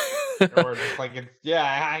guess you say. Or just like,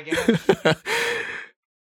 I guess.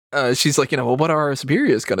 She's like, well, what are our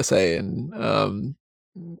superiors going to say? And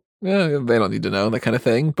they don't need to know, that kind of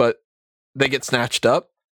thing. But they get snatched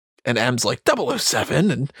up, and M's like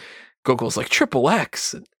 007, and Gogol's like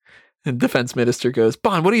XXX. And Defense Minister goes,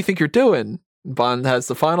 Bond, what do you think you're doing? And Bond has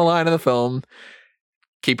the final line of the film,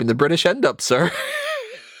 keeping the British end up, sir.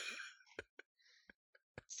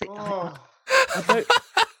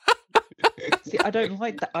 I don't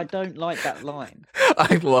like that. I don't like that line.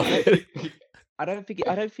 I love it. I don't think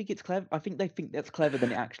it's clever. I think they think that's clever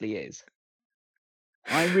than it actually is.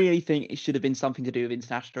 I really think it should have been something to do with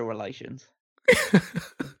international relations.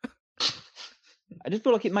 I just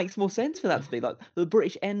feel like it makes more sense for that to be like the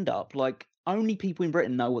British end up. Like only people in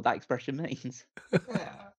Britain know what that expression means. I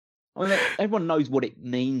mean, everyone knows what it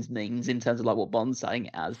means in terms of like what Bond's saying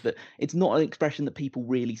it as, but it's not an expression that people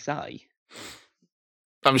really say.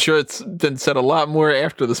 I'm sure it's been said a lot more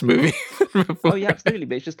after this movie. Oh yeah, absolutely.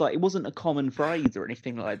 But it's just like it wasn't a common phrase or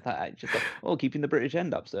anything like that. It's just like, keeping the British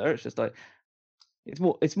end up, sir. It's just like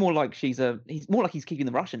it's more like he's more like he's keeping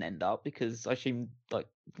the Russian end up, because I assume I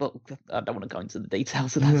don't want to go into the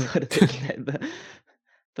details of that side of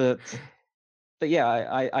it, but yeah,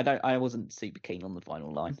 I wasn't super keen on the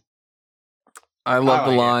final line. I love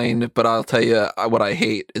the line, but I'll tell you what I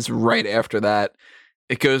hate is right after that.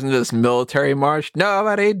 It goes into this military march.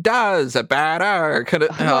 Nobody does a better.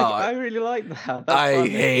 I really like that. I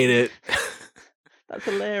hate it. That's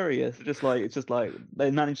hilarious. It's just like they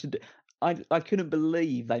managed to do. I couldn't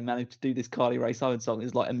believe they managed to do this Carly Rae Simon song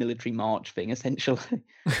as like a military march thing, essentially.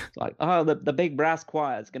 It's like, oh, the big brass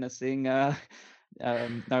choir is gonna sing.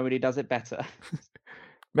 Nobody does it better.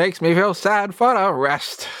 Makes me feel sad for the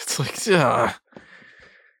rest. It's like,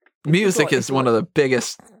 music is one of the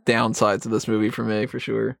biggest downsides of this movie for me, for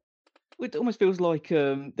sure. It almost feels like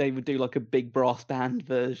they would do like a big brass band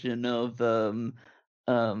version of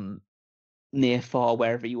Near Far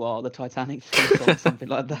Wherever You Are, the Titanic theme song, something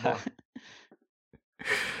like that.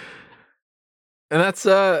 And that's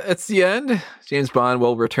the end. James Bond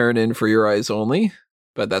will return in For Your Eyes Only,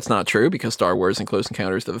 but that's not true because Star Wars and Close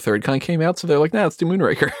Encounters of the Third Kind came out, so they're like, nah, let's do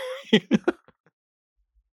Moonraker. Yep.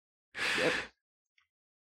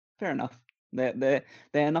 Fair enough. They're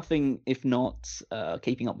nothing if not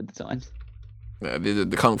keeping up with the times. They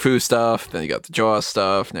did the Kung Fu stuff, then you got the Jaws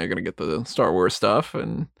stuff, now you're gonna get the Star Wars stuff,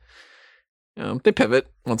 and they pivot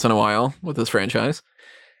once in a while with this franchise.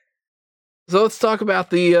 So let's talk about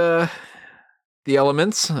the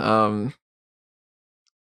elements. Let's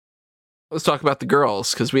talk about the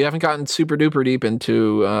girls, because we haven't gotten super duper deep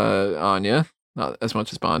into Anya, not as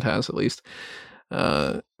much as Bond has, at least.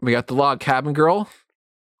 We got the log cabin girl.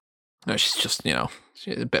 No, she's just,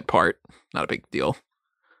 she's a bit part, not a big deal.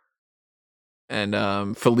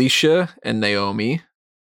 And Felicia and Naomi,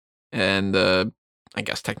 and I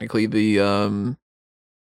guess technically the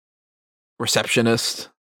receptionist,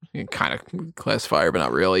 you can kind of classify her, but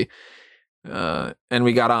not really. And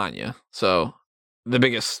we got Anya. So the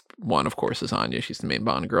biggest one, of course, is Anya. She's the main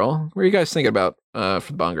Bond girl. What are you guys thinking about for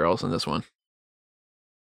the Bond girls in this one?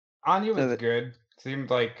 Anya was good. Seemed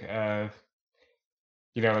like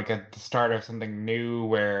like at the start of something new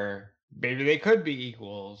where maybe they could be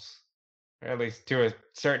equals, or at least to a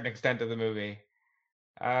certain extent of the movie.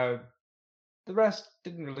 The rest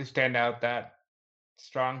didn't really stand out that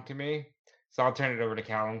strong to me. So I'll turn it over to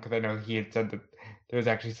Callum because I know he had said that there was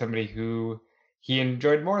actually somebody who he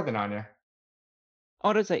enjoyed more than Anya.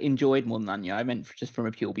 I don't say enjoyed more than Anya. I meant just from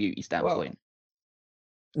a pure beauty standpoint.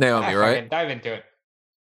 Naomi, right? Dive into it.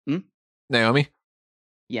 Naomi?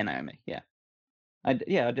 Yeah, Naomi. Yeah.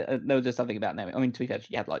 There was just something about Naomi. I mean, to be fair,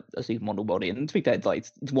 she had like a supermodel body, and to be fair, it's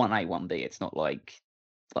 1A, 1B. It's not like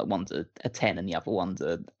one's a 10 and the other one's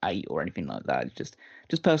a 8 or anything like that. It's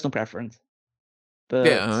just personal preference. But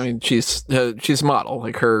yeah, I mean, she's a model.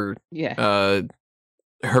 Like her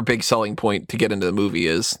big selling point to get into the movie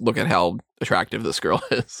is look at how attractive this girl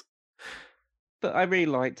is. But I really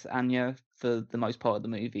liked Anya for the most part of the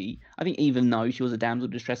movie. I think even though she was a damsel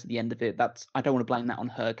in distress at the end of it, I don't want to blame that on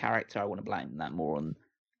her character. I want to blame that more on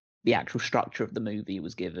the actual structure of the movie it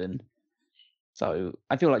was given. So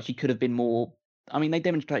I feel like she could have been more. I mean, they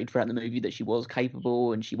demonstrated throughout the movie that she was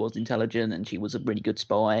capable and she was intelligent and she was a really good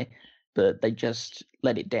spy, but they just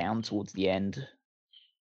let it down towards the end.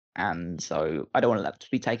 And so I don't want that to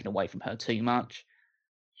be taken away from her too much.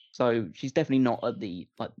 So she's definitely not at the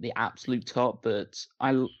absolute top, but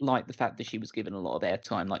I like the fact that she was given a lot of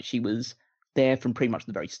airtime. Like she was there from pretty much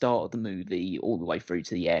the very start of the movie all the way through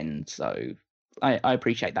to the end. So I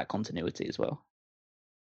appreciate that continuity as well.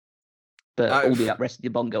 But all the rest of the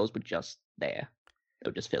Bond girls were just there. They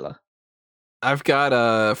were just filler. I've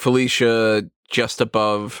got Felicia just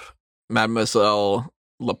above Mademoiselle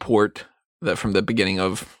Laporte from the beginning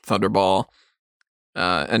of Thunderball,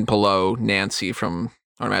 and below Nancy from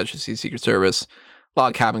Her Majesty's Secret Service.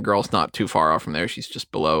 Log Cabin Girl's not too far off from there. She's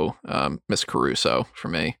just below Miss Caruso for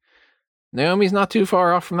me. Naomi's not too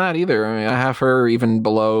far off from that either. I mean, I have her even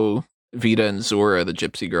below Vita and Zora, the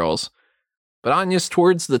Gypsy Girls. But Anya's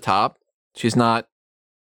towards the top. She's not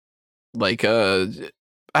like I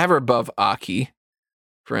have her above Aki,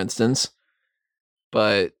 for instance.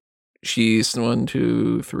 But she's 1,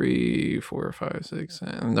 2, 3, 4, 5, 6,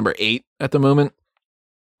 number 8 at the moment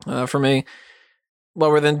for me.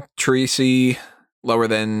 Lower than Tracy, lower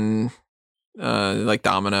than like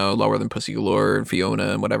Domino, lower than Pussy Galore and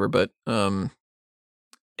Fiona and whatever. But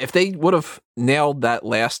if they would have nailed that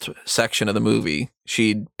last section of the movie,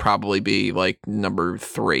 she'd probably be like number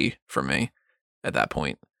 3 for me at that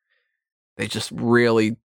point. They just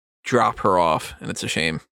really drop her off, and it's a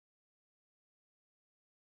shame.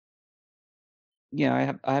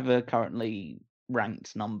 Yeah, I have a currently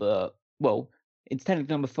ranked number. Well, it's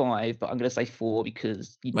technically number 5, but I'm going to say 4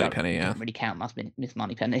 because you don't really count Miss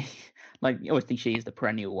Moneypenny. Like, obviously she is the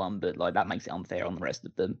perennial one, but like that makes it unfair on the rest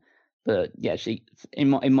of them. But yeah, she in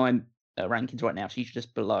my rankings right now, she's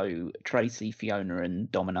just below Tracy, Fiona,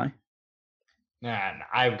 and Domino. Nah,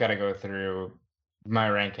 I've got to go through my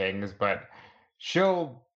rankings, but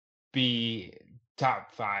she'll be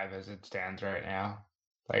top 5 as it stands right now.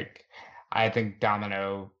 Like, I think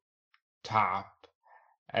Domino top,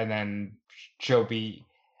 and then she'll be,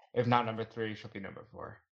 if not number 3, she'll be number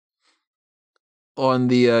 4. On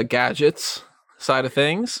the gadgets side of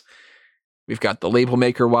things, we've got the label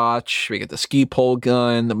maker watch, we got the ski pole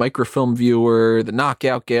gun, the microfilm viewer, the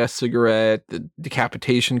knockout gas cigarette, the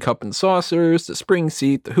decapitation cup and saucers, the spring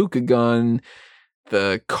seat, the hookah gun,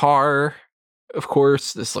 the car, of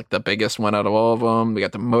course. This is like the biggest one out of all of them. We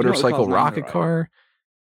got the motorcycle rocket car.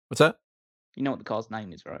 What's that? You know what the car's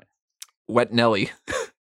name is, right? Wet Nelly.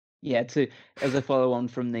 Yeah, as a follow on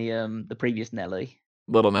from the previous Nelly.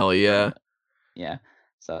 Little Nelly, yeah. Yeah.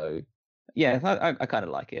 So, yeah, I kind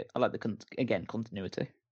of like it. I like the continuity.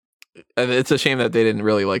 And it's a shame that they didn't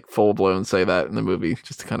really like full blown say that in the movie,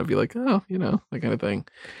 just to kind of be like, oh, that kind of thing.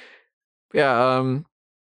 Yeah,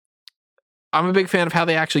 I'm a big fan of how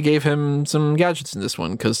they actually gave him some gadgets in this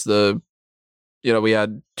one, because we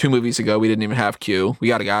had 2 movies ago, we didn't even have Q. We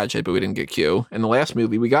got a gadget, but we didn't get Q. In the last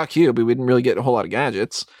movie, we got Q, but we didn't really get a whole lot of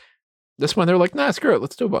gadgets. This one, they're like, nah, screw it,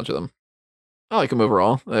 let's do a bunch of them. I like them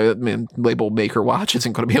overall. I mean, label maker watch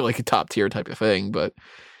isn't going to be like a top tier type of thing, but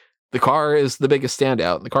the car is the biggest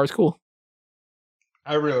standout, and the car's cool.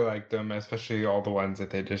 I really like them, especially all the ones that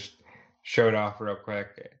they just showed off real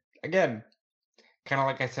quick. Again, kind of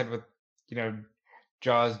like I said with,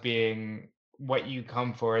 Jaws being what you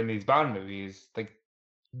come for in these Bond movies. Like,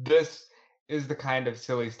 this is the kind of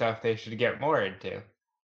silly stuff they should get more into.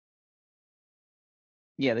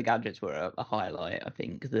 Yeah, the gadgets were a highlight. I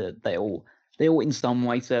think that they all in some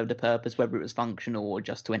way served a purpose, whether it was functional or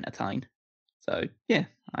just to entertain. So yeah,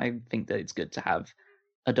 I think that it's good to have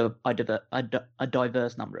a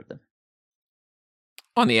diverse number of them.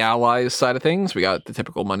 On the Allies side of things, we got the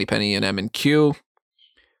typical Moneypenny and M and Q.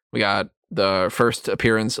 We got the first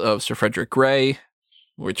appearance of Sir Frederick Grey,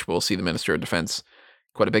 which we'll see the Minister of Defense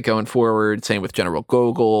quite a bit going forward. Same with General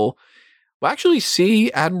Gogol. We'll actually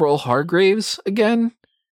see Admiral Hargraves again.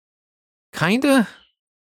 Kinda.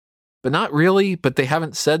 But not really, but they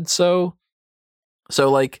haven't said so. So,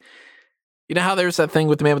 like, you know how there's that thing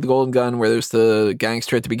with the man with the golden gun where there's the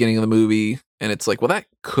gangster at the beginning of the movie, and it's like, well, that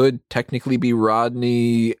could technically be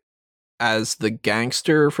Rodney as the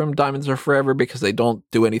gangster from Diamonds Are Forever, because they don't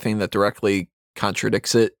do anything that directly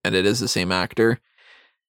contradicts it, and it is the same actor.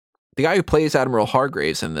 The guy who plays Admiral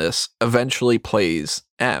Hargraves in this eventually plays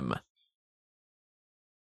M.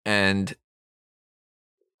 And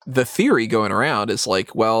the theory going around is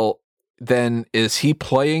like, well, then is he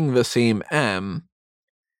playing the same M,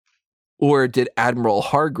 or did Admiral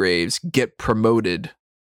Hargraves get promoted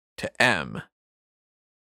to M?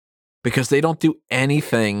 Because they don't do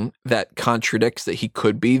anything that contradicts that he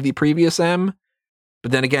could be the previous M.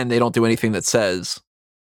 But then again, they don't do anything that says,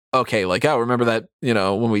 okay, like, oh, remember that,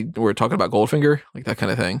 when we were talking about Goldfinger? Like that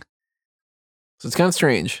kind of thing. So it's kind of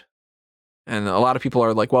strange. And a lot of people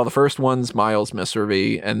are like, well, the first one's Miles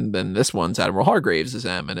Messervy, and then this one's Admiral Hargraves is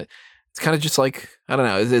M. And it's kind of just like, I don't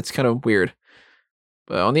know, it's kind of weird.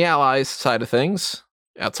 But on the Allies side of things,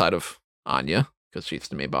 outside of Anya, because she's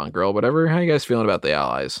the main Bond girl, whatever, how you guys feeling about the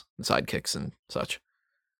Allies and sidekicks and such?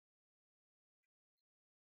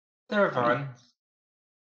 They're fun.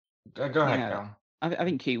 Go ahead, Cal. I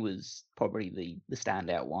think Q was probably the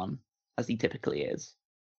standout one, as he typically is.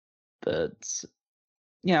 But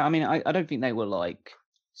yeah, I mean, I don't think they were like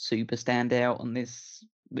super standout on this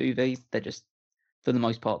movie. They're just, for the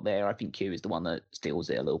most part, there. I think Q is the one that steals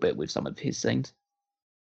it a little bit with some of his scenes.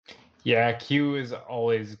 Yeah, Q is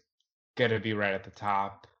always gonna be right at the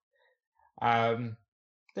top.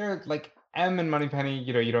 They're like M and Moneypenny.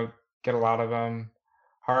 You don't get a lot of them.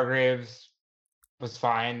 Hargraves was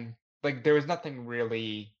fine. Like, there was nothing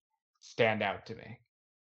really stand out to me.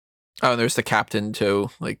 Oh, and there's the captain too.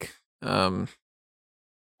 Like, the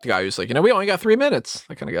guy who's like, we only got 3 minutes.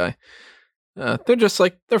 That kind of guy. They're just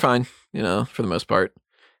like, they're fine, for the most part.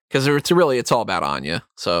 Because it's all about Anya.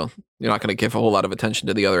 So you're not going to give a whole lot of attention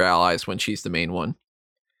to the other allies when she's the main one.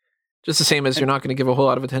 Just the same as you're not going to give a whole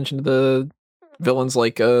lot of attention to the villains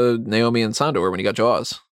like Naomi and Sandor when you got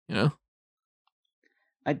Jaws,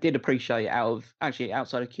 I did appreciate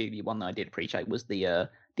outside of Q, the one that I did appreciate was the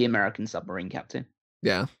American submarine captain.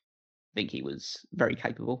 Yeah. I think he was very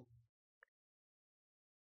capable.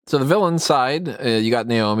 So the villain side, you got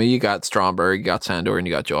Naomi, you got Stromberg, you got Sandor, and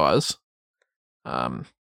you got Jaws. I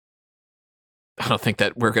don't think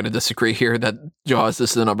that we're going to disagree here that Jaws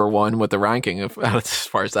is the number one with the ranking as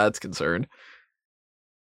far as that's concerned.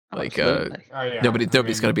 Like, nobody's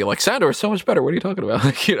going to be like, Sandor is so much better. What are you talking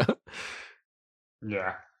about?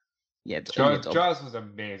 Yeah. Yeah. Jaws was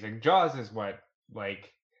amazing. Jaws is what,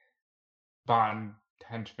 like, Bond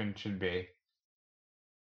henchmen should be.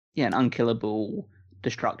 Yeah, an unkillable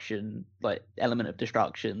destruction, like element of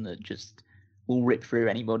destruction that just will rip through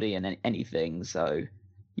anybody and anything. So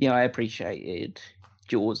yeah, I appreciated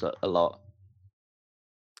Jaws a lot.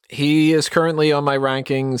 He is currently on my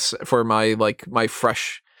rankings for my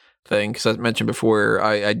fresh thing, because I mentioned before,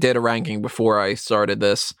 I did a ranking before I started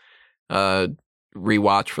this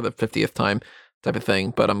rewatch for the 50th time type of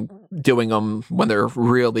thing, but I'm doing them when they're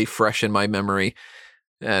really fresh in my memory.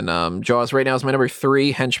 And Jaws right now is my number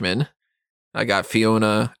 3 henchman. I got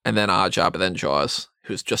Fiona, and then Oddjob, and then Jaws,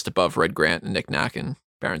 who's just above Red Grant and Nick Nack and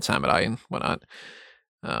Baron Samedi and whatnot.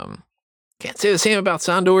 Can't say the same about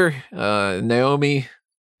Sandor.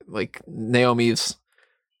 Naomi's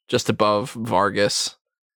just above Vargas.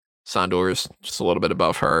 Sandor's just a little bit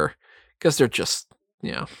above her, because they're just,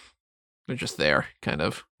 they're just there, kind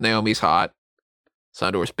of. Naomi's hot.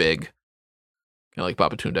 Sandor's big. Kind of like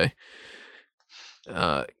Babatunde.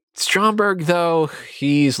 Stromberg, though,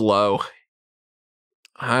 he's low.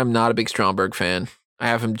 I'm not a big Stromberg fan. I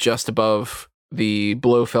have him just above the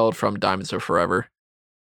Blofeld from Diamonds Are Forever.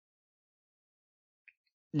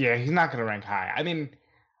 Yeah, he's not going to rank high. I mean,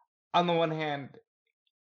 on the one hand,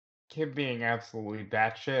 Kim being absolutely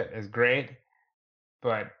batshit is great,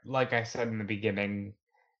 but like I said in the beginning,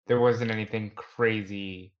 there wasn't anything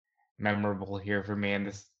crazy memorable here for me, and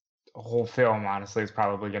this whole film, honestly, is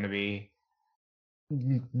probably going to be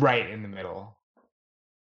right in the middle.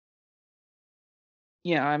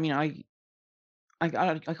 Yeah, I mean, I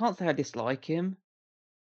can't say I dislike him,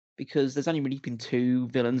 because there's only really been 2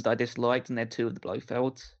 villains that I disliked, and they're 2 of the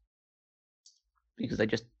Blofelds, because they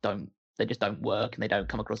just don't work and they don't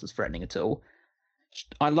come across as threatening at all.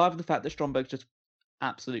 I love the fact that Stromberg's just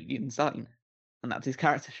absolutely insane, and that's his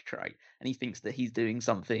character trait, and he thinks that he's doing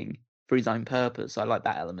something for his own purpose. I like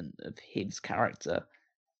that element of his character.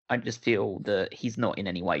 I just feel that he's not in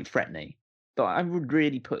any way threatening. But I would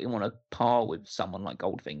really put him on a par with someone like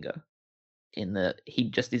Goldfinger, in that he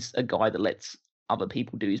just is a guy that lets other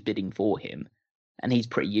people do his bidding for him, and he's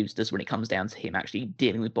pretty useless when it comes down to him actually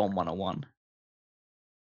dealing with Bond 101.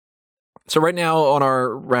 So right now on our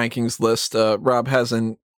rankings list, Rob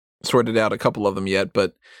hasn't sorted out a couple of them yet,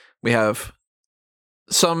 but we have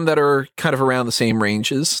some that are kind of around the same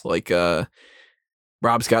ranges, like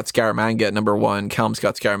Rob's got Scaramanga at number 1, Callum's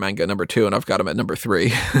got Scaramanga at number 2, and I've got him at number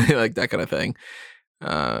 3, like that kind of thing.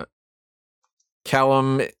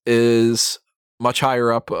 Callum is much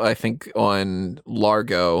higher up, I think, on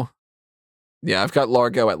Largo. Yeah, I've got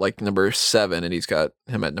Largo at like number 7, and he's got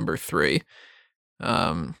him at number 3.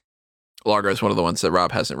 Largo is one of the ones that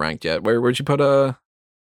Rob hasn't ranked yet. Where'd you put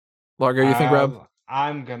Largo, you think, Rob?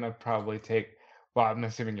 I'm going to probably I'm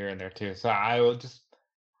assuming you're in there too, so I will just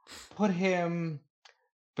put him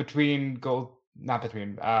underneath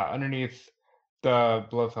the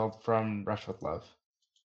Blofeld from Rush with Love.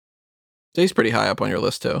 So he's pretty high up on your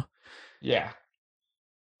list too. Yeah.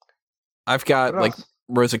 I've got like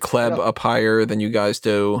Rosa Klebb up higher than you guys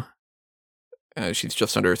do. She's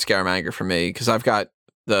just under Scaramanga for me, because I've got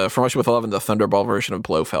the From Russia with Love and the Thunderball version of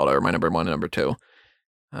Blofeld are my number 1 and number 2.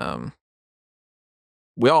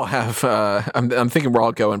 We all have. I'm thinking we're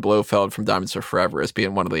all going Blofeld from Diamonds Are Forever as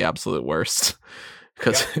being one of the absolute worst,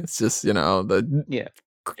 because it's just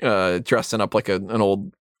dressing up like an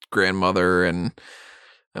old grandmother and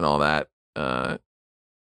all that.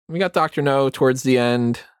 We got Dr. No towards the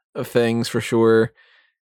end of things for sure.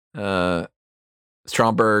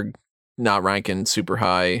 Stromberg not ranking super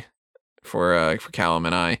high for Callum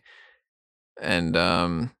and I. And I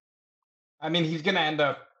mean, he's gonna end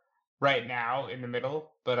up right now in the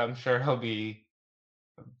middle, but I'm sure he'll be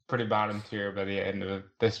pretty bottom tier by the end of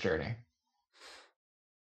this journey.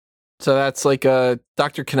 So that's like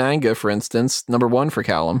Dr. Kananga, for instance, number 1 for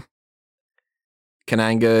Callum.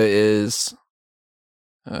 Kananga is,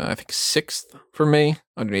 I think, 6th for me,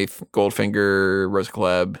 underneath Goldfinger, Rosa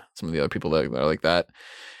Klebb, some of the other people that are like that.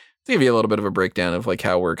 To give you a little bit of a breakdown of like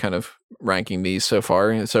how we're kind of ranking these so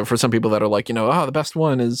far. So for some people that are like, the best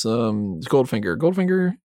one is Goldfinger.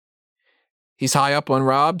 Goldfinger, he's high up on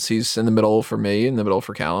Rob's. He's in the middle for me, in the middle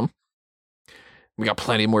for Callum. We got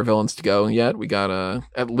plenty more villains to go yet. We got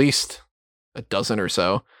at least a dozen or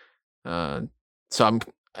so. So some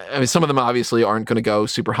of them obviously aren't going to go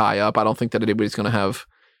super high up. I don't think that anybody's going to have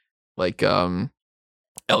like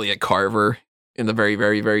Elliot Carver in the very,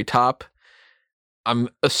 very, very top. I'm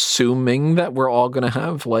assuming that we're all going to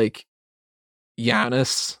have like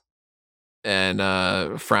Giannis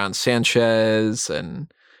and Fran Sanchez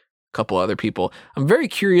and a couple other people. I'm very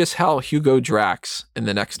curious how Hugo Drax in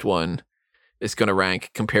the next one is going to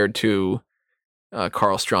rank compared to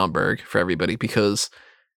Karl Stromberg for everybody, because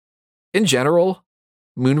in general,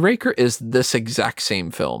 Moonraker is this exact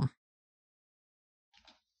same film.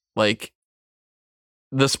 Like,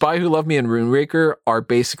 The Spy Who Loved Me and Moonraker are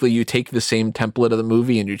basically you take the same template of the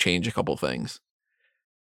movie and you change a couple things.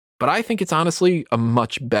 But I think it's honestly a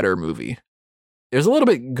much better movie. There's a little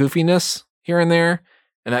bit goofiness here and there,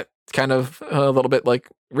 and that kind of a little bit like,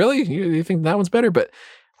 really? You think that one's better? But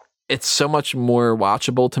it's so much more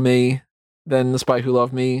watchable to me than The Spy Who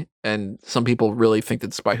Loved Me. And some people really think that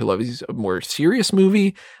The Spy Who Loved Me is a more serious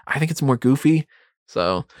movie. I think it's more goofy.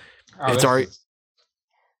 So it's already...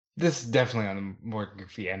 This is definitely on the more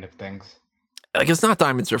goofy end of things. Like, it's not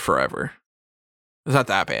Diamonds Are Forever. It's not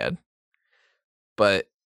that bad. But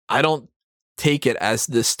I don't take it as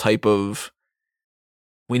this type of,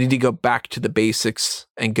 we need to go back to the basics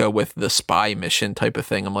and go with the spy mission type of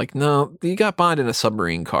thing. I'm like, no, you got Bond in a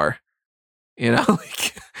submarine car. You know,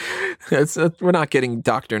 like, we're not getting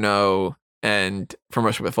Dr. No and From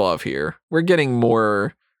Russia with Love here. We're getting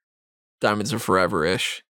more Diamonds Are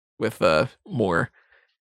Forever-ish with more.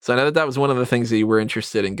 So I know that was one of the things that you were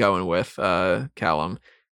interested in going with, Callum,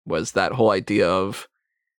 was that whole idea of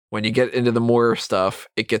when you get into the more stuff,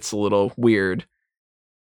 it gets a little weird.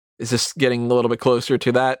 Is this getting a little bit closer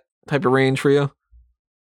to that type of range for you?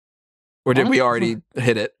 Or did we already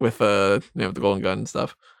hit it with the Golden Gun and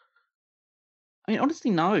stuff? I mean, honestly,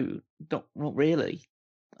 no, not really.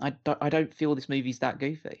 I don't feel this movie's that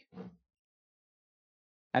goofy.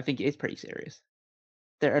 I think it is pretty serious.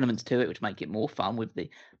 There are elements to it which make it more fun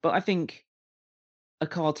but I think a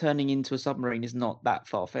car turning into a submarine is not that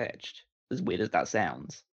far-fetched, as weird as that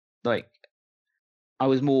sounds. Like, I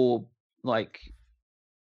was more like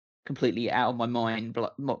completely out of my mind.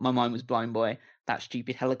 My mind was blown by that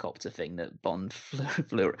stupid helicopter thing that Bond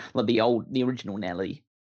flew like the original Nelly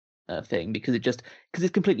thing, because it's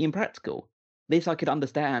completely impractical. This I could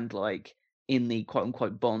understand, like, in the quote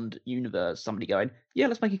unquote Bond universe, somebody going, yeah,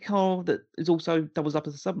 let's make a car that is also doubles up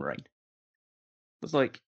as a submarine. It's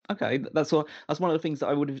like, okay, that's one of the things that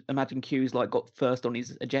I would have imagined Q's like got first on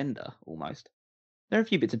his agenda almost. There are a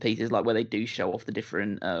few bits and pieces like where they do show off the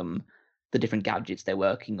different gadgets they're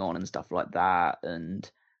working on and stuff like that, and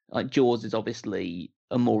like Jaws is obviously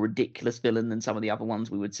a more ridiculous villain than some of the other ones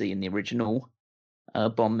we would see in the original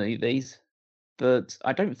Bond movies, but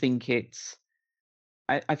I don't think it's.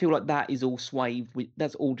 I feel like that is all swathed with.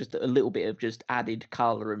 That's all just a little bit of just added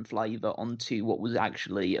color and flavor onto what was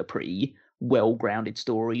actually a pretty well-grounded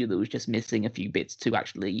story that was just missing a few bits to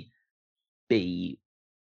actually be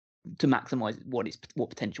to maximize what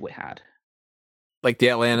potential it had. Like the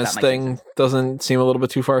Atlantis thing doesn't seem a little bit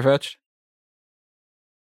too far-fetched?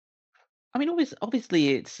 I mean, obviously,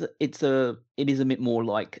 it is a bit more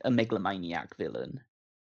like a megalomaniac villain.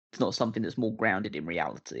 It's not something that's more grounded in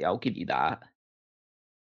reality. I'll give you that.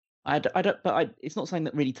 It's not something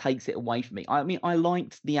that really takes it away from me. I mean, I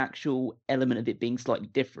liked the actual element of it being slightly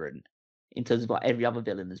different in terms of like every other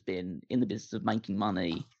villain has been in the business of making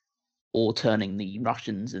money or turning the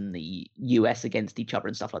Russians and the US against each other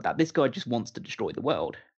and stuff like that. This guy just wants to destroy the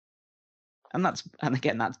world. And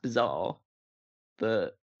again, that's bizarre,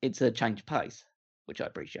 but it's a change of pace, which I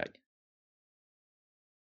appreciate.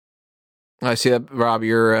 I see that, Rob.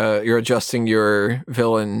 You're adjusting your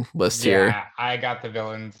villain list here. Yeah, I got the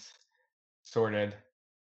villains sorted.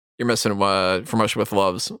 You're missing From Russia with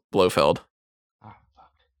Love's Blofeld. Oh,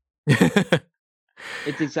 fuck.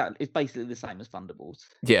 It's basically the same as Thunderbolts.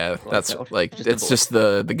 Yeah, that's like it's just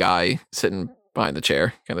the guy sitting behind the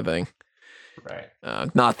chair kind of thing. Right.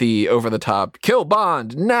 Not the over the top kill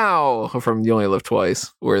Bond now from You Only Live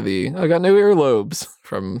Twice, or I got no earlobes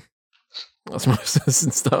from Osmosis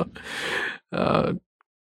and stuff.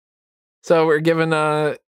 So we're given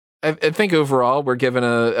I think overall we're given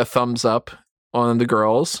a thumbs up on the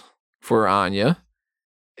girls for Anya,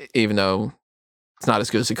 even though it's not as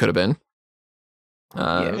good as it could have been.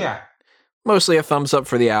 Yeah. Mostly a thumbs up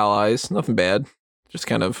for the allies. Nothing bad. Just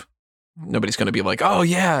kind of nobody's going to be like, oh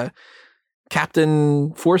yeah,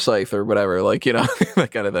 Captain Forsyth or whatever, like, you know,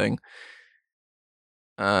 that kind of thing.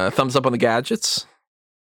 Thumbs up on the gadgets.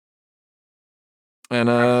 And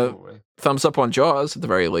thumbs up on Jaws, at the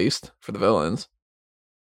very least, for the villains.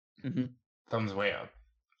 Mm-hmm. Thumbs way up.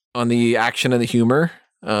 On the action and the humor,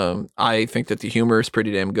 I think that the humor is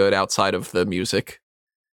pretty damn good outside of the music.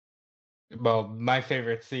 Well, my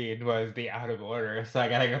favorite scene was the out of order, so I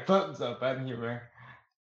gotta go thumbs up on humor.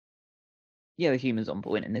 Yeah, the humor's on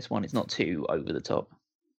point in this one. It's not too over the top.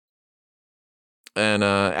 And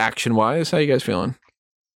action-wise, how you guys feeling?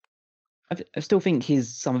 I still think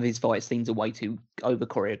some of his fight scenes are way too over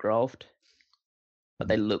choreographed. But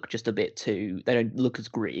they look just a bit too. They don't look as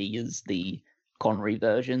gritty as the Connery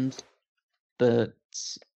versions. But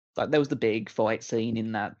like there was the big fight scene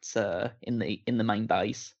in that in the main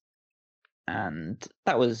base, and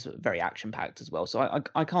that was very action packed as well. So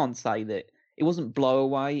I can't say that it wasn't blow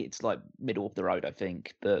away. It's like middle of the road, I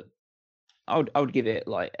think, but I would give it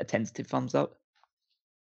like a tentative thumbs up.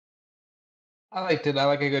 I liked it. I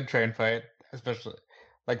like a good train fight, especially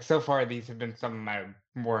like so far. These have been some of my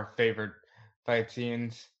more favorite fight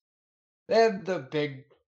scenes. They had the big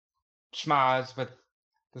schmaz with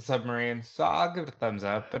the submarines, so I'll give it a thumbs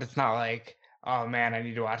up. But it's not like, oh man, I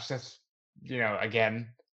need to watch this, again.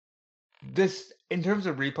 This, in terms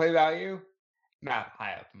of replay value, not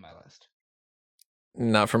high up on my list.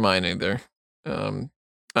 Not for mine either.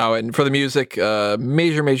 Oh, and for the music,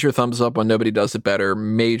 major thumbs up on Nobody Does It Better.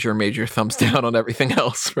 Major thumbs down on everything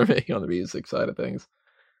else for me on the music side of things.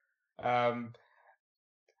 Not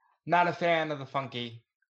a fan of the funky,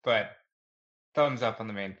 but thumbs up on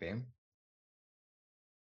the main theme.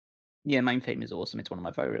 Yeah, main theme is awesome. It's one of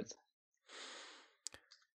my favorites.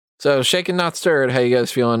 So, Shaken Not Stirred, how you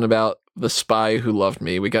guys feeling about The Spy Who Loved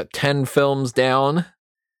Me? We got 10 films down.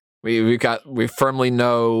 We firmly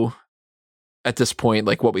know at this point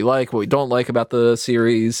like what we don't like about the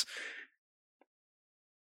series.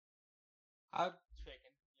 I'm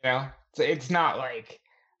shaken. It's not like,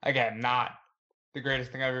 again, not the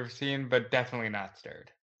greatest thing I've ever seen, but definitely not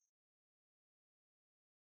stirred.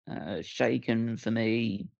 Shaken for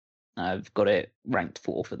me, I've got it ranked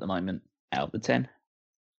 4th at the moment out of the 10.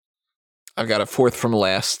 I've got a 4th from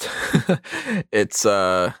last. It's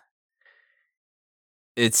got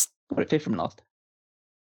it 5th from last.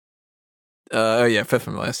 Oh yeah, 5th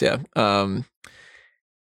from last. Yeah.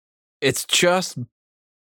 It's just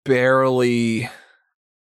barely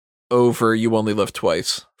over You Only Live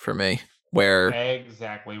Twice for me, where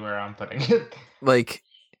exactly where I'm putting it. Like,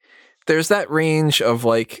 there's that range of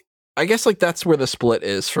like, I guess like that's where the split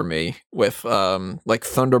is for me with like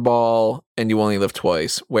Thunderball and You Only Live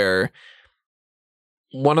Twice, where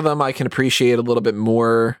one of them I can appreciate a little bit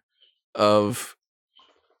more of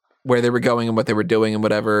where they were going and what they were doing and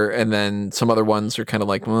whatever, and then some other ones are kind of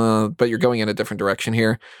like, well, but you're going in a different direction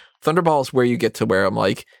here. Thunderball is where you get to where I'm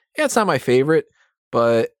like, yeah, it's not my favorite,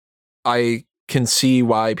 but I can see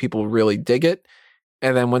why people really dig it.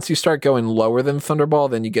 And then once you start going lower than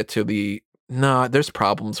Thunderball, then you get to there's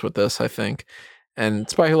problems with this, I think. And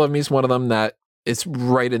Spy Who Loved Me is one of them that is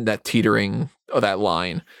right in that teetering of that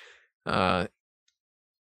line.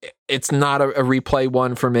 It's not a replay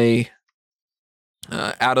one for me.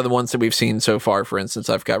 Out of the ones that we've seen so far, for instance,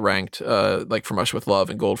 I've got ranked like From Russia with Love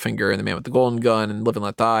and Goldfinger and The Man with the Golden Gun and Live and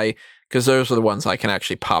Let Die, because those are the ones I can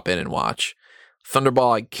actually pop in and watch.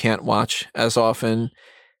 Thunderball I can't watch as often,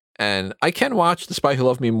 and I can watch The Spy Who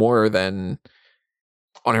Loved Me more than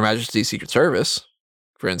On Her Majesty's Secret Service,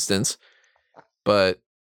 for instance, but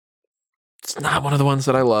it's not one of the ones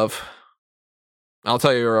that I love. I'll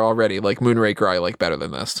tell you already, like Moonraker I like better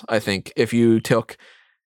than this. I think if you took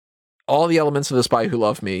all the elements of The Spy Who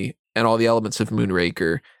Loved Me and all the elements of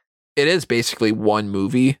Moonraker, it is basically one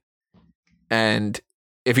movie. And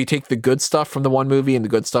if you take the good stuff from the one movie and the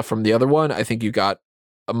good stuff from the other one, I think you got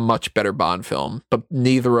a much better Bond film. But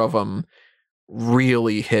neither of them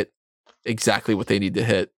really hit exactly what they need to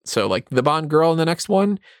hit. So like the Bond girl in the next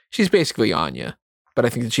one, she's basically Anya, but I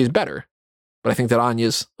think that she's better. But I think that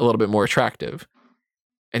Anya's a little bit more attractive.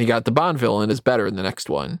 And you got the Bond villain is better in the next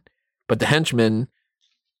one. But the henchman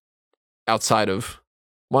outside of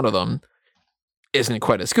one of them isn't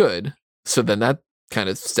quite as good. So then that kind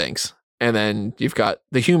of stinks. And then you've got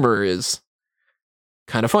the humor is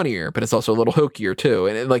kind of funnier, but it's also a little hokier too.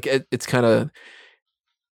 And it's kind of,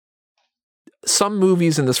 some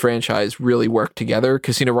movies in this franchise really work together.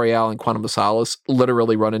 Casino Royale and Quantum of Solace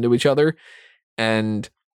literally run into each other. And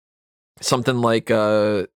something like,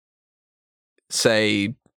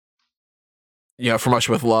 say, From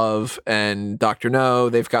Russia with Love and Dr. No,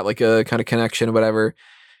 they've got like a kind of connection or whatever.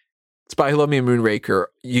 Spy Who Loved Me and Moonraker,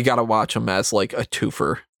 you got to watch them as like a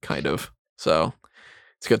twofer, kind of. So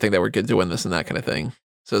it's a good thing that we're good doing this and that kind of thing.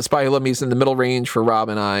 So Spy Who Loved Me is in the middle range for Rob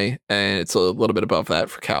and I, and it's a little bit above that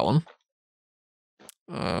for Callum.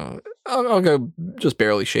 I'll go just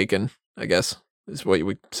barely shaken, I guess, is what you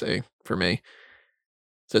would say for me.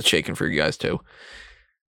 So it's shaken for you guys too.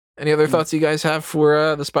 Any other thoughts you guys have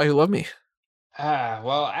for The Spy Who Loved Me?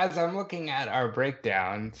 Well, as I'm looking at our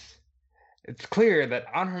breakdowns, it's clear that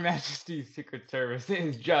On Her Majesty's Secret Service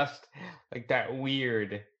is just like that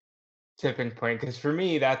weird tipping point. Because for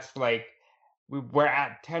me, that's like, we're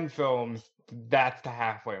at 10 films, that's the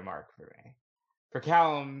halfway mark for me. For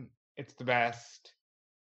Callum, it's the best.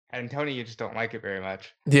 And Tony, you just don't like it very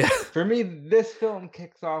much. Yeah. For me, this film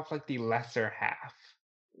kicks off like the lesser half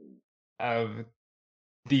of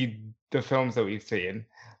the films that we've seen.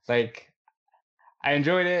 Like, I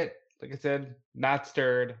enjoyed it. like I said, not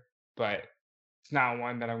stirred, but it's not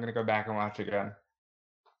one that I'm gonna go back and watch again.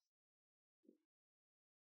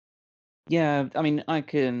 Yeah, I mean, I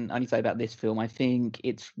can only say about this film. I think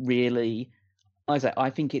it's really, I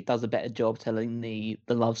think it does a better job telling the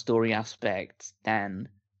love story aspect than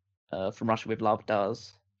From Russia with Love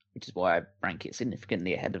does, which is why I rank it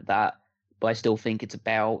significantly ahead of that. But I still think it's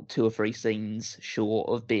about 2 or 3 scenes short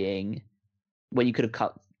of being where you could have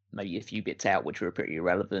cut maybe a few bits out which were pretty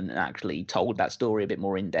irrelevant and actually told that story a bit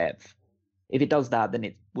more in depth. If it does that, then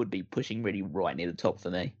it would be pushing really right near the top for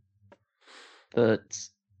me. But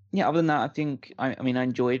yeah, other than that, I think I mean I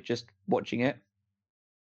enjoyed just watching it.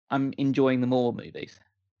 I'm enjoying the Moore movies.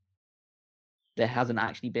 There hasn't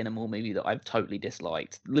actually been a Moore movie that I've totally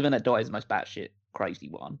disliked. Live and Let Die is the most batshit crazy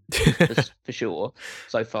one, for sure,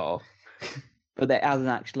 so far. But there hasn't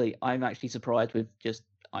actually. I'm actually surprised with just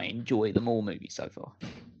I enjoy the Moore movie so far.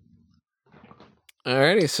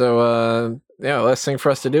 Alrighty, so yeah, last thing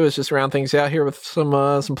for us to do is just round things out here with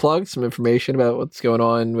some plugs, some information about what's going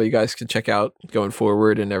on, what you guys can check out going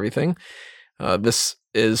forward and everything. This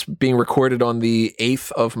is being recorded on the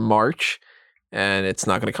 8th of March, and it's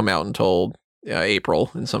not going to come out until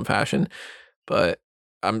April in some fashion. But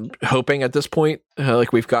I'm hoping at this point,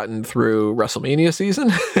 like we've gotten through WrestleMania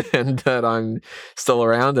season, and that I'm still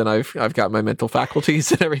around, and I've got my mental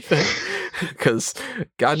faculties and everything. Because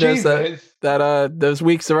God knows that those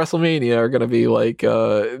weeks of WrestleMania are going to be like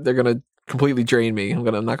they're going to completely drain me. I'm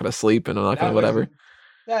not going to sleep, and I'm not going to whatever.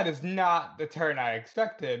 That is not the turn I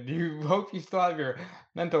expected. You hope you still have your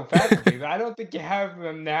mental faculties. I don't think you have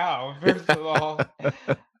them now. First of all,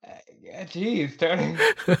 geez, Tony.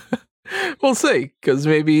 We'll see, because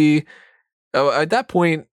maybe at that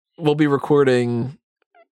point we'll be recording.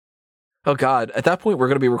 Oh God, at that point we're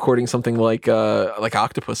going to be recording something like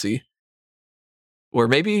Octopussy, or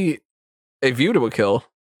maybe A View to a Kill,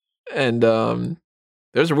 and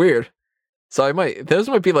those are weird. So those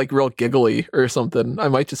might be like real giggly or something. I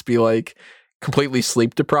might just be like completely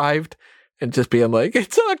sleep deprived and just being like,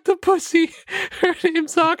 it's Octopussy. Her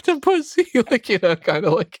name's Octopussy. Like, kind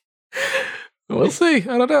of like, we'll see.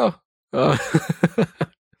 I don't know.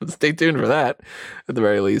 Stay tuned for that at the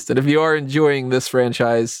very least. And if you are enjoying this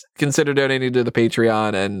franchise, consider donating to the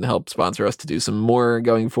Patreon and help sponsor us to do some more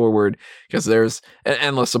going forward, because there's an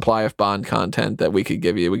endless supply of Bond content that we could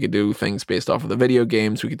give you. We could do things based off of the video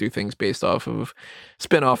games. We could do things based off of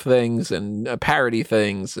spin-off things and parody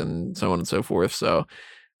things and so on and so forth. So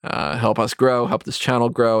help us grow, help this channel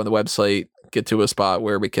grow, and the website get to a spot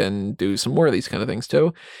where we can do some more of these kind of things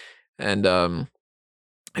too. And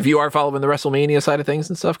if you are following the WrestleMania side of things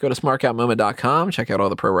and stuff, go to smarkoutmoment.com. Check out all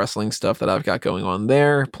the pro wrestling stuff that I've got going on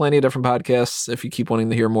there. Plenty of different podcasts if you keep wanting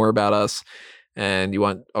to hear more about us and you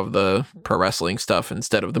want of the pro wrestling stuff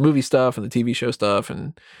instead of the movie stuff and the TV show stuff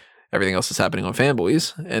and everything else that's happening on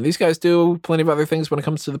Fanboys. And these guys do plenty of other things when it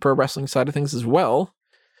comes to the pro wrestling side of things as well.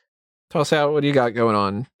 Tell us what do you got going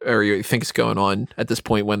on, or you think is going on at this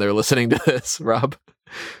point when they're listening to this, Rob?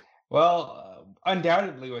 Well,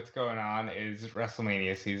 undoubtedly what's going on is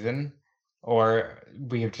WrestleMania season, or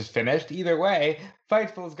we have just finished. Either way,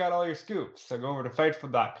 Fightful's got all your scoops. So go over to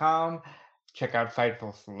Fightful.com, check out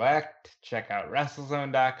Fightful Select, check out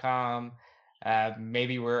WrestleZone.com.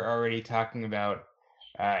 Maybe we're already talking about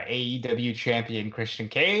AEW champion Christian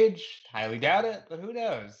Cage. Highly doubt it, but who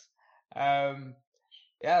knows?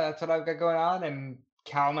 Yeah, that's what I've got going on, and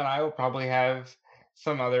Callum and I will probably have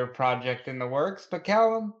some other project in the works. But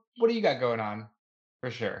Callum, what do you got going on,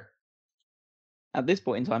 for sure? At this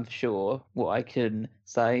point in time, for sure, what I can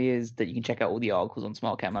say is that you can check out all the articles on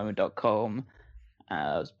smartcatmoment.com,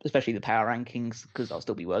 especially the power rankings, because I'll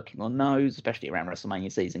still be working on those, especially around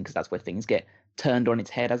WrestleMania season, because that's where things get turned on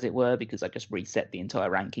its head, as it were, because I just reset the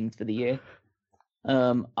entire rankings for the year.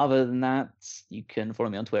 Other than that, you can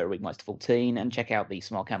follow me on Twitter, Wigmeister14, and check out the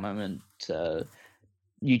Smart Cat Moment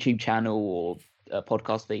YouTube channel or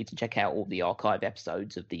podcast feed to check out all the archive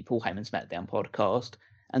episodes of the Paul Heyman SmackDown podcast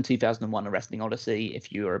and 2001 A Wrestling Odyssey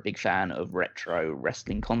if you're a big fan of retro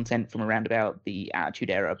wrestling content from around about the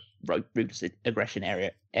Attitude Era, Ruthless Aggression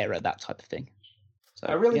era, that type of thing. So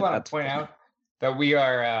I really want to point out that we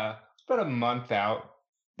are about a month out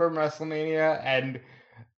from WrestleMania, and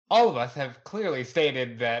all of us have clearly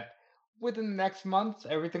stated that within the next month,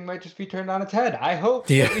 everything might just be turned on its head. I hope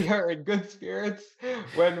that we are in good spirits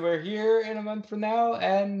when we're here in a month from now.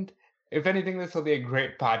 And if anything, this will be a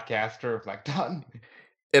great podcast to reflect on.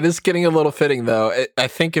 It is getting a little fitting, though. I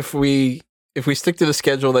think if we stick to the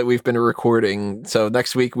schedule that we've been recording, so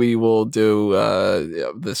next week we will do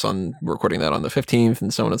this on recording that on the 15th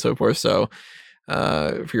and so on and so forth. So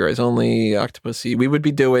For Your Eyes Only, Octopussy. We would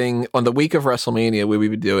be doing, on the week of WrestleMania, we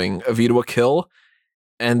would be doing A View to a Kill,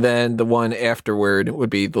 and then the one afterward would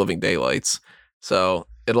be The Living Daylights. So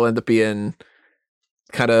it'll end up being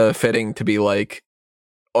kind of fitting to be like,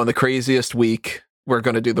 on the craziest week, we're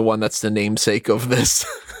going to do the one that's the namesake of this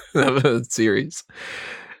series.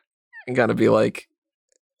 And kind of be like,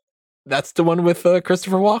 that's the one with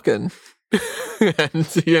Christopher Walken.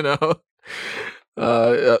 And, you know,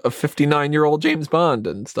 a 59-year-old James Bond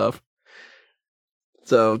and stuff.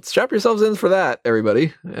 So strap yourselves in for that,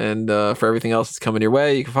 everybody. And for everything else that's coming your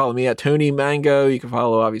way, you can follow me at Tony Mango. You can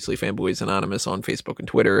follow, obviously, Fanboys Anonymous on Facebook and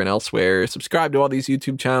Twitter and elsewhere. Subscribe to all these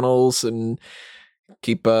YouTube channels and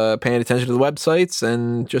keep paying attention to the websites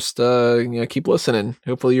and just keep listening.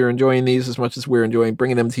 Hopefully you're enjoying these as much as we're enjoying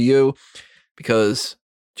bringing them to you, because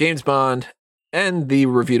James Bond and the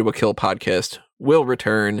Review to a Kill podcast will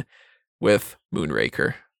return with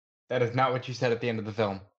Moonraker. That is not what you said at the end of the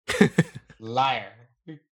film. Liar.